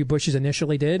George W. Bush's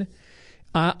initially did.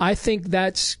 I think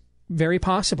that's very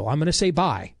possible. I'm going to say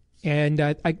buy. And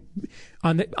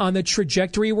on the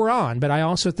trajectory we're on, but I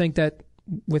also think that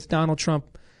with Donald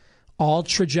Trump, all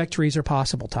trajectories are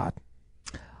possible, Todd.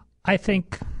 I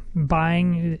think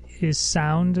buying is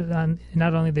sound on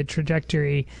not only the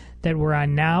trajectory that we're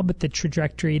on now, but the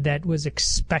trajectory that was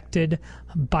expected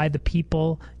by the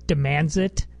people demands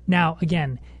it. Now,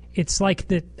 again, it's like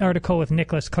the article with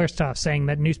Nicholas Kristof saying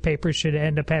that newspapers should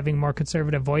end up having more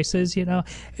conservative voices.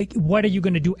 What are you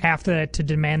going to do after that to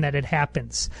demand that it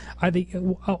happens? Are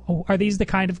these the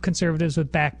kind of conservatives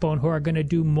with backbone who are going to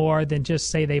do more than just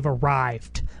say they've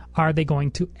arrived? Are they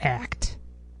going to act?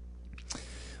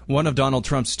 One of Donald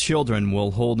Trump's children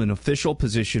will hold an official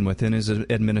position within his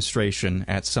administration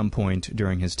at some point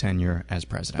during his tenure as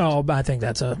president. Oh, I think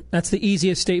that's the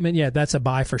easiest statement yet. That's a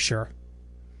buy for sure.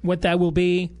 What that will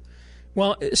be,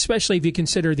 well, especially if you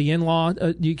consider the in-law,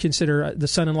 you consider the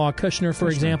son-in-law Kushner, for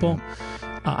example.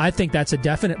 I think that's a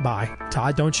definite buy.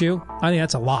 Todd, don't you? I think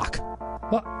that's a lock.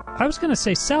 Well, I was going to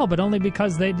say sell, but only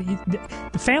because the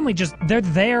family they're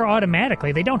there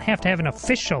automatically. They don't have to have an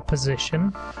official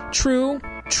position. True,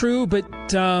 but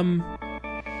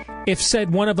if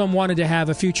said one of them wanted to have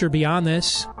a future beyond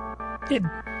this,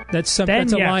 that's a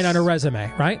line on a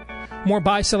resume, right? More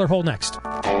buy, sell, or hold next.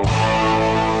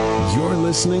 You're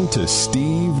listening to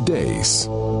Steve Deace.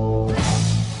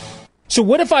 So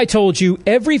what if I told you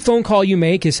every phone call you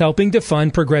make is helping to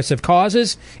fund progressive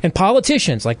causes and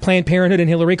politicians like Planned Parenthood and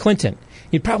Hillary Clinton?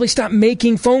 you'd probably stop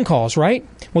making phone calls, right?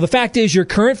 Well, the fact is your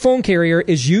current phone carrier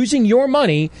is using your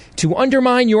money to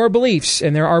undermine your beliefs,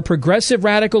 and there are progressive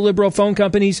radical liberal phone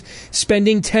companies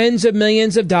spending tens of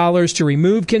millions of dollars to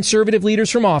remove conservative leaders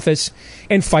from office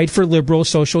and fight for liberal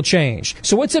social change.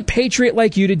 So what's a patriot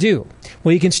like you to do?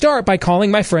 Well, you can start by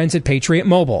calling my friends at Patriot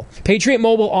Mobile. Patriot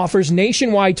Mobile offers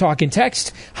nationwide talk and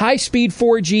text, high-speed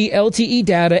 4G LTE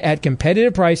data at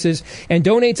competitive prices, and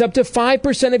donates up to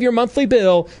 5% of your monthly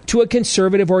bill to a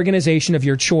conservative organization of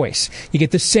your choice. You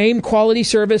get the same quality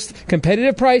service,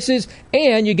 competitive prices,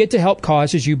 and you get to help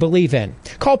causes you believe in.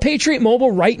 Call Patriot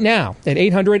Mobile right now at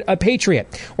 800-A-PATRIOT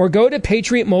or go to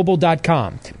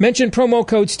patriotmobile.com. Mention promo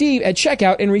code Steve at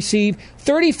checkout and receive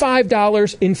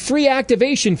 $35 in free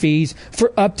activation fees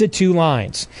for up to 2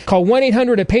 lines. Call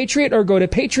 1-800-A-PATRIOT or go to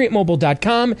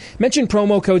patriotmobile.com. Mention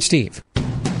promo code Steve.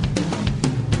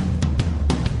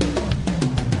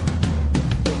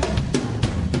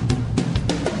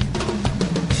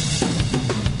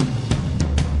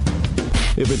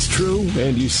 If it's true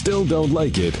and you still don't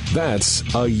like it, that's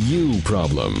a you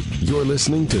problem. You're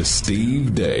listening to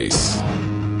Steve Deace.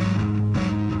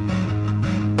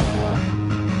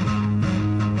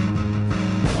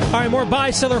 All right, more buy,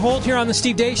 seller, hold here on the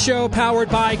Steve Deace Show, powered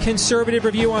by Conservative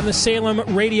Review on the Salem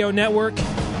Radio Network.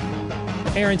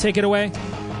 Aaron, take it away.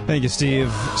 Thank you,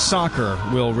 Steve. Soccer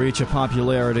will reach a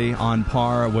popularity on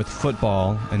par with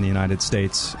football in the United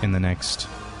States in the next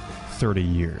 30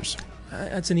 years.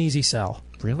 That's an easy sell.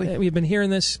 Really? We've been hearing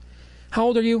this. How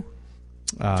old are you?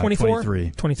 24?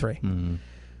 23. 23. Mm-hmm.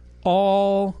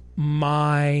 All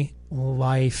my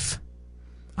life.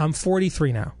 I'm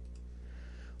 43 now.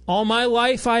 All my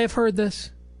life I have heard this.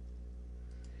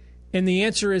 And the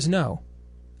answer is no.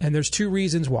 And there's 2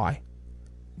 reasons why.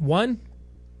 One,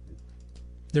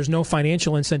 there's no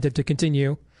financial incentive to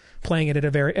continue playing it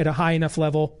at a high enough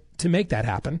level to make that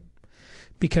happen,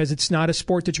 because it's not a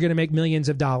sport that you're going to make millions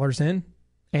of dollars in.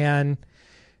 And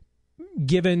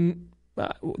given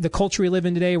the culture we live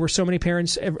in today, where so many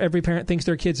parents, every parent thinks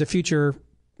their kid's a future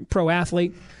pro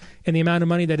athlete, and the amount of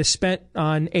money that is spent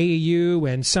on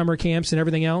AAU and summer camps and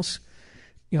everything else,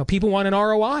 people want an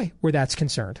ROI where that's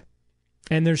concerned.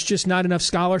 And there's just not enough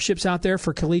scholarships out there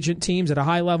for collegiate teams at a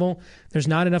high level. There's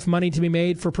not enough money to be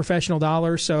made for professional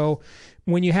dollars. So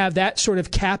when you have that sort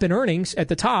of cap in earnings at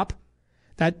the top,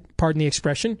 that, pardon the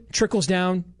expression, trickles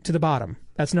down to the bottom.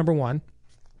 That's number one.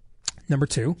 Number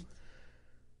 2,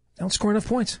 they don't score enough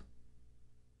points,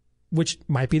 which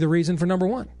might be the reason for number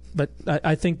 1. But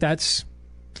I think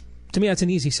to me, that's an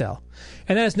easy sell.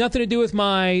 And that has nothing to do with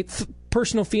my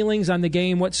personal feelings on the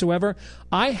game whatsoever.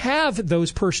 I have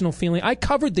those personal feelings. I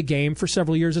covered the game for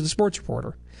several years as a sports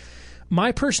reporter.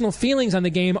 My personal feelings on the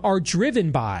game are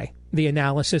driven by the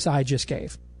analysis I just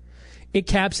gave. It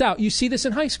caps out. You see this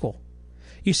in high school.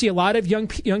 You see a lot of young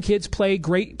kids play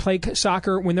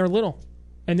soccer when they're little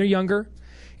and they're younger.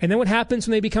 And then what happens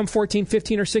when they become 14,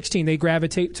 15, or 16? They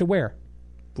gravitate to where?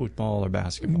 Football or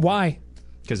basketball. Why?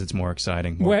 Because it's more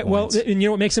exciting. Well, and you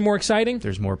know what makes it more exciting?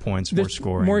 There's more points, more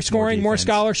scoring. More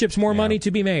scholarships, more money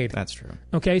to be made. That's true.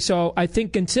 Okay, so I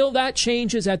think until that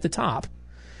changes at the top,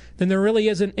 then there really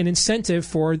isn't an incentive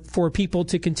for people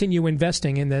to continue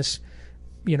investing in this,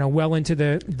 well into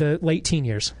the late teen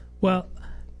years. Well,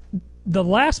 the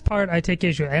last part I take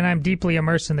issue, and I'm deeply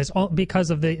immersed in this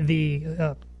because of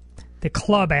the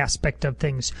club aspect of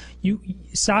things.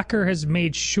 Soccer has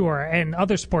made sure, and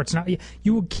other sports now,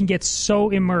 you can get so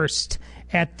immersed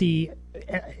at the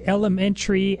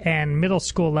elementary and middle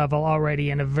school level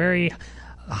already in a very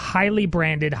highly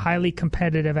branded, highly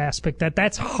competitive aspect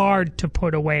that's hard to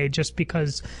put away just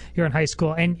because you're in high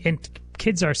school. And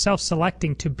kids are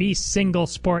self-selecting to be single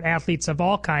sport athletes of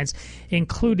all kinds,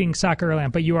 including soccer.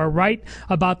 But you are right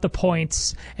about the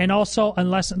points. And also,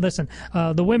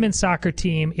 the women's soccer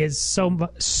team is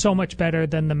so much better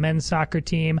than the men's soccer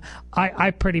team.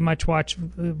 I pretty much watch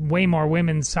way more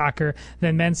women's soccer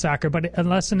than men's soccer. But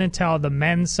unless and until the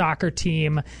men's soccer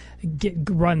team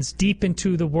runs deep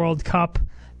into the World Cup,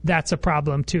 that's a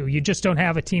problem too. You just don't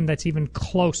have a team that's even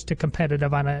close to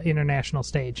competitive on an international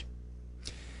stage.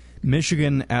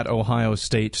 Michigan at Ohio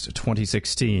State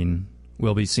 2016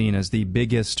 will be seen as the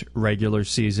biggest regular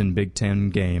season Big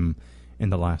Ten game in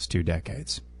the last 2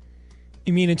 decades.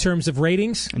 You mean in terms of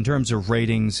ratings? In terms of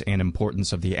ratings and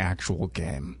importance of the actual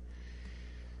game.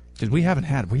 Because we haven't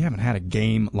had a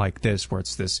game like this where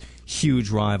it's this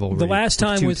huge rivalry. The last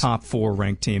time two was top 4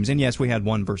 ranked teams, and yes, we had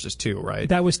 1 versus 2, right?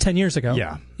 That was 10 years ago.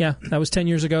 Yeah, that was 10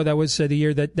 years ago. That was the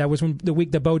year that was when the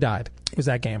week that Bo died. Was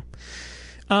that game?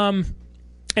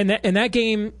 And that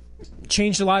game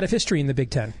changed a lot of history in the Big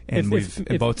Ten. And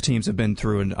both teams have been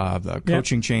through a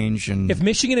coaching change. And if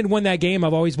Michigan had won that game,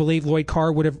 I've always believed Lloyd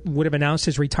Carr would have announced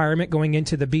his retirement going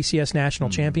into the BCS National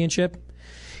Championship,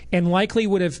 and likely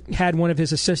would have had one of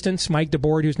his assistants, Mike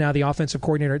DeBoer, who's now the offensive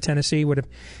coordinator at Tennessee, would have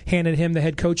handed him the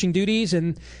head coaching duties,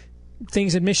 and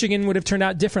things in Michigan would have turned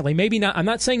out differently. Maybe not. I'm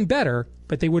not saying better,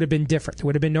 but they would have been different. There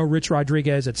would have been no Rich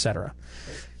Rodriguez, etc.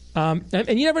 And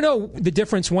you never know the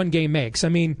difference one game makes. I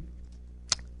mean,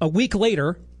 a week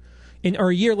later, or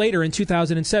a year later in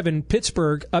 2007,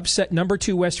 Pittsburgh upset number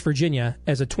 2 West Virginia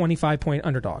as a 25-point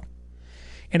underdog.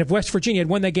 And if West Virginia had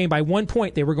won that game by 1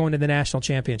 point, they were going to the national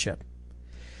championship.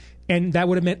 And that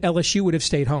would have meant LSU would have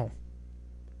stayed home.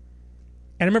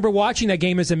 And I remember watching that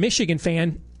game as a Michigan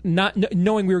fan, not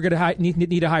knowing we were going to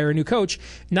need to hire a new coach,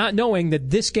 not knowing that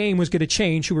this game was going to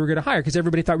change who we were going to hire, because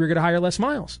everybody thought we were going to hire Les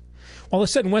Miles. All of a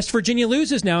sudden, West Virginia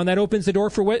loses now, and that opens the door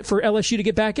for LSU to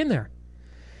get back in there.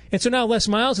 And so now Les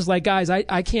Miles is like, guys,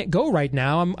 I can't go right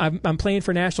now. I'm playing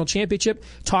for national championship.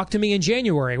 Talk to me in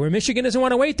January, where Michigan doesn't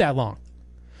want to wait that long.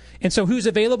 And so who's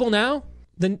available now?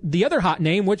 The other hot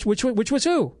name, which was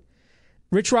who?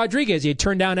 Rich Rodriguez. He had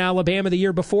turned down Alabama the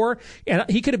year before, and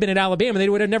he could have been at Alabama. They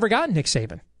would have never gotten Nick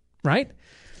Saban, right?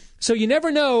 So you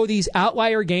never know these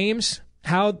outlier games,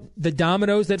 how the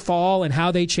dominoes that fall and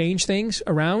how they change things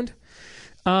around.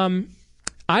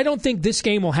 I don't think this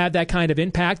game will have that kind of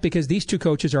impact because these two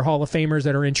coaches are Hall of Famers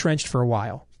that are entrenched for a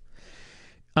while.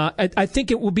 I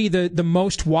think it will be the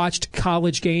most watched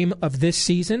college game of this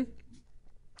season.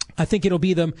 I think it'll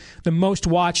be the most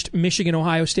watched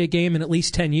Michigan-Ohio State game in at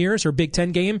least 10 years, or Big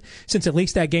Ten game since at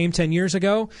least that game 10 years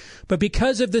ago. But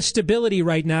because of the stability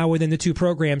right now within the two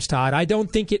programs, Todd, I don't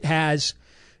think it has,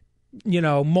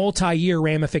 multi-year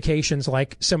ramifications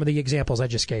like some of the examples I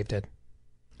just gave did.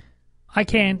 I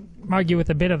can't argue with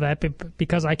a bit of that, but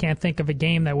because I can't think of a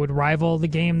game that would rival the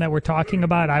game that we're talking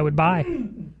about, I would buy.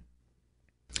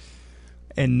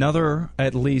 Another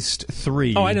at least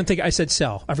 3. Oh, I don't think I said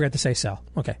sell. I forgot to say sell.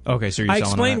 Okay. Okay, so you're I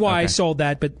selling explained that. why Okay. I sold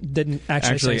that, but didn't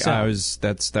actually say sell.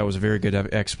 That was a very good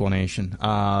explanation.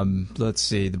 Let's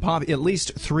see. At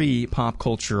least 3 pop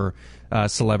culture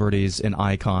celebrities and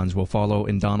icons will follow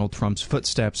in Donald Trump's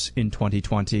footsteps in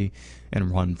 2020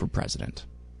 and run for president.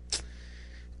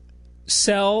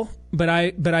 Sell, but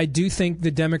I do think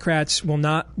the Democrats will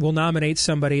nominate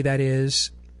somebody that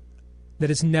has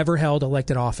never held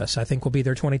elected office. I think will be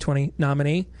their 2020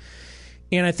 nominee.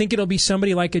 And I think it'll be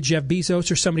somebody like a Jeff Bezos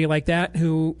or somebody like that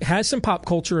who has some pop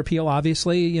culture appeal,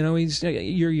 obviously. He's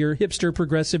your hipster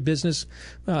progressive business,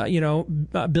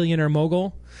 billionaire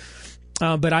mogul.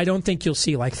 But I don't think you'll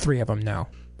see like 3 of them now.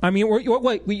 I mean,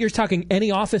 what you're talking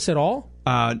any office at all?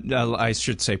 I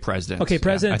should say president. Okay,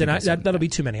 president. Yeah, that'll be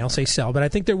too many. I'll say sell, but I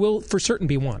think there will for certain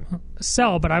be one.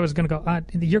 Sell, but I was going to go.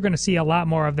 You're going to see a lot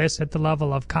more of this at the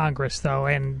level of Congress, though,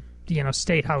 and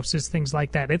state houses, things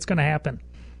like that. It's going to happen.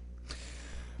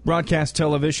 Broadcast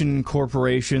television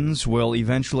corporations will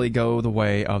eventually go the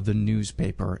way of the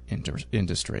newspaper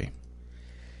industry.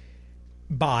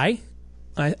 I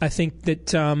think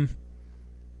that.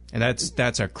 And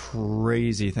that's a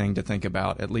crazy thing to think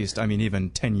about. At least, even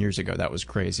 10 years ago, that was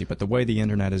crazy. But the way the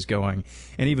internet is going,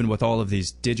 and even with all of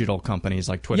these digital companies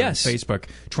like Twitter and Facebook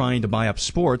trying to buy up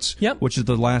sports, which is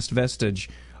the last vestige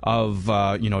of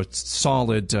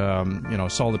solid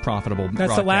profitable.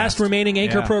 That's the last remaining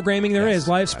anchor programming there is,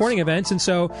 live sporting events. And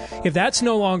so, if that's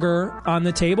no longer on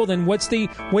the table, then what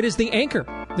is the anchor?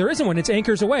 There isn't one. It's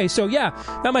anchors away. So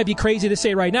that might be crazy to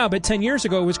say right now, but 10 years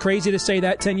ago it was crazy to say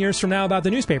that 10 years from now about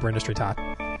the newspaper industry, Todd.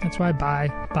 That's why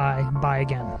buy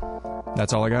again.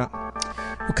 That's all I got.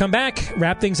 We'll come back,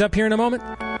 wrap things up here in a moment.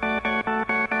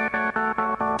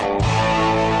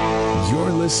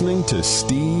 You're listening to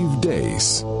Steve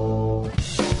Deace.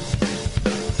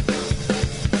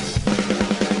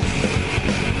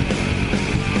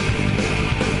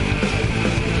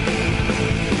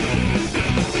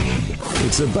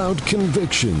 It's about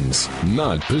convictions,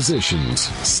 not positions.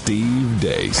 Steve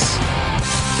Deace.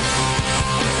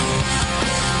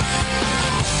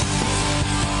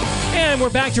 And we're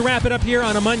back to wrap it up here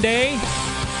on a Monday,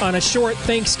 on a short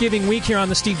Thanksgiving week here on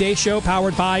the Steve Deace Show,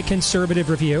 powered by Conservative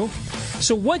Review.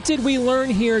 So what did we learn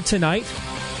here tonight?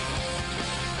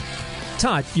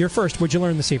 Todd, you're first. What'd you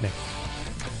learn this evening?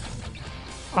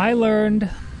 I learned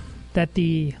that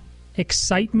the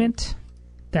excitement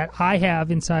that I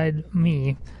have inside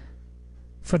me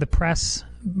for the press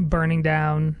burning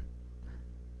down,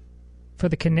 for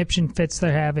the conniption fits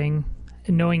they're having,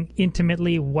 and knowing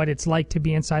intimately what it's like to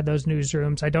be inside those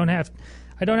newsrooms. I don't have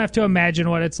to imagine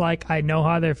what it's like. I know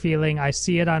how they're feeling. I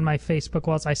see it on my Facebook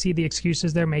walls. I see the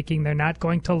excuses they're making. They're not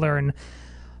going to learn.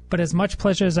 But as much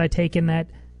pleasure as I take in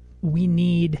that, we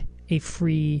need a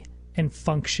free and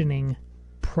functioning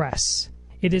press.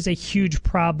 It is a huge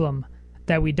problem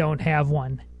that we don't have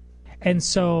one. And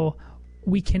so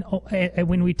we can,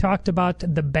 when we talked about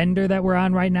the bender that we're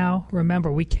on right now,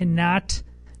 remember, we cannot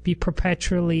be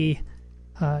perpetually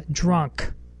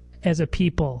drunk as a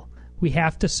people. We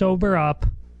have to sober up.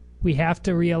 We have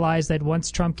to realize that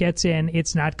once Trump gets in,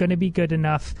 it's not going to be good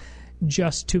enough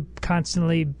just to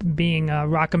constantly being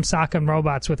rock'em sock'em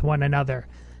robots with one another.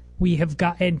 We have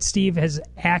got, and Steve has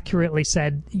accurately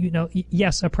said,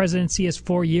 yes, a presidency is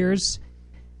 4 years.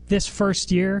 This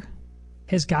first year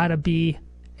has got to be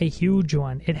a huge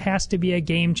one. It has to be a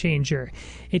game changer.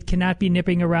 It cannot be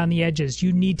nipping around the edges.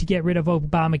 You need to get rid of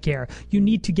Obamacare. You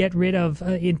need to get rid of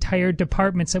entire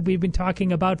departments that we've been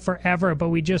talking about forever, but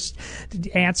we just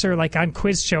answer like on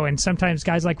Quiz Show, and sometimes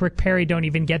guys like Rick Perry don't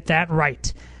even get that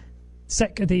right.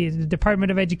 The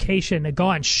Department of Education,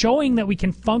 gone, showing that we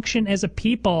can function as a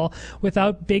people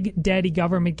without big daddy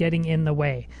government getting in the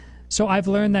way. So I've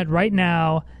learned that right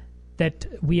now that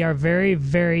we are very,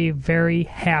 very, very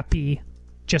happy.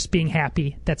 Just being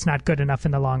happy, that's not good enough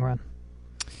in the long run.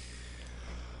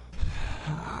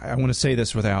 I want to say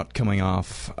this without coming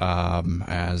off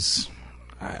as,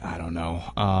 I don't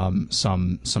know,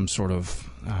 some sort of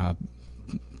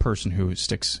person who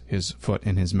sticks his foot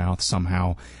in his mouth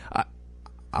somehow.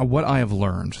 What I have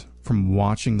learned from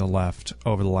watching the left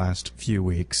over the last few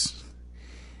weeks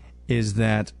is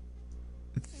that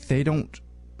they don't,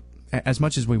 as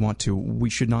much as we want to, we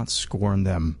should not scorn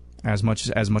them. As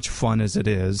much fun as it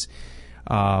is,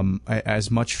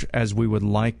 as much as we would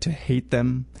like to hate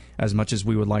them, as much as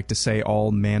we would like to say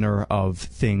all manner of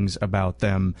things about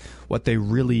them, what they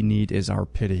really need is our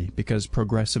pity, because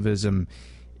progressivism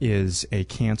is a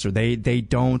cancer. They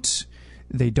don't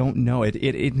know it.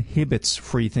 It inhibits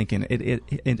free thinking.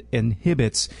 It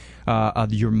inhibits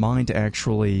your mind to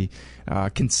actually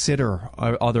consider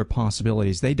other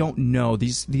possibilities. They don't know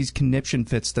these conniption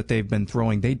fits that they've been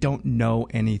throwing. They don't know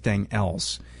anything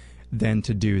else than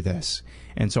to do this.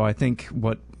 And so I think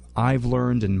what I've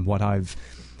learned and what I've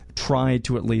tried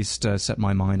to at least set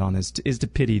my mind on is to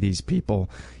pity these people.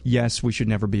 Yes, we should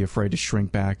never be afraid to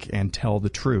shrink back and tell the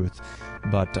truth,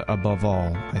 but above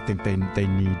all, I think they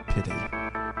need pity.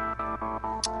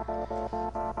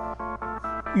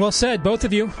 Well said, both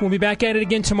of you. We'll be back at it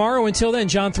again tomorrow. Until then,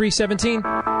 John 3:17.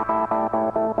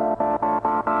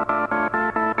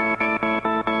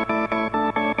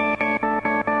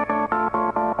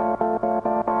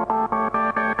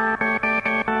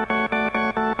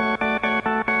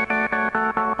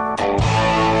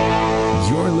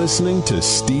 You're listening to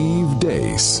Steve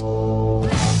Deace.